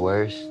lives are the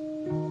worst.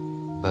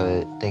 But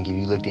I think if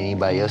you looked at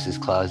anybody else's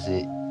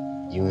closet,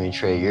 you wouldn't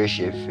trade your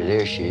shit for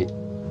their shit.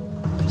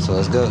 So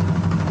let's go.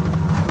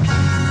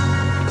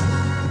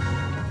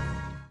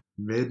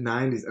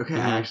 Mid-90s. Okay,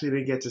 Mhm. I actually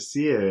didn't get to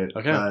see it.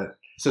 Okay. But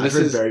So I've this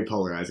heard is very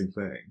polarizing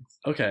things.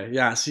 Okay,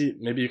 yeah. See,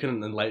 maybe you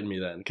can enlighten me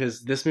then,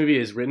 because this movie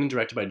is written and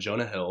directed by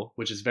Jonah Hill,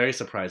 which is very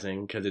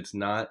surprising because it's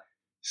not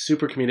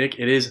super comedic.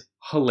 It is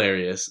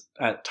hilarious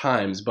at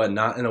times, but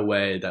not in a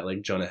way that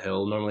like Jonah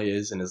Hill normally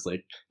is in his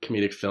like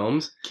comedic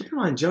films. Keep in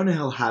mind, Jonah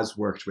Hill has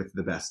worked with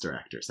the best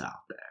directors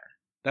out there.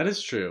 That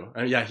is true.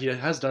 I mean, yeah, he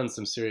has done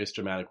some serious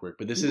dramatic work,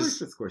 but this He is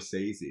works with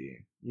Scorsese,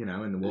 you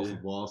know, in The Wolf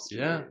of Wall Street.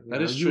 Yeah, that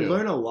You is know, true. You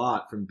learn a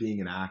lot from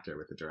being an actor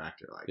with a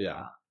director like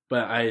that.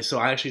 But I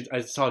saw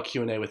a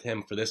Q&A with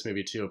him for this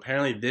movie too.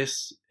 Apparently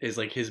this is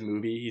like his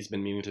movie he's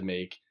been meaning to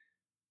make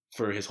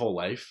for his whole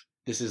life.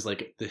 This is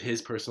like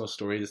his personal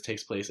story. This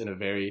takes place in a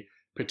very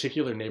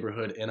particular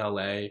neighborhood in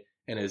LA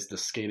and is the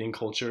skating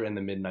culture in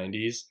the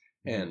mid-90s.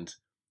 And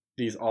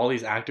all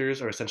these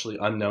actors are essentially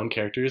unknown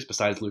characters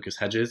besides Lucas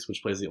Hedges,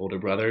 which plays the older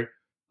brother.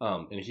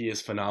 And he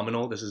is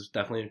phenomenal. This is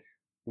definitely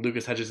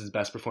Lucas Hedges'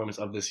 best performance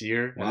of this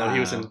year. I know he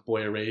was in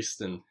Boy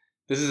Erased, and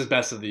this is his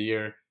best of the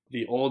year.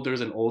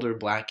 There's an older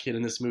black kid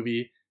in this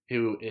movie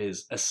who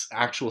is an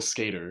actual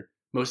skater.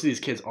 Most of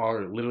these kids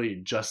are literally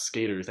just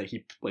skaters that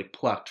he like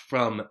plucked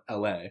from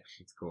LA.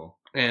 That's cool.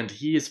 And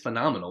he is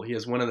phenomenal. He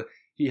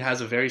has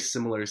a very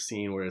similar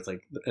scene where it's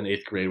like in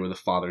 8th grade where the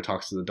father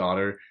talks to the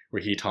daughter,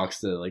 where he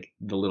talks to like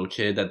the little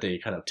kid that they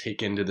kind of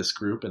take into this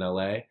group in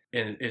LA.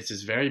 And it's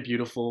just very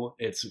beautiful.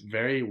 It's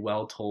very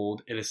well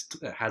told. It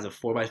has a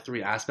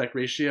 4:3 aspect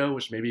ratio,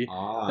 which maybe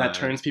that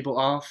turns people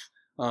off.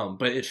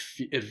 But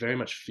it very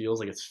much feels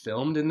like it's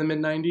filmed in the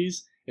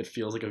mid-90s. It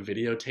feels like a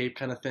videotape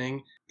kind of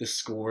thing. The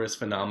score is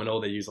phenomenal.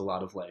 They use a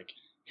lot of like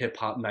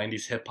hip-hop,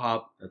 90s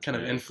hip-hop kind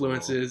of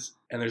influences.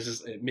 Cool. And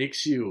it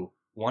makes you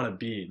want to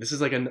be. This is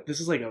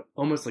like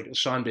almost like a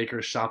Sean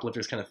Baker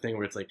Shoplifters kind of thing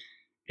where it's like,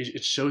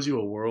 it shows you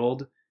a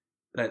world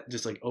that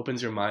just like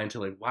opens your mind to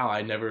like, wow,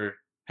 I never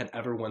had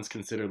ever once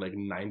considered like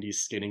 90s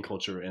skating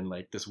culture in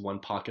like this one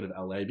pocket of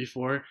LA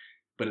before.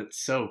 But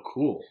it's so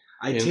cool.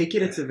 I take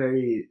it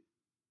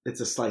it's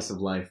a slice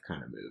of life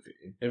kind of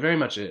movie. It very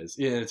much is.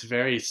 Yeah, it's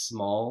very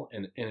small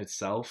in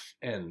itself,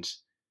 and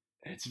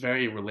it's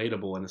very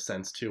relatable in a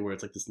sense too, where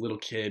it's like this little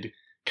kid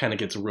kind of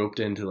gets roped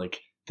into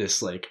like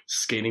this like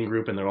skating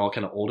group, and they're all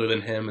kind of older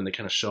than him, and they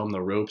kind of show him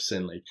the ropes,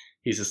 and like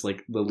he's just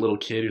like the little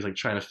kid who's like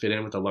trying to fit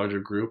in with a larger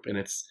group, and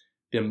it's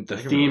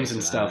the themes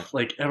and stuff.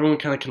 Like everyone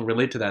kind of can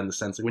relate to that in the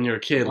sense like when you're a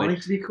kid, wanting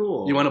like to be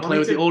cool, you want to play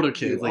with the older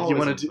kids, like you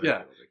want to do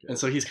And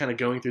so he's kind of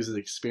going through his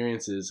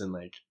experiences, and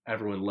like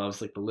everyone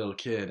loves like the little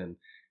kid, and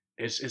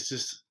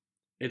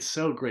it's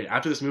so great.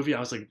 After this movie, I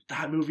was like,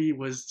 that movie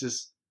was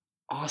just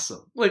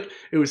awesome. Like,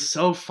 it was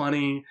so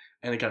funny,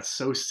 and it got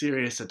so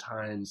serious at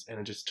times, and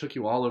it just took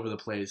you all over the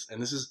place.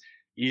 And this is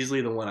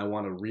easily the one I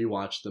want to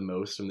rewatch the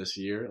most from this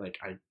year. Like,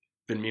 I've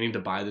been meaning to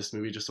buy this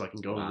movie just so I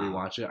can go and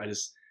rewatch it.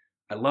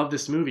 I love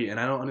this movie, and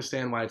I don't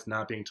understand why it's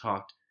not being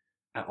talked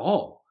at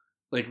all.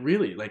 Like,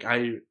 really, like,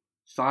 I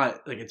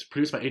thought, like, it's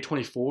produced by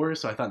A24,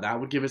 so I thought that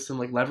would give it some,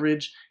 like,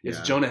 leverage.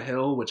 It's Jonah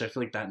Hill, which I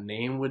feel like that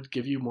name would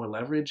give you more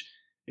leverage.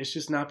 It's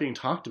just not being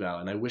talked about,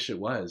 and I wish it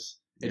was.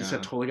 It just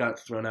totally got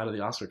thrown out of the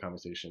Oscar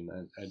conversation.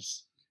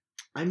 It's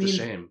a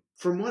shame.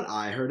 From what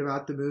I heard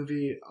about the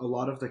movie, a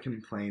lot of the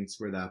complaints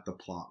were that the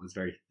plot was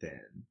very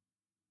thin.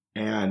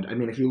 And, I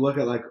mean, if you look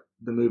at, like,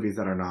 the movies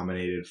that are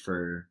nominated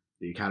for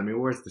the Academy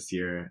Awards this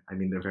year, I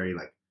mean, they're very,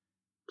 like,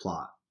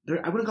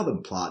 I wouldn't call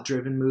them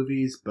plot-driven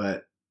movies,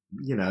 but,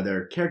 you know,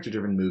 they're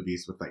character-driven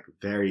movies with, like,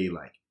 very,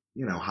 like,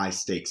 you know,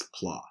 high-stakes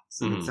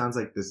plots. And it sounds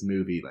like this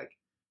movie, like,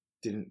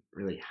 didn't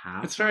really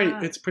have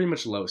it's pretty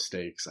much low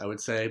stakes, I would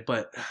say,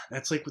 but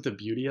that's like with the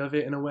beauty of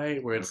it in a way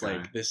where it's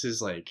like this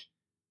is like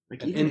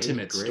an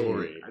intimate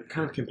story. I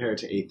kind of compare it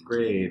to 8th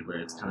grade, where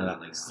it's kind of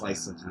that like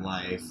slice of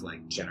life,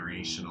 like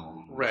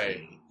generational,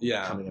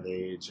 coming of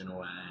age in a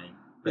way.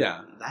 But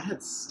that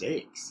had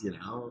stakes, you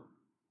know.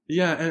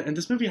 Yeah, and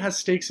this movie has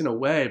stakes in a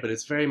way, but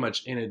it's very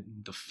much in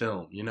the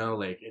film, you know.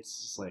 Like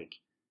it's just like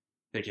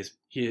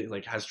he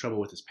like has trouble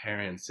with his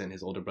parents, and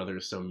his older brother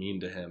is so mean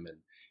to him, and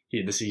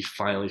he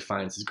finally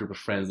finds his group of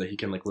friends that he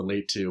can like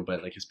relate to,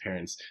 but like his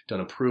parents don't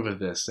approve of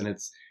this. And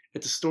it's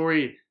a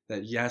story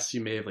that, yes,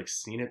 you may have like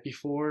seen it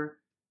before,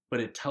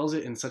 but it tells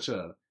it in such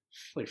a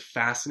like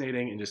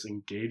fascinating and just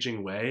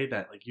engaging way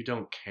that like you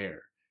don't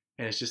care.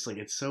 And it's just like,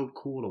 it's so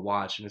cool to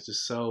watch. And it's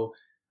just so,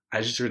 I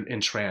just got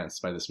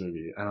entranced by this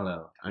movie. I don't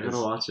know. I gotta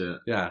watch it.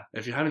 Yeah.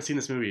 If you haven't seen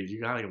this movie, you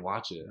gotta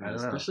watch it. I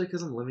don't know. Especially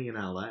because I'm living in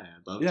LA. I'd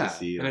love to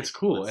see and like, it's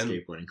cool. what and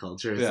skateboarding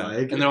culture is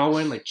like. And they're all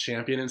wearing like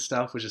Champion and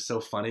stuff, which is so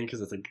funny because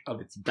it's like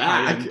it's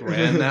back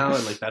brand now,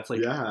 and like that's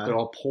like they're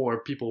all poor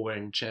people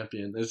wearing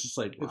Champion. It's just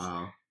like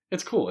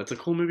it's cool. It's a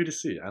cool movie to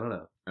see. I don't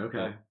know.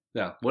 Okay.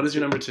 Yeah. What is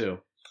your number 2?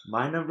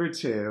 My number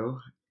 2,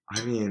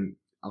 I mean,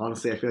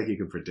 honestly, I feel like you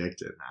can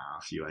predict it now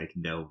if you like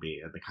know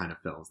me and the kind of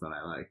films that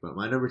I like. But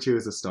my number 2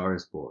 is A Star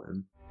Is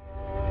Born.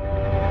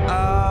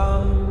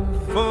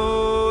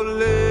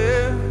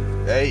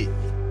 Hey.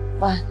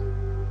 What?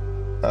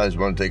 I just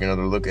want to take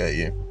another look at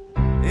you.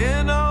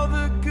 In all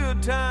the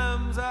good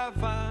times I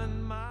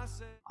find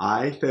myself.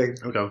 I think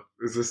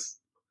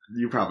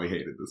You probably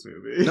hated this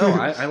movie. No,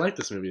 I like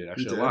this movie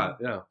actually a lot.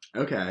 Yeah.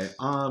 Okay.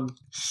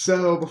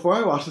 So before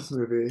I watched this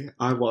movie,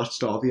 I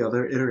watched all the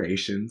other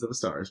iterations of A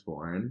Star Is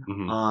Born.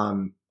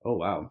 Mm-hmm. Oh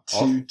wow!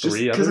 All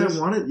three because others?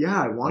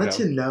 I wanted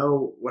to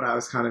know what I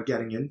was kind of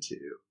getting into,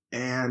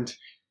 and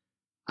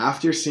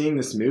after seeing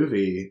this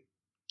movie,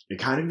 it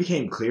kind of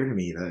became clear to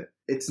me that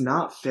it's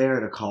not fair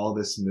to call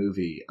this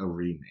movie a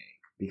remake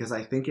because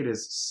I think it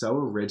is so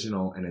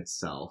original in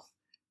itself,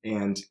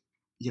 and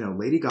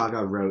Lady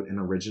Gaga wrote an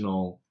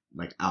original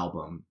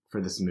album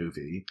for this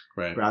movie.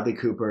 Right. Bradley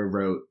Cooper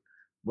wrote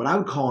what I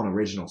would call an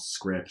original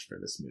script for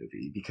this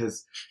movie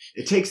because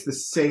it takes the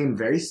same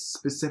very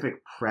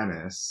specific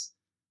premise,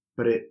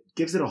 but it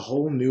gives it a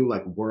whole new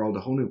world, a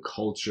whole new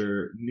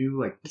culture,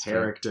 new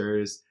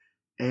characters.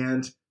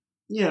 And,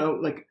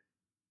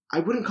 I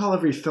wouldn't call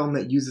every film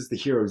that uses the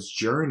hero's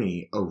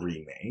journey a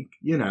remake,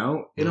 In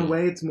a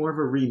way, it's more of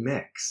a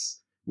remix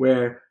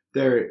where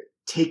they're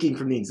taking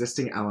from the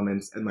existing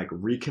elements and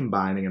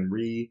recombining and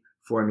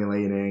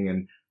reformulating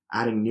and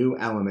adding new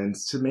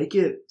elements to make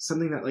it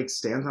something that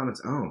stands on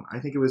its own. I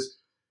think it was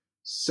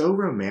so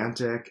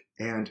romantic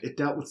and it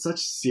dealt with such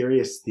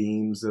serious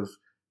themes of,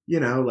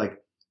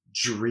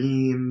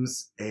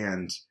 dreams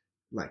and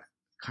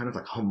kind of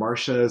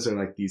hamartias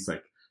or these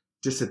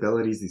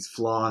disabilities, these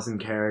flaws in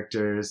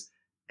characters.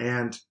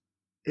 And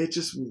it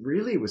just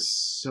really was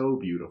so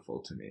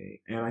beautiful to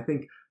me. And I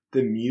think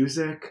the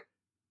music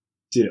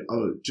did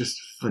a just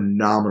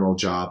phenomenal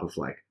job of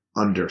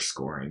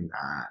underscoring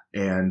that.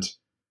 And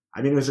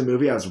I mean, it was a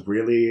movie I was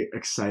really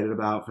excited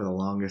about for the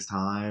longest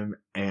time.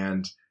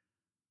 And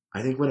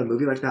I think when a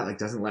movie like that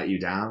doesn't let you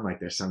down,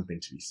 there's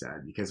something to be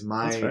said because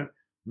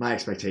my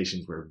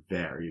expectations were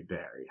very,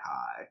 very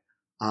high.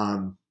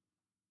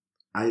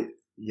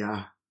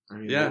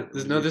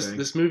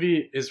 This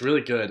movie is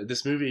really good.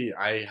 This movie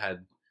I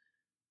had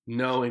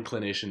no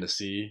inclination to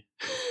see.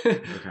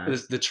 Okay.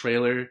 The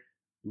trailer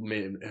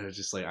made it was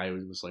just I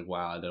was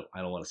wow,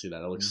 I don't want to see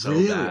that. It looks so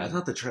bad. I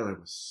thought the trailer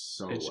was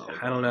so well done.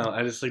 I don't know.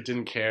 I just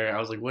didn't care. I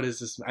was what is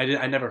this?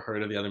 I never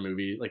heard of the other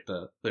movie,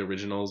 the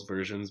originals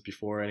versions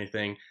before or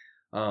anything.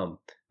 And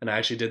I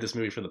actually did this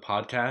movie for the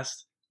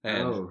podcast.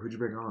 And, who'd you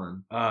bring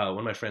on? One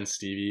of my friends,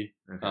 Stevie.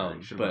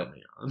 Okay, should brought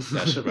me on.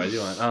 Yeah, should brought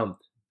you on.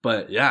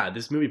 But yeah,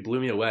 this movie blew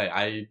me away.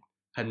 I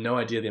had no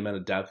idea the amount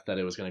of depth that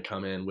it was going to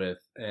come in with,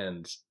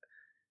 and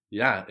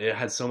yeah, it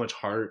had so much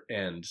heart.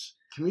 And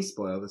can we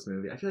spoil this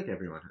movie? I feel like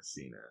everyone has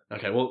seen it.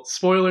 Okay, well,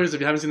 spoilers. If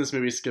you haven't seen this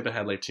movie, skip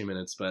ahead 2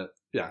 minutes. But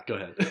yeah, go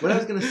ahead. What I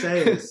was going to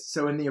say is,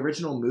 so in the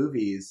original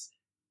movies,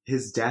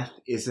 his death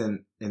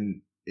isn't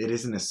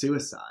a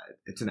suicide;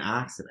 it's an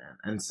accident.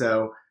 And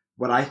so,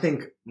 what I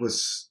think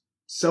was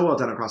so well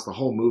done across the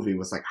whole movie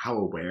was how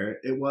aware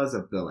it was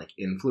of the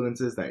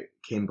influences that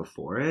came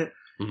before it.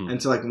 Mm-hmm.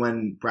 And so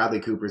when Bradley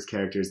Cooper's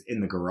character is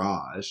in the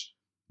garage,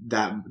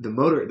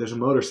 there's a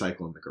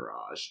motorcycle in the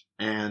garage,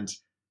 and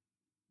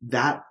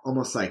that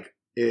almost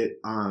it's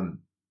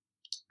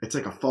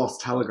a false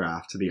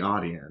telegraph to the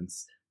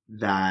audience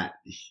that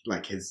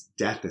his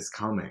death is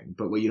coming,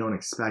 but what you don't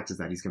expect is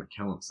that he's going to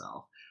kill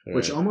himself, right.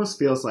 Which almost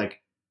feels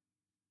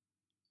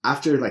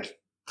after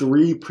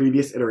 3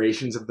 previous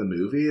iterations of the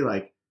movie,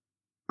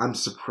 I'm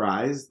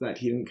surprised that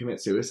he didn't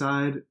commit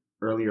suicide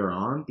earlier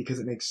on because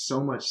it makes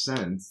so much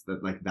sense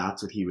that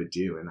that's what he would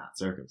do in that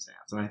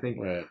circumstance. And I think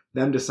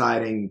them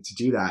deciding to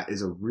do that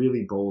is a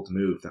really bold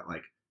move that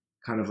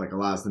kind of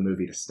allows the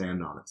movie to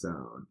stand on its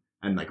own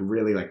and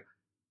really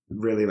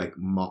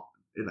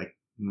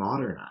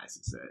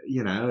modernizes it.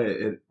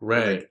 It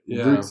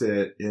roots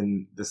it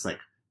in this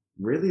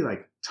really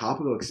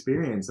topical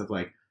experience of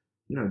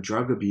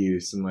drug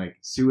abuse and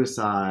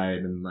suicide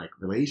and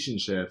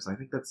relationships. I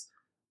think that's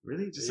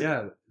really just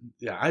yeah,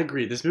 I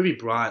agree. This movie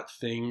brought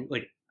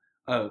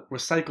a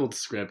recycled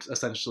script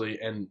essentially,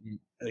 and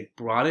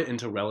brought it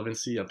into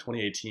relevancy of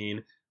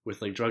 2018 with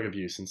drug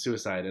abuse and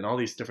suicide and all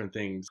these different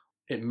things.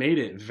 It made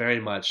it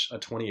very much a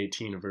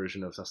 2018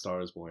 version of A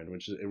Star Is Born,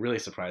 which it really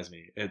surprised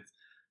me.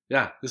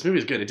 This movie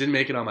is good. It didn't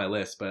make it on my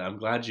list, but I'm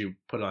glad you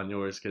put it on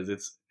yours because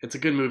it's a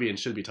good movie and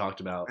should be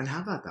talked about. And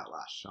how about that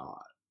last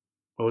shot?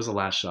 What was the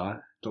last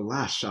shot? The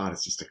last shot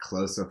is just a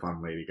close-up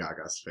on Lady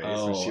Gaga's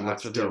face when she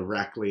looks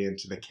directly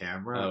into the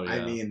camera. Oh, yeah.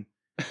 I mean,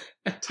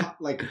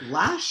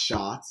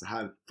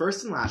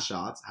 first and last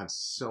shots have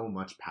so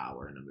much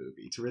power in a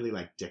movie to really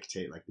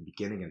dictate the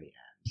beginning and the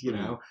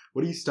end.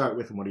 What do you start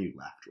with and what are you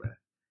left with?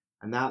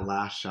 And that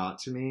last shot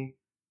to me,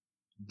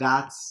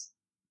 that's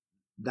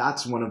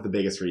one of the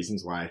biggest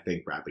reasons why I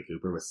think Bradley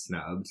Cooper was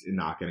snubbed in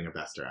not getting a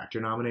Best Director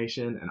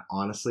nomination. And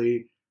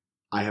honestly,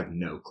 I have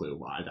no clue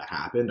why that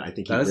happened. I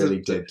think he really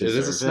did deserve it. It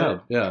is a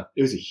snub, yeah.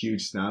 It was a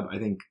huge snub, I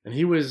think. And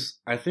he was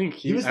the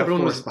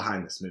force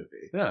behind this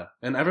movie. Yeah,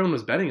 and everyone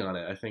was betting on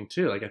it, I think,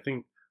 too.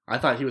 I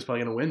thought he was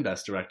probably going to win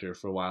Best Director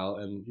for a while,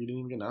 and he didn't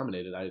even get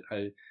nominated.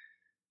 I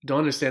don't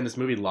understand. This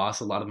movie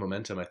lost a lot of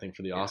momentum, I think,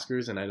 for the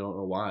Oscars, and I don't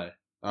know why.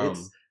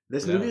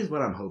 This movie is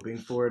what I'm hoping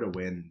for to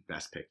win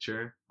Best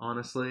Picture,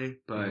 honestly,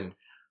 but...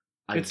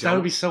 That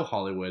would be so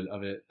Hollywood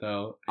of it,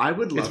 though. I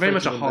would love it's very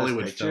much a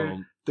Hollywood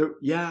film.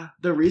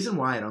 The reason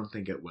why I don't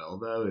think it will,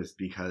 though, is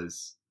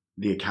because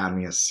the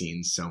Academy has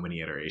seen so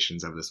many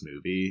iterations of this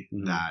movie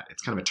that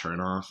it's kind of a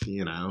turnoff,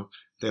 you know?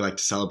 They like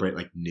to celebrate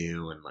like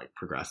new and like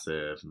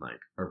progressive and like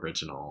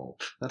original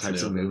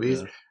types of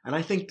movies. Yeah. And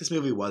I think this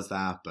movie was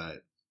that, but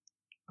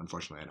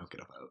unfortunately I don't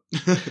get a vote.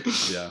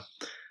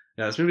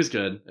 Yeah, this movie's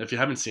good. If you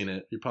haven't seen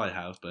it, you probably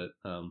have, but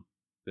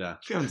yeah.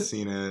 If you haven't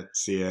seen it,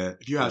 see it.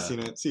 If you have seen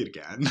it, see it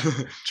again.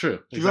 True.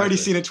 If you've already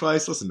seen it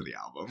twice, listen to the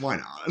album. Why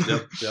not?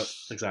 Yep,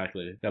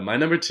 exactly. Yeah, my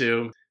number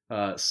 2,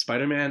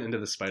 Spider-Man Into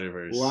the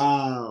Spider-Verse.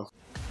 Wow.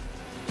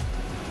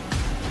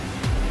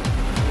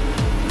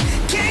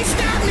 Can't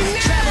stop me now.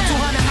 Travel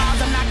 200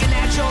 miles, I'm knocking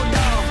at your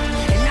door.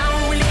 And I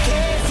don't really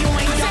care if you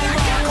ain't got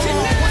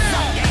what's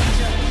up,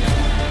 danger?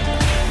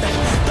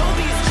 Don't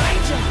be a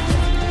stranger.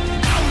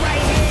 I'm right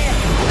here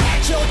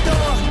at your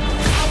door.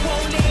 I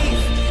won't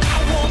leave.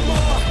 I want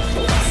more.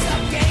 What's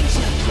up,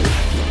 danger?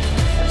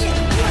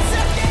 Yeah, what's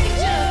up,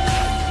 danger?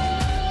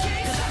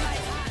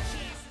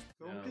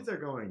 Film kids are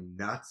going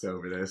nuts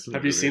over this movie.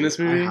 Have you seen this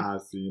movie? I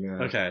have seen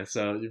it. Okay,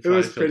 so it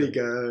was pretty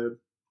good.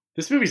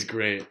 This movie's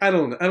great. I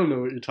don't know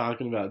what you're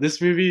talking about. This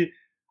movie,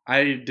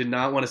 I did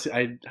not want to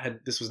see.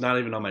 This was not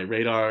even on my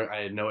radar.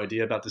 I had no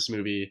idea about this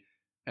movie,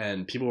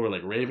 and people were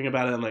like raving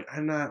about it. I'm like,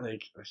 I'm not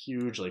like a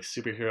huge like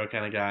superhero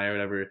kind of guy or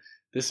whatever.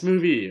 This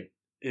movie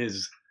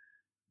is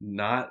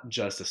not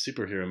just a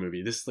superhero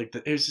movie. This like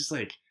it's just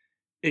like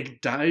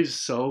it dives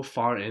so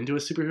far into a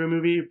superhero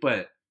movie,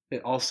 but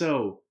it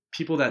also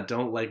people that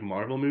don't like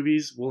Marvel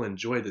movies will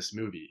enjoy this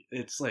movie.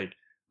 It's like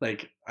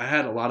I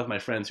had a lot of my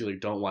friends who like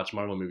don't watch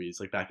Marvel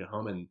movies like back at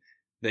home, and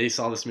they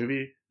saw this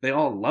movie. They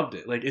all loved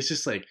it. Like it's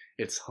just like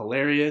it's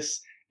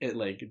hilarious. It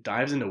like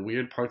dives into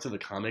weird parts of the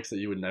comics that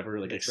you would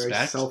never like expect.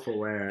 Very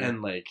self-aware.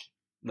 And like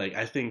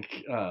I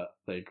think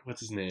like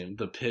what's his name?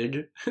 The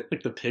pig,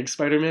 like the pig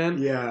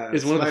Spider-Man. Yeah,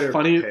 is one of the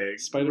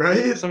funniest Spider,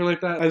 right? Something like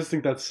that. I just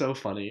think that's so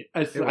funny.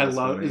 I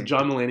love funny.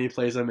 John Mulaney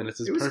plays him, and it's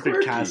this perfect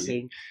quirky.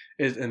 Casting.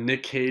 And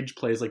Nick Cage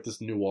plays like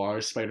this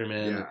noir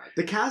Spider-Man. Yeah,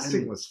 the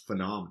casting was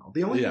phenomenal.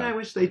 The only thing I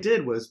wish they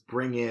did was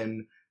bring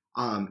in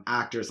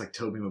actors like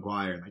Tobey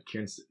Maguire and like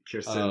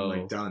Kirsten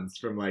like Dunst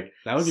from like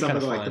that would be some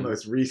of fun. Like the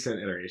most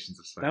recent iterations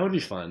of Spider-Man. That would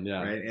be fun,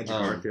 yeah. Right, Andrew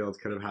Garfield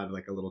could have had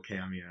like a little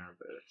cameo.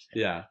 But...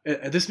 Yeah,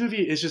 this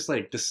movie is just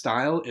like the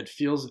style. It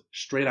feels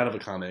straight out of a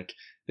comic.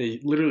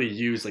 They literally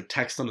use like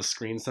text on the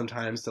screen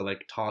sometimes to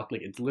like talk.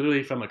 Like it's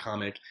literally from a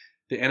comic.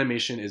 The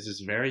animation is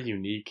just very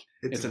unique.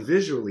 It's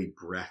visually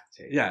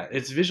breathtaking. Yeah,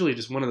 it's visually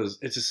just one of those.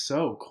 It's just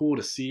so cool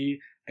to see,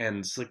 and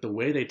it's like the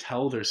way they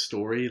tell their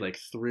story, like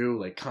through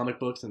like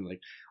comic books and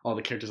like all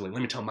the characters. Like,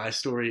 let me tell my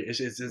story. It's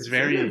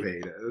very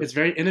innovative. It's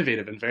very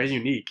innovative and very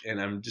unique. And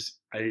I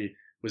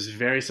was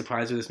very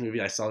surprised with this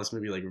movie. I saw this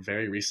movie like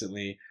very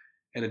recently,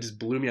 and it just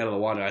blew me out of the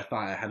water. I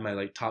thought I had my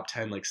like top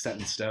 10 like set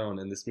in stone,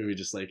 and this movie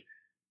just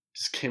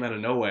came out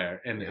of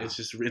nowhere, and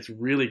it's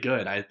really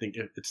good. I think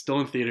it's still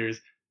in theaters.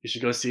 You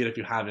should go see it if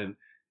you haven't.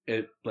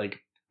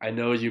 I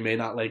know you may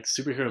not like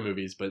superhero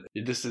movies, but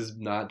this is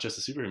not just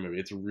a superhero movie.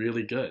 It's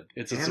really good.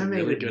 It's a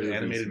really good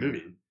animated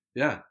movie.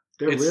 Yeah.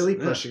 They're really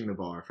pushing the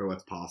bar for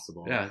what's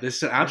possible. Yeah, this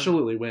should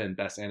absolutely win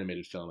Best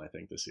Animated Film, I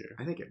think, this year.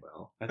 I think it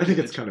will. I think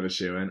it's kind of a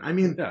shoo-in. I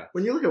mean,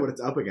 when you look at what it's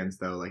up against,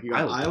 though, like you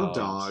got Isle of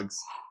Dogs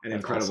and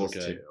Incredibles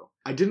 2.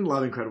 I didn't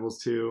love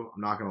Incredibles 2.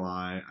 I'm not going to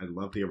lie. I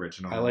love the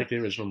original. I like the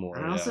original more.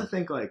 And I also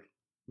think, like,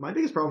 my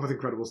biggest problem with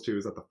Incredibles 2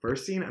 is that the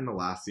first scene and the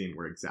last scene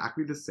were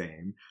exactly the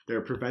same.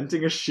 They're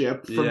preventing a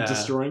ship from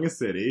destroying a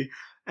city.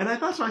 And I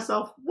thought to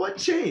myself, what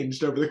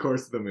changed over the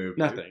course of the movie?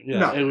 Nothing. Yeah,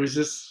 Nothing. It was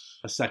just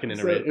a second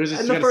iteration. It was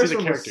just, and the first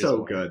one was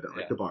so good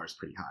that the bar is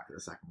pretty high for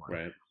the second one.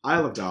 Right.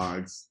 Isle of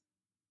Dogs,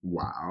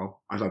 wow.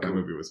 I thought that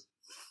movie was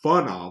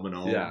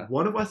phenomenal. Yeah.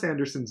 One of Wes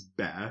Anderson's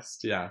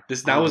best. Yeah.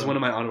 That was one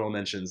of my honorable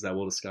mentions that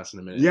we'll discuss in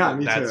a minute. Yeah,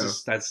 me too.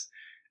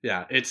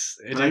 Yeah, it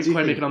didn't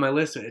quite make it on my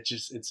list. I do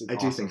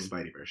think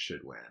Spideyverse should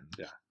win.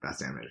 Yeah,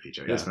 Best Animated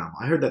Feature. It's phenomenal.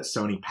 I heard that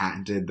Sony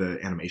patented the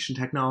animation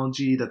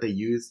technology that they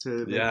used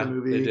to make the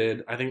movie. They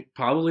did. I think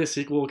probably a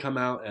sequel will come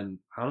out, and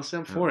honestly,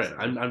 I'm for it.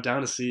 I'm down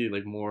to see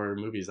like more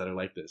movies that are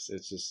like this.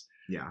 It's just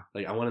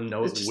like I want to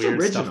know what weird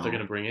original stuff they're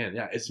gonna bring in.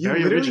 Yeah, it's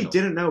very original. You literally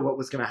didn't know what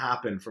was gonna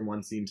happen from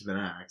one scene to the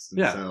next.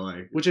 And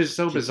so, which is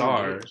so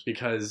bizarre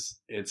because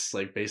it's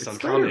like based on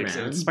comics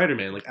and it's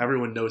Spider-Man. Like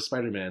everyone knows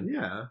Spider-Man.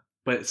 Yeah.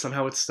 But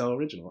somehow it's still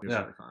original. It was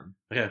really fun.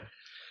 Okay.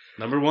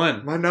 Number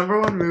 1. My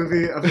number 1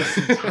 movie of this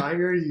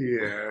entire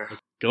year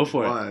Go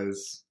for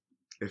was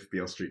If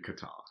Beale Street Could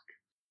Talk.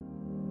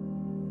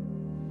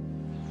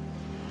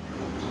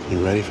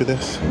 You ready for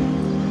this?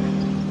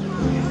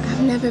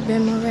 I've never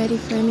been more ready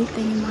for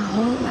anything in my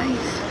whole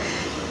life.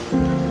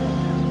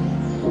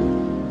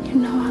 You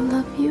know I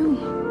love you.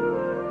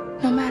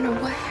 No matter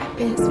what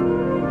happens.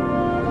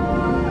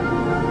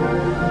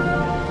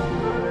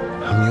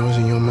 I'm yours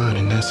in your mind,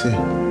 and that's it.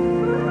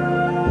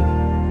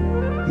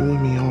 You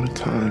and me all the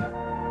time.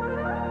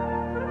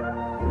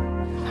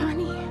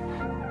 Honey.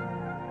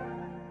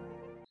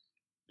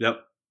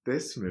 Yep.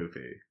 This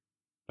movie.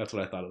 That's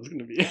what I thought it was going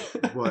to be.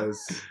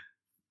 was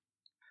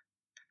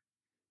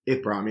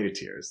it brought me to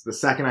tears. The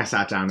second I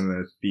sat down in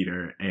the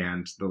theater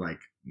and the like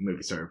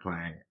movie started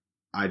playing,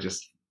 I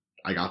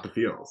got the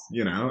feels,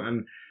 you know?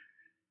 And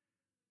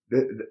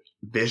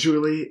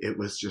visually, it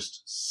was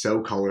just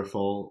so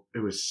colorful. It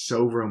was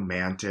so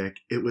romantic.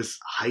 It was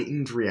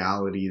heightened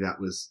reality that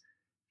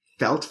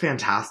felt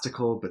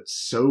fantastical, but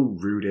so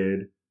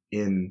rooted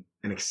in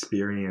an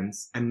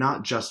experience, and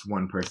not just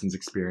one person's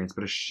experience,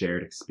 but a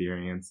shared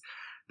experience.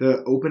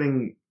 The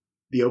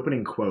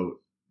opening quote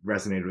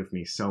resonated with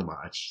me so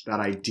much. That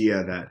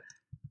idea that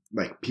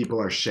like people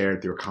are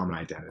shared through a common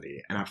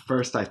identity. And at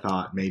first I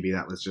thought maybe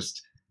that was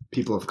just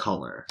people of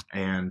color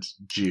and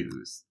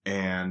Jews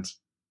and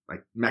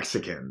like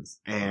Mexicans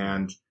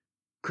and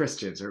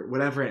Christians or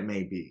whatever it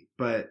may be.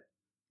 But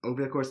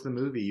over the course of the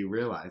movie, you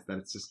realize that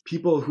it's just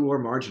people who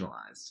are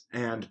marginalized.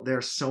 And there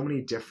are so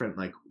many different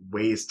like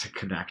ways to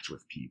connect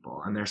with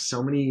people. And there's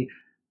so many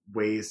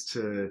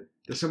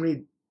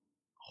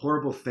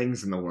horrible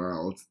things in the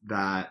world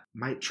that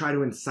might try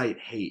to incite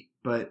hate.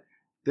 But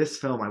this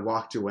film, I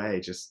walked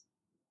away just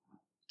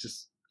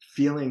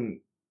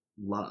feeling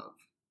love.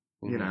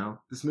 You know,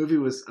 this movie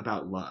was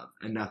about love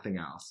and nothing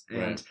else.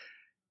 And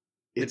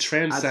it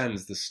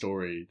transcends the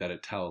story that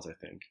it tells, I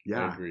think.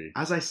 Yeah. I agree.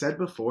 As I said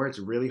before, it's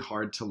really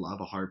hard to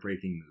love a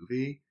heartbreaking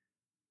movie,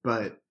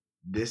 but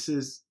this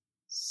is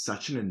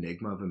such an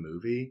enigma of a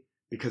movie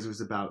because it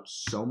was about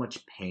so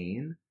much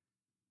pain,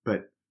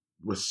 but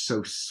was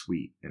so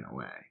sweet in a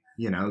way.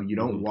 You know, you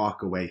don't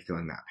walk away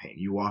feeling that pain.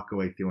 You walk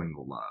away feeling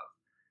the love.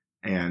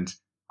 And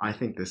I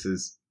think this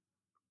is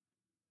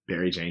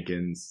Barry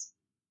Jenkins'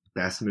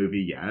 best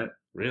movie yet.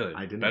 Really?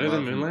 I didn't better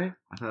than Moonlight? Him.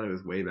 I thought it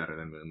was way better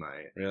than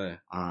Moonlight. Really?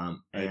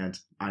 And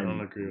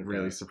I'm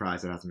really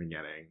surprised it hasn't been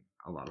getting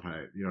a lot of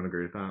hype. You don't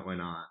agree with that? Why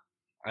not?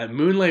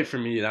 Moonlight, for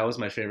me, that was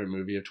my favorite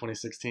movie of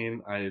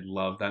 2016. I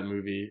love that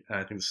movie. And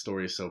I think the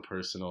story is so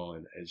personal,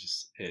 and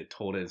it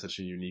told it in such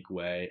a unique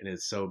way, and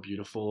it's so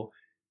beautiful.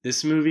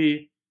 This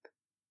movie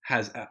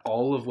has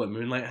all of what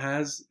Moonlight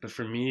has, but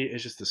for me,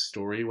 it's just the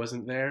story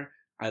wasn't there.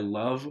 I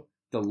love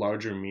the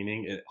larger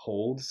meaning it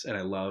holds, and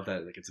I love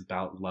that like it's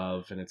about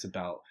love, and it's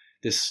about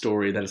this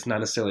story that it's not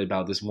necessarily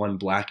about this one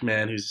black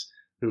man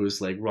who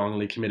was like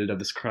wrongly committed of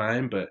this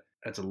crime, but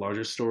it's a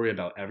larger story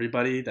about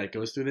everybody that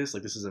goes through this.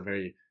 Like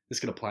this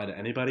could apply to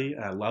anybody,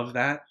 and I love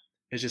that.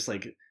 It's just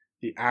like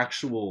the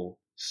actual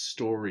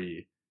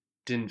story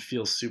didn't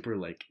feel super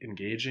like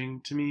engaging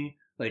to me.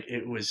 Like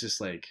it was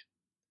just like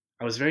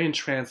I was very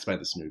entranced by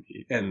this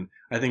movie, and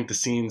I think the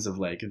scenes of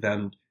like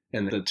them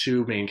and the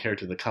two main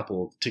characters, the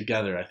couple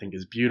together, I think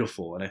is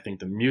beautiful, and I think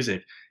the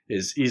music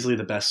is easily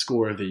the best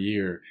score of the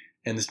year.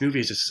 And this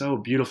movie is just so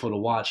beautiful to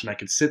watch, and I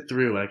could sit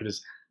through and I could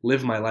just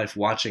live my life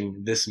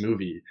watching this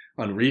movie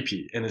on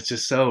repeat, and it's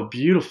just so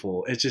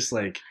beautiful. It's just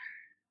like,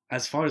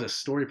 as far as a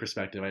story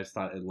perspective, I just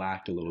thought it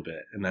lacked a little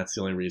bit, and that's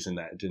the only reason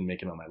that it didn't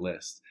make it on my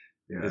list.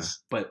 Yeah.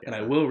 And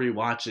I will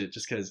rewatch it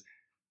just because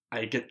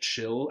I get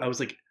chill. I was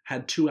like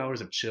had 2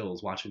 hours of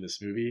chills watching this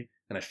movie,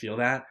 and I feel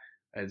that.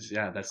 That's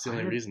the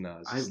only reason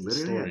though. I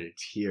literally had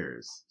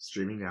tears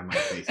streaming down my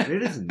face. And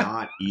it is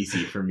not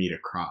easy for me to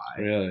cry.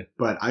 Really?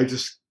 But I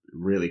just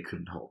really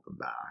couldn't hold them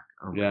back.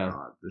 Oh my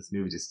God. This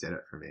movie just did it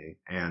for me.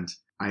 And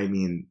I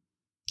mean,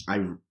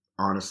 I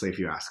honestly, if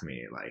you ask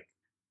me, like,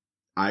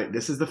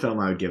 this is the film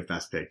I would give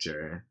Best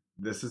Picture.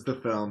 This is the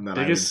film that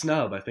biggest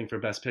snub, I think, for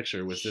Best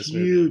Picture was this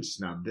movie. Huge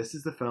snub. This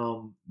is the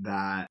film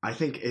that I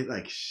think it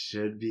like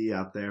should be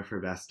up there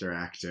for Best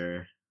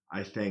Director.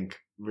 I think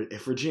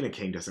if Regina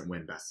King doesn't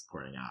win Best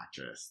Supporting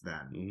Actress,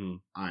 then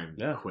I'm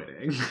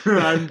quitting.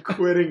 I'm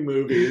quitting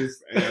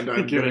movies, and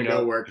I'm going to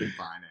go work in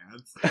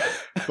finance.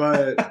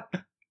 But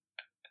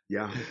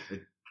yeah.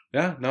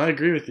 Yeah, no, I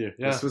agree with you.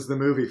 Yeah. This was the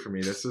movie for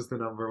me. This was the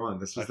number one.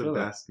 This was the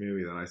best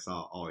movie that I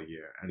saw all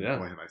year. And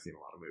boy, have I seen a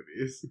lot of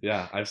movies.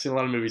 Yeah, I've seen a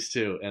lot of movies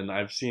too. And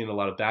I've seen a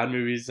lot of bad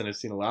movies, and I've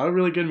seen a lot of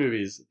really good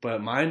movies.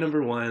 But my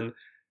number one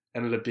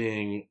ended up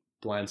being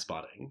Blind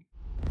Spotting.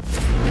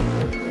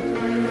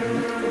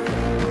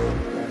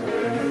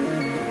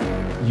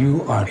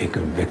 You are a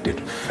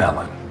convicted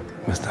felon,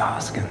 Mr.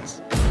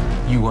 Hoskins.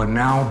 You are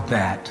now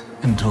that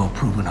until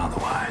proven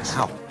otherwise.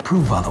 How?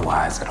 Prove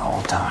otherwise at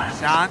all times.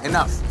 Sean,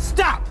 enough.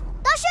 Stop!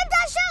 Don't shoot!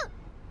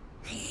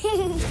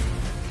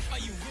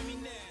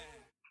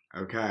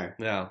 Okay.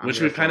 Yeah, which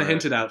we've kind of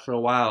hinted at for a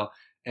while.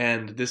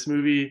 And this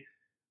movie,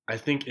 I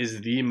think, is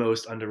the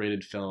most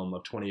underrated film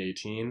of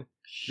 2018.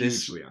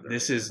 Hugely underrated.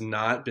 This has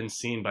not been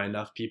seen by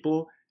enough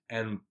people.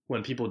 And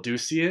when people do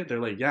see it, they're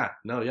like,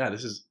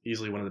 this is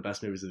easily one of the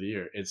best movies of the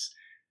year.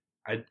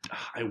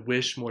 I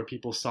wish more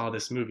people saw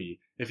this movie.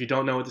 If you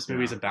don't know what this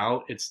movie is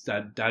about, it's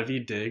that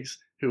Daveed Diggs,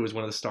 who was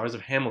one of the stars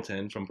of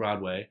Hamilton from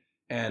Broadway,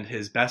 and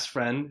his best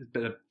friend,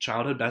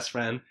 childhood best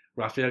friend,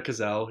 Raphael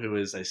Cazell, who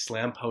is a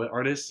slam poet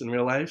artist in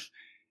real life.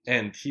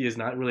 And he is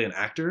not really an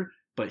actor,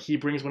 but he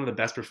brings one of the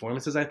best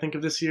performances, I think,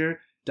 of this year.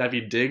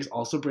 Daveed Diggs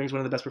also brings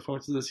one of the best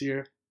performances this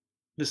year.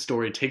 This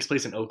story takes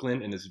place in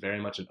Oakland and is very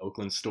much an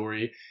Oakland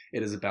story.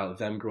 It is about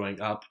them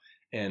growing up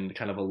in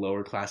kind of a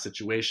lower class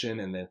situation,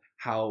 and then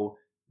how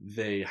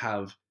they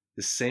have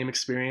the same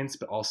experience,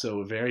 but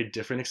also very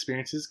different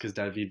experiences because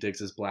Daveed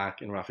Diggs is black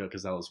and Rafael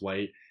Casal is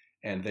white,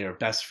 and they are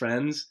best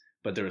friends,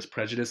 but there is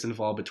prejudice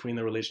involved between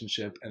their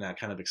relationship, and that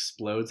kind of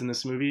explodes in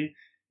this movie.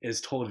 It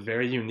is told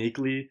very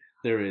uniquely.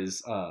 There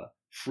is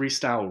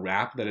freestyle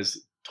rap that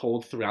is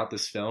told throughout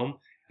this film,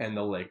 and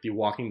they'll like be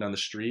walking down the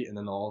street and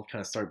then they'll all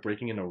kind of start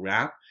breaking into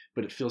rap,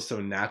 but it feels so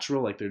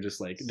natural. Like they're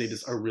just like, they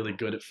just are really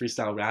good at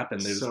freestyle rap,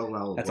 and there's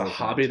that's a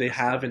hobby they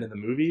have in the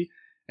movie.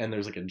 And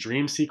there's like a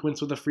dream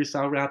sequence with a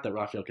freestyle rap that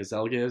Rafael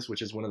Casal gives,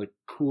 which is one of the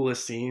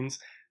coolest scenes.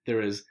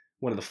 There is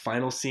one of the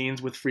final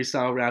scenes with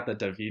freestyle rap that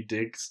Daveed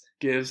Diggs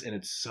gives, and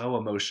it's so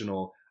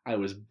emotional. I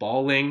was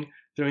bawling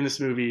during this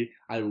movie.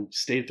 I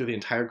stayed through the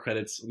entire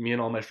credits. Me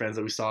and all my friends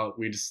that we saw,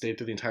 we just stayed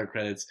through the entire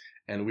credits,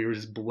 and we were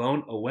just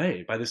blown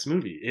away by this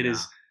movie. It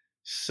is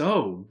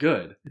so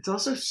good. It's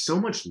also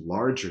so much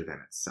larger than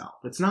itself.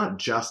 It's not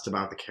just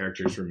about the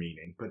characters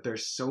remaining, but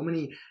there's so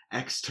many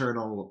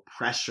external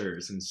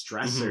pressures and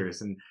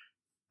stressors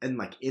and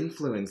like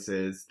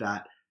influences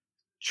that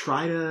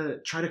try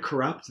to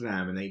corrupt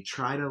them, and they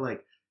try to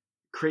like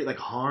create like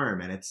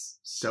harm, and it's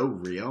so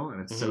real and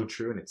it's so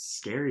true, and it's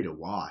scary to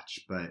watch,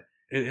 but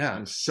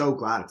I'm so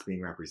glad it's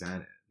being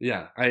represented.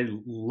 Yeah, I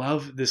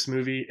love this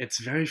movie. It's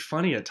very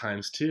funny at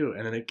times too,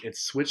 and then it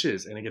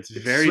switches and it gets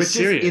very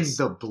serious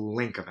in the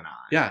blink of an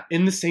eye. Yeah,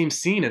 in the same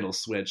scene it'll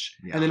switch,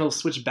 and then it'll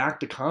switch back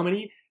to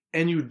comedy,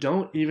 and you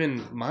don't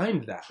even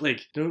mind that.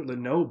 Like,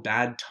 no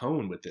bad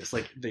tone with this.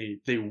 Like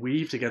they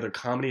weave together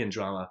comedy and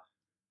drama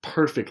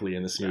perfectly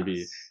in this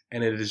movie,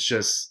 and it's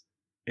just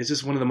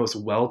one of the most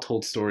well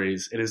told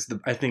stories. It is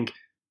I think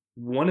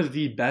one of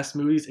the best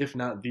movies, if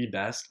not the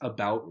best,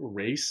 about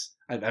race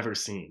I've ever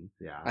seen.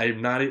 Yeah.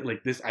 I'm not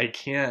like this. I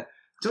can't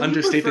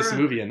understate this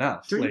movie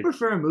enough. Don't you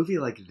prefer a movie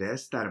like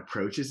this that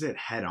approaches it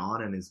head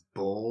on and is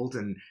bold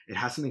and it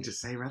has something to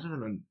say rather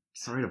than I'm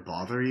sorry to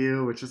bother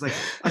you, which is like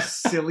a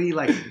silly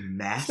like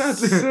mess?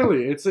 It's not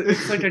silly. It's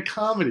like a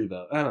comedy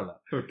though. I don't know.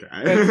 Okay.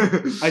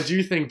 I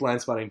do think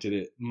Blindspotting did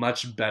it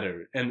much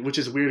better, and which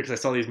is weird because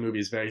I saw these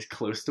movies very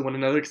close to one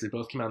another because they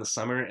both came out in the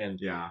summer, and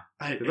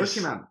they both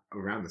came out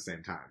around the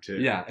same time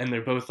too. Yeah, and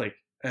they're both like.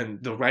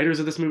 And the writers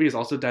of this movie is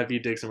also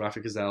Daveed Diggs and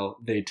Rafael Casal.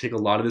 They take a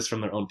lot of this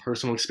from their own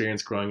personal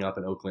experience growing up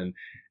in Oakland,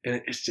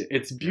 and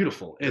it's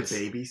beautiful. The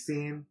baby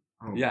scene.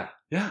 Oh, yeah.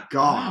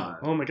 God.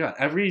 Oh my God.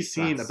 Every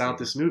scene about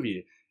this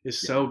movie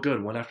is so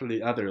good, one after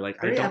the other.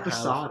 Like very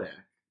episodic.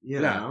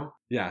 You know?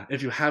 Yeah.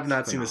 If you have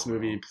not seen this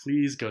movie,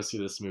 please go see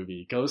this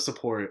movie. Go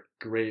support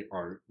great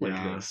art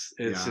like this.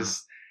 It's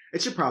just.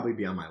 It should probably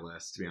be on my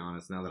list, to be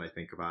honest, now that I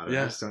think about it.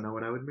 I just don't know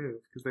what I would move,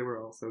 because they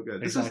were all so good.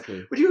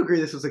 Would you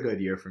agree this was a good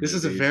year for movies? This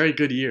is a very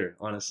good year,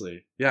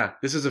 honestly. Yeah,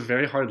 this is a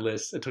very hard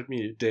list. It took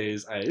me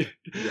days. I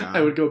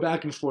would go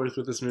back and forth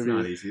with this movie. It's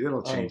not easy.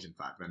 It'll change in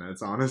 5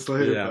 minutes,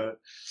 honestly. Yeah. But...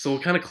 So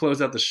we'll kind of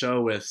close out the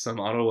show with some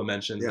honorable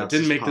mentions that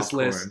didn't make this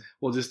list.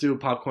 We'll just do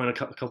popcorn, a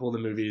couple of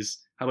the movies.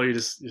 How about you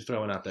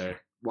throw one out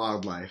there?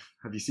 Wildlife.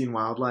 Have you seen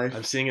Wildlife?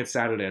 I'm seeing it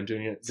Saturday. I'm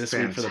doing it this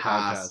week for the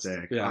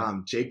podcast. Yeah.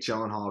 Jake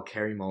Gyllenhaal,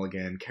 Carey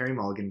Mulligan. Carey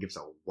Mulligan gives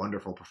a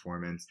wonderful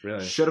performance.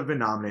 Really? Should have been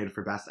nominated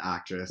for Best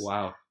Actress.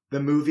 Wow. The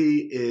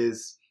movie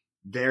is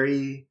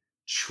very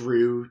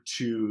true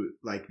to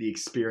like the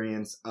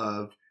experience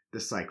of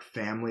this like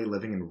family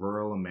living in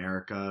rural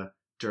America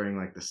during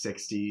like the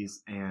 60s,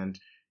 and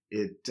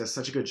it does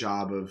such a good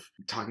job of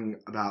talking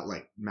about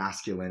like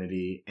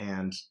masculinity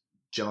and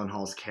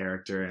Gyllenhaal's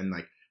character and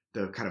like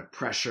the kind of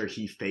pressure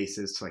he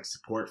faces to like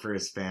support for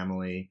his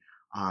family.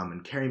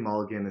 And Carey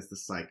Mulligan is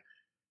this like,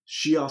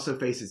 she also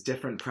faces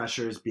different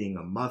pressures being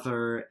a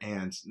mother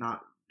and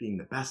not being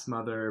the best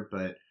mother,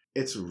 but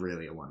it's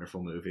really a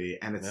wonderful movie.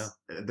 And it's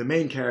the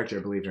main character,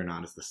 believe it or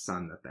not, is the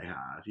son that they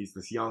have. He's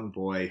this young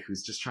boy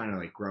who's just trying to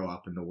like grow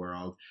up in the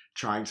world,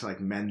 trying to like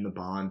mend the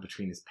bond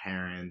between his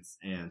parents,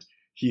 and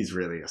he's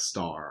really a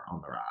star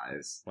on the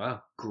rise.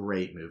 Wow.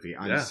 Great movie.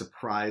 I'm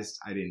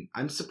surprised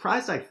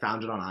I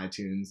found it on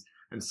iTunes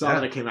and saw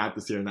that it came out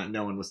this year and that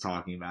no one was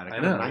talking about it. I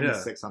know,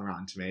 96 on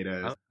Rotten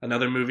Tomatoes.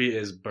 Another movie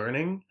is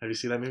Burning. Have you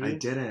seen that movie? I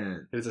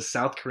didn't. It is a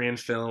South Korean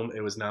film.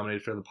 It was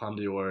nominated for the Palme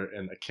d'Or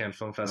and a Cannes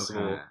Film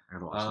Festival.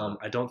 Okay.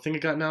 I don't think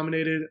it got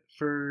nominated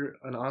for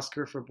an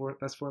Oscar for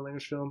Best Foreign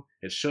Language Film.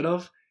 It should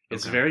have.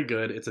 It's very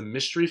good. It's a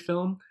mystery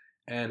film,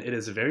 and it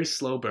is a very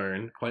slow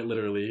burn, quite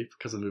literally,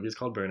 because the movie is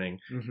called Burning.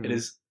 Mm-hmm. It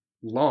is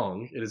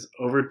long. It is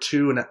over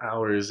 2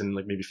 hours and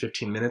like maybe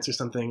 15 minutes or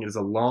something. It is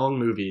a long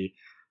movie,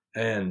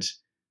 and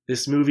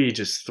this movie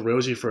just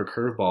throws you for a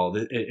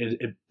curveball.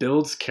 It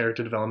builds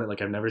character development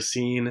like I've never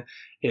seen.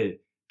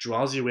 It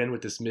draws you in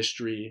with this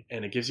mystery,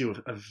 and it gives you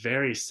a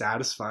very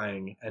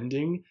satisfying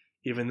ending,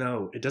 even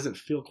though it doesn't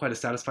feel quite as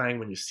satisfying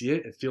when you see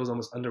it. It feels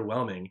almost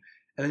underwhelming.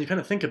 And then you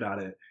kind of think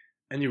about it,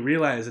 and you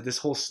realize that this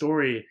whole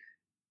story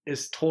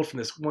is told from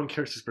this one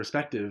character's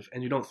perspective,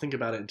 and you don't think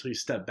about it until you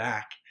step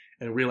back.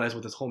 and realize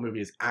what this whole movie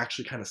is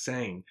actually kind of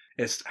saying.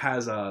 It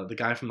has the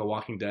guy from The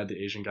Walking Dead,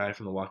 the Asian guy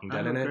from The Walking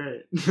Dead in it.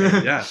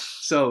 Great. Yeah.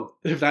 So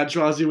if that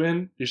draws you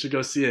in, you should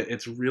go see it.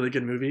 It's a really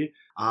good movie.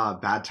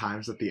 Bad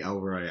Times at the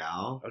El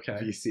Royale. Okay.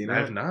 Have you seen it? I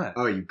have not.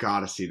 Oh, you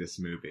gotta see this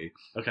movie.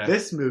 Okay.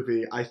 This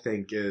movie, I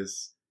think,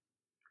 is,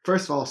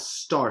 first of all,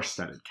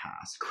 star-studded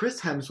cast. Chris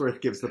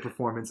Hemsworth gives the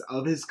performance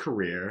of his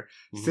career.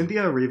 Mhm.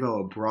 Cynthia Erivo,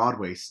 a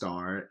Broadway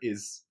star,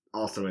 is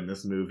also in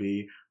this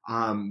movie,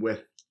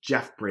 with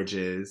Jeff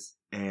Bridges,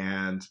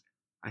 and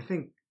I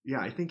think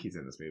he's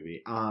in this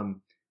movie.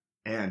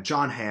 And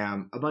John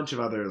Hamm, a bunch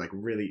of other, like,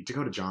 really,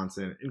 Dakota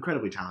Johnson,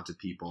 incredibly talented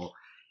people.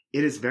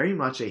 It is very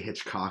much a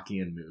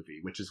Hitchcockian movie,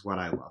 which is what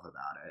I love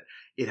about it.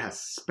 It has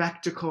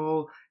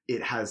spectacle,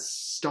 it has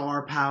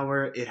star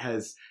power,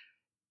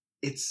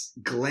 it's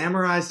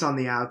glamorized on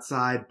the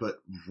outside, but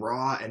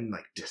raw and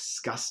like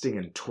disgusting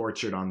and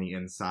tortured on the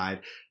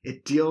inside.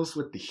 It deals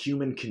with the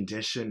human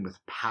condition, with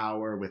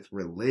power, with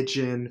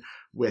religion,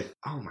 with,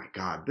 oh my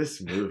God,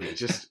 this movie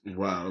just,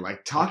 whoa.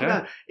 Like, talk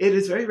about, it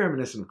is very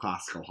reminiscent of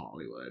classical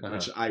Hollywood,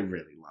 which I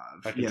really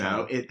love. You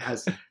know, it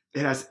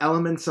has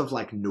elements of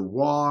like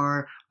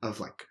noir,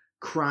 of like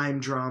crime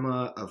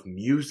drama, of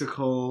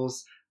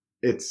musicals.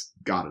 It's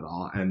got it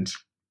all. And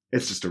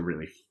it's just a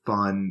really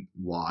fun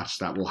watch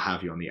that will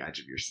have you on the edge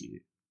of your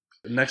seat.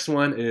 The next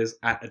one is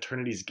At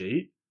Eternity's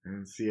Gate. I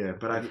didn't see it,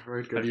 but I've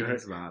heard good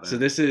things about it. So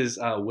this is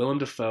Willem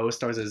Dafoe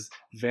stars as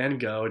Van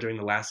Gogh during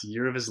the last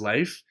year of his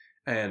life.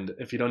 And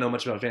if you don't know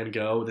much about Van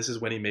Gogh, this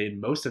is when he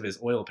made most of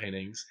his oil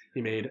paintings.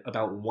 He made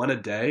about one a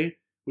day,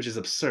 which is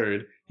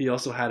absurd. He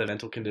also had a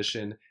mental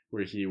condition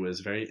where he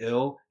was very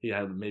ill. He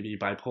had maybe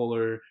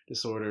bipolar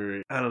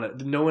disorder. I don't know.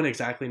 No one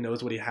exactly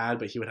knows what he had,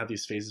 but he would have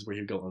these phases where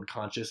he would go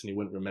unconscious and he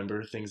wouldn't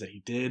remember things that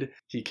he did.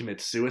 He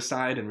commits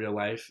suicide in real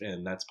life,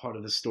 and that's part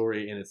of the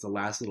story, and it's the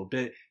last little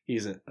bit.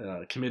 He's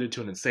committed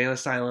to an insane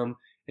asylum,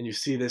 and you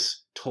see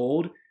this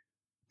told,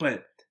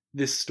 but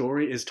this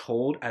story is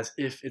told as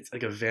if it's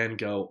like a Van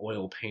Gogh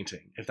oil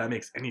painting, if that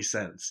makes any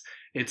sense.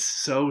 It's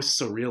so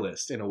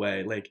surrealist in a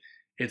way. Like,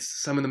 it's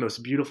some of the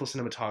most beautiful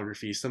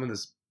cinematography, some of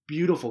this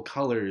beautiful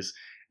colors,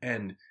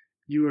 and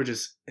you are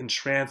just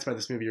entranced by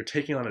this movie. You're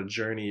taking on a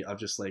journey of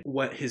just like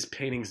what his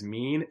paintings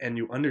mean, and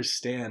you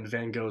understand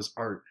Van Gogh's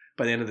art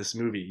by the end of this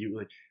movie. You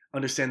like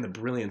understand the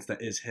brilliance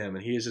that is him,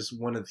 and he is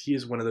one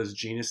of those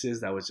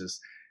geniuses that was just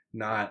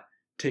not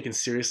taken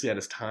seriously at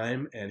his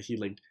time, and he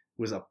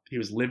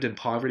was lived in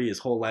poverty his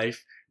whole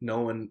life.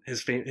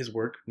 His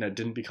work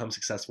didn't become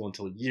successful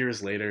until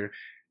years later,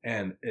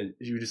 and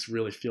you just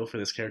really feel for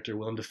this character.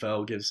 Willem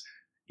Dafoe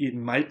it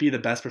might be the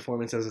best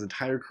performance of his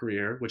entire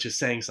career, which is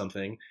saying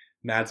something.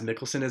 Mads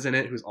Mikkelsen is in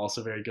it, who's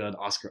also very good.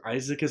 Oscar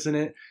Isaac is in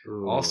it,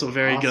 also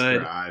very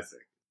good.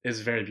 Isaac. It's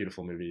a very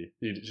beautiful movie.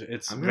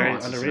 It's very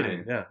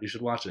underrated. Yeah, you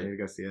should watch it. I need to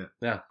go see it.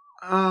 Yeah.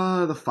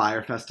 The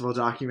Fire Festival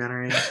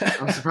documentary.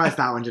 I'm surprised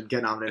that one didn't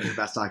get nominated for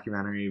Best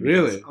Documentary.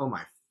 Really? Oh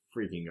my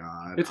freaking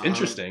God. It's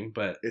interesting,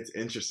 but... It's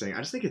interesting. I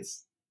just think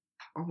it's...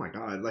 Oh my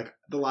God. Like,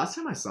 the last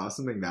time I saw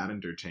something that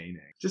entertaining.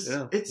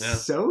 So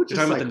just You're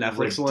talking about the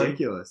Netflix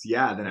ridiculous. One?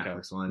 Yeah, the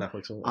Netflix one.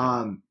 Netflix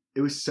one.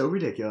 It was so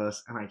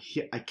ridiculous, and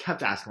I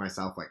kept asking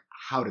myself, like,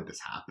 how did this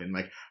happen?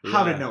 Like,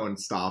 how did no one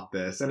stop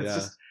this? And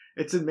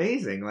it's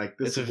amazing. Like,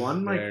 this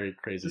one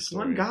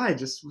guy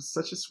just was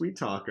such a sweet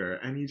talker,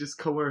 and he just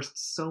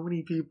coerced so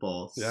many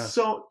people,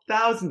 so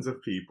thousands of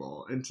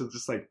people, into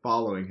just like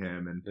following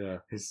him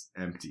and his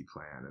empty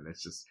plan. And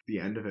it's just, the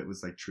end of it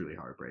was like truly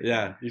heartbreaking.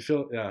 Yeah, you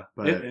feel,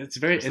 but it's a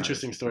very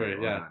interesting story.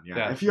 Yeah.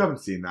 If you haven't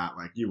seen that,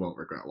 like, you won't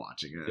regret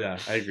watching it. Yeah,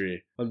 I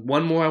agree.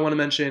 One more I want to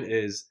mention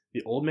is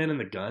The Old Man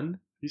and the Gun.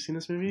 Have you seen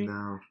this movie?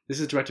 No. This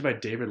is directed by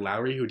David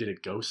Lowery, who did A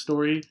Ghost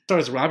Story.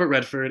 Stars Robert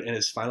Redford in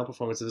his final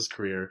performance of his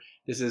career.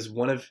 This is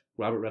one of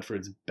Robert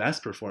Redford's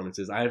best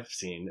performances I've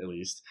seen, at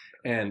least.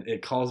 And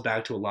it calls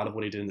back to a lot of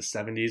what he did in the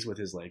 70s with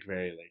his like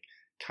very like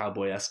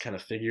cowboy-esque kind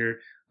of figure.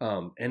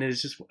 And it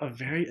is just a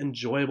very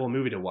enjoyable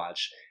movie to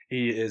watch.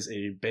 He is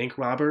a bank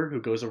robber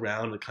who goes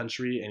around the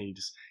country and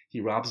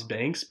he robs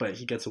banks, but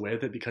he gets away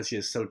with it because he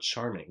is so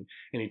charming.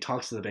 And he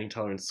talks to the bank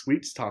teller and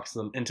sweet talks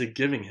them into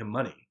giving him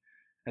money.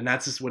 And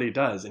that's just what he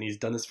does. And he's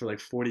done this for like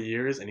 40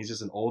 years, and he's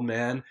just an old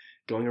man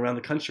going around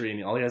the country,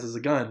 and all he has is a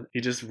gun. He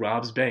just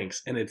robs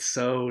banks. And it's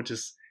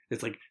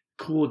like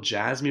cool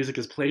jazz music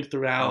is played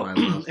throughout. I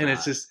love and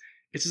that.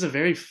 it's just a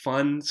very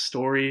fun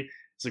story.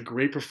 It's a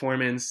great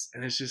performance,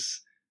 and it's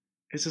just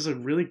a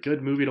really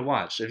good movie to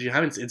watch. If you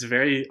haven't, it's a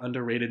very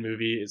underrated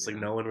movie. It's like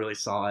no one really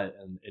saw it,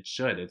 and it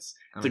should. It's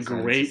a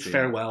great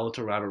farewell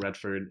to Robert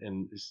Redford,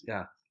 and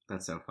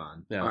that's so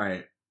fun. Yeah. All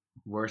right.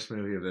 Worst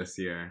movie of this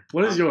year.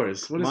 What is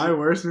yours? My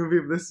worst movie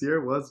of this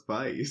year was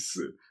Vice.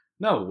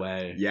 No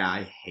way. Yeah,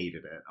 I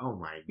hated it. Oh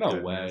my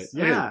god. goodness.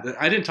 No way. Yeah.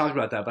 I didn't talk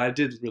about that, but I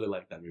did really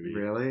like that movie.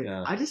 Really?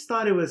 Yeah. I just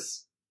thought it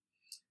was...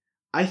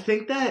 I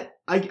think that...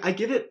 I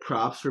give it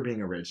props for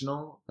being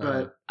original,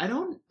 but I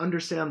don't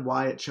understand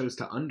why it chose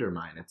to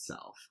undermine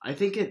itself. I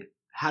think it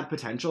had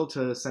potential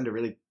to send a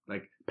really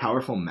like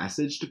powerful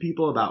message to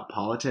people about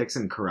politics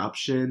and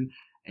corruption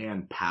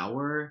and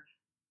power.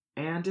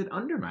 and it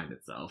undermined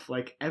itself.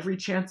 Like every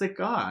chance it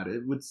got,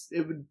 it would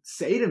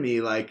say to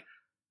me like,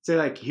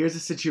 here's a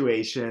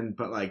situation,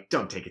 but like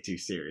don't take it too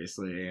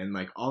seriously, and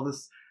like all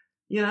this,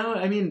 you know.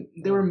 I mean,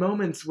 there were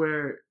moments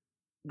where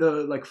the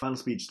like final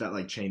speech that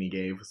like Chaney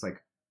gave was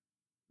like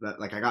that,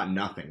 like I got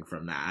nothing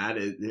from that.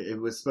 It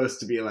was supposed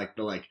to be like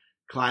the like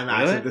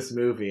climax of this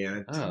movie, and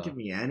it didn't give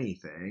me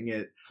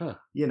anything.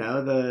 You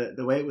know,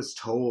 the way it was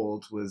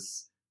told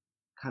was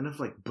kind of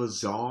like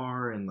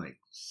bizarre and like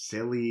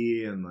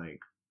silly, and like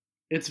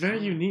it's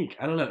very unique.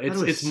 I don't know.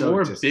 It's so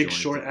more Big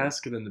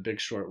Short-esque than The Big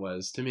Short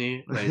was to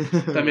me. Like,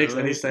 if that makes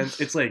any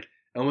sense. It's like,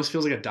 it almost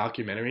feels like a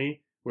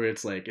documentary where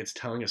it's like, it's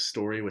telling a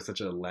story with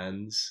such a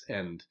lens,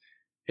 and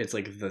it's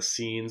like the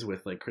scenes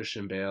with like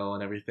Christian Bale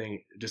and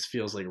everything, it just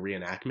feels like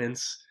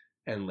reenactments,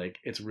 and like,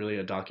 it's really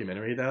a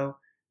documentary though.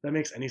 That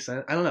makes any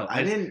sense? I don't know.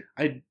 I didn't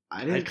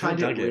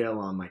find it real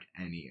on like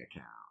any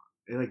account.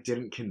 It like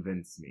didn't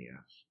convince me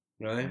of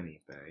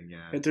anything.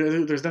 Yeah,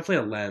 there's definitely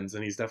a lens,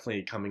 and he's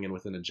definitely coming in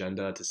with an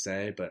agenda to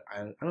say. But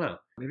I don't know.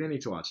 Maybe I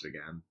need to watch it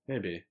again.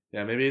 Maybe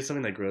it's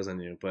something that grows on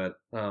you. But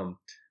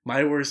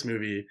my worst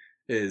movie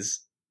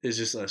is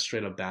just a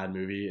straight up bad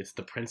movie. It's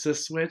The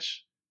Princess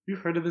Switch. You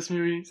heard of this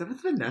movie? Is that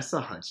with Vanessa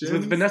Hudgens? It's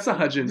with Vanessa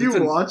Hudgens.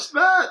 You watched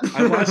that?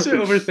 I watched it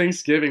over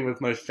Thanksgiving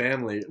with my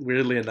family,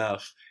 weirdly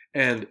enough.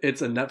 And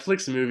it's a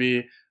Netflix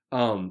movie.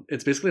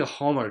 It's basically a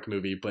Hallmark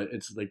movie, but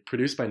it's like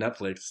produced by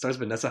Netflix. It stars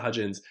Vanessa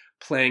Hudgens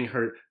playing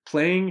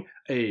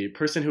a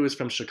person who is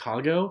from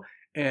Chicago,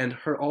 and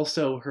her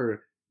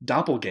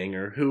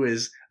doppelganger, who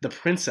is the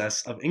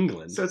Princess of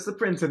England. So it's the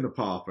Prince and the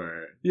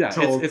Pauper. Yeah,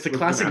 it's a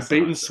classic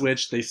bait and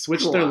switch. They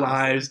switch their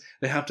lives.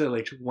 They have to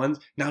like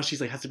now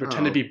she's like has to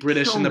pretend to be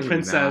British, and the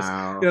princess,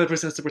 the other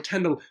princess has to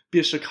pretend to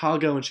be a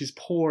Chicago, and she's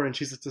poor, and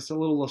she's just a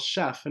little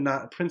chef and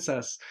not a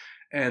princess.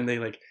 And they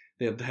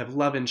have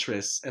love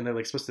interests, and they're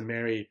like supposed to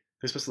marry.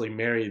 They're supposed to like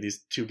marry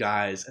these two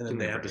guys, and then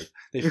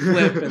they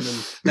flip, and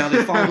then now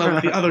they fall in love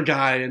with the other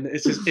guy, and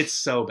it's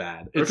so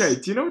bad. Okay,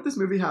 do you know what this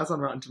movie has on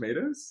Rotten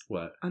Tomatoes?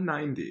 What? A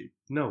 90.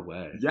 No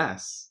way.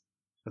 Yes.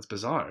 That's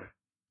bizarre.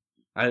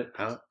 I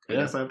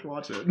guess I have to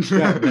watch it.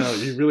 Yeah, no,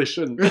 you really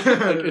shouldn't. Like,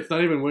 it's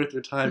not even worth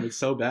your time. It's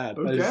so bad.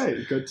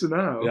 Okay, good to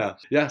know.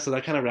 Yeah. So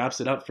that kind of wraps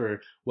it up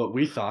for what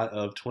we thought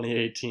of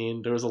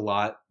 2018. There was a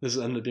lot. This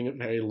ended up being a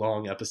very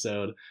long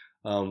episode.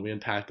 We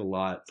unpacked a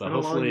lot, but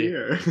hopefully,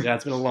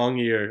 it's been a long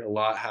year. A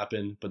lot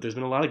happened, but there's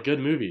been a lot of good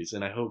movies,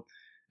 and I hope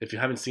if you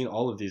haven't seen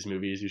all of these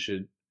movies, you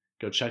should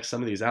go check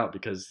some of these out,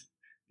 because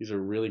these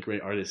are really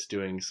great artists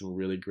doing some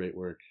really great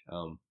work.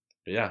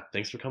 But yeah,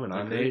 thanks for coming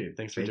on, Nate.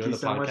 Thanks for doing the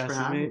podcast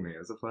with me. It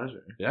was a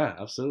pleasure. Yeah,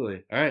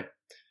 absolutely. All right,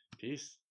 peace.